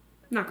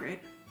 Not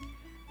great.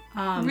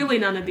 Really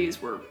none of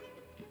these were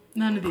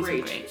None of these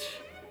Great. were great.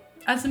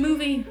 As a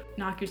movie,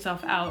 knock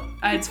yourself out.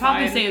 I'd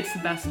probably say it's the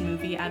best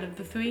movie out of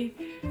the three.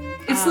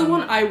 It's the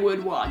one I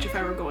would watch if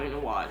I were going to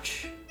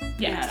watch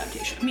an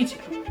adaptation. Me too.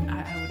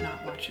 I would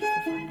not watch it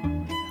for fun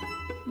normally.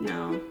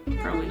 No,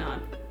 probably not.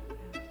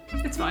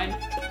 It's fine.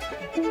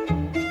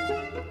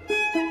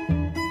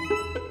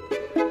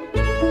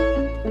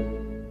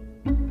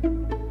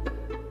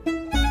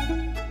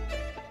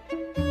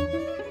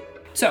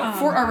 So,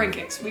 for our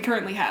rankings, we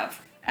currently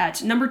have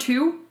at number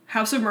 2,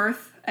 House of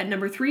Mirth, at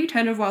number 3,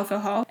 Ten of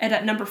Wildfell Hall, and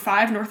at number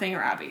 5,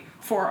 Northanger Abbey,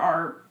 for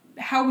our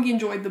how we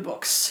enjoyed the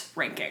books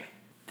ranking.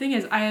 Thing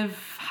is, I have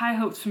high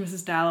hopes for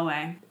Mrs.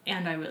 Dalloway,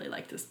 and I really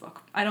like this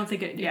book. I don't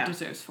think it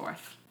deserves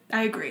 4th.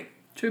 I agree.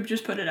 Should we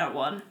just put it at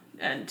 1?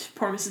 And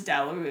poor Mrs.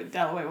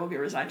 Dalloway will be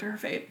resigned to her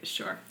fate.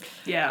 Sure.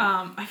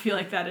 Yeah. I feel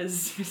like that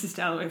is Mrs.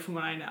 Dalloway from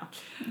what I know.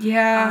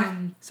 Yeah.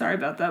 Sorry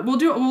about that.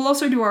 We'll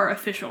also do our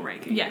official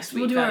ranking. Yes,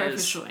 we'll do our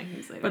official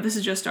rankings later. But this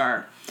is just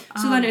our.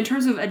 So then, in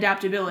terms of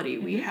adaptability,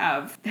 we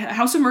have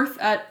House of Mirth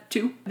at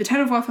 2, The Ten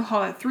of Wildfell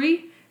Hall at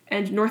 3,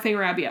 and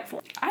Northanger Abbey at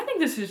 4. I think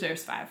this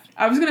deserves 5.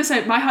 I was gonna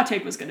say my hot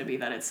take was gonna be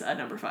that it's at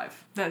number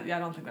 5. I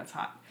don't think that's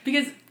hot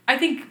because I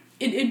think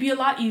it'd be a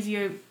lot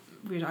easier.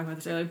 We were talking about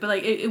this earlier, but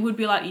like it would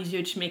be a lot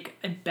easier to make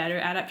a better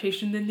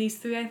adaptation than these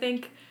 3, I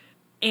think.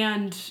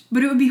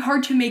 But it would be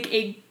hard to make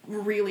a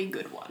really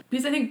good one.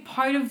 Because I think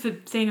part of the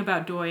thing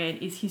about Dorian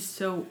is he's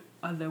so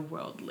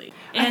otherworldly.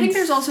 I think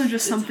there's also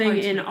just something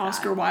in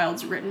Oscar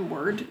Wilde's written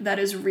word that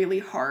is really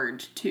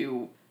hard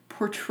to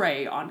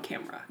portray on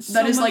camera.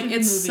 That is like,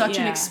 it's such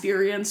an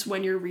experience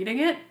when you're reading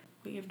it.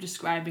 We have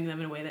describing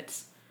them in a way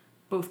that's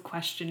both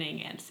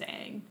questioning and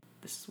saying,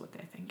 this is what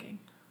they're thinking.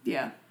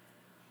 Yeah.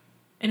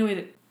 In a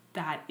way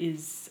that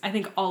is, I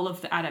think all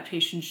of the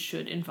adaptations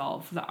should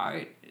involve the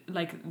art,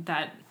 like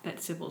that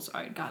Sybil's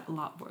art got a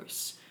lot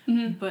worse.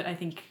 Mm-hmm. But I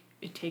think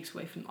it takes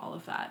away from all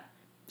of that.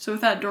 So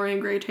with that, Dorian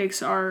Gray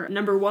takes our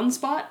number 1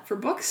 spot for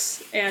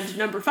books and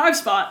number 5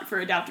 spot for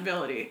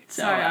adaptability.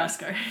 So, sorry,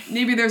 Oscar.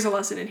 Maybe there's a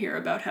lesson in here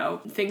about how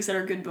things that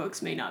are good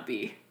books may not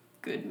be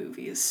good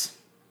movies.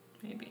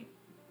 Maybe.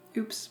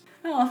 Oops.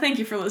 Well, thank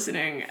you for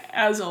listening,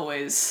 as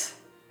always,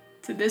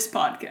 to this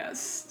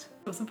podcast.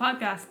 This was a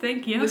podcast.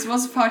 Thank you. This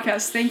was a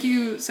podcast. Thank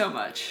you so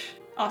much.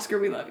 Oscar,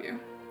 we love you.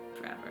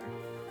 Forever.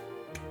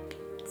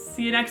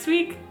 See you next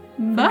week.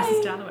 Bye.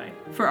 Mrs. Dalloway.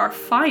 For our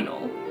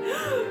final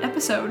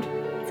episode.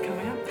 It's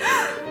coming up.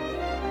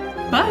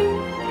 Bye.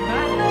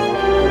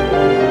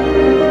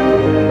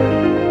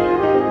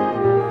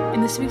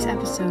 In this week's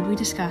episode, we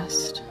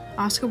discussed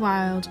Oscar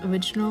Wilde's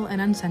original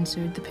and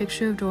uncensored The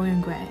Picture of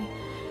Dorian Gray,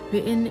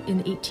 written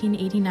in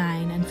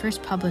 1889 and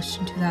first published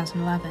in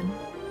 2011.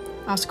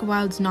 Oscar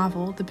Wilde's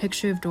novel, The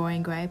Picture of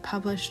Dorian Gray,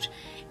 published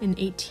in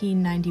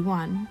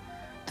 1891.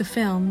 The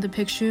film, The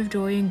Picture of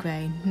Dorian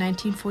Gray,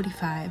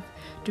 1945,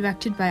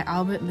 directed by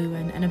Albert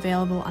Lewin and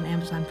available on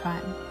Amazon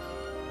Prime.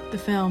 The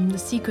film, The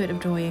Secret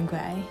of Dorian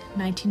Gray,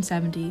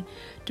 1970,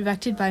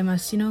 directed by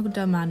Marcino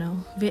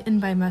Dalmano, written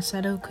by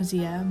Marcelo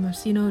Cozia,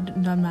 Marcino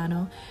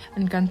Dalmano,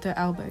 and Gunther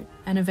Albert,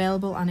 and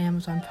available on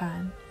Amazon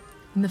Prime.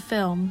 In the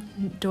film,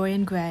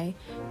 Dorian Gray,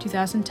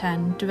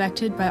 2010,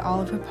 directed by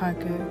Oliver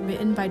Parker,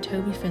 written by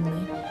Toby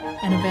Finley,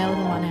 and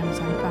available on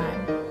Amazon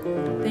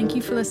Prime. Thank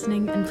you for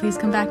listening, and please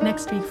come back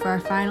next week for our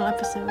final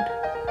episode.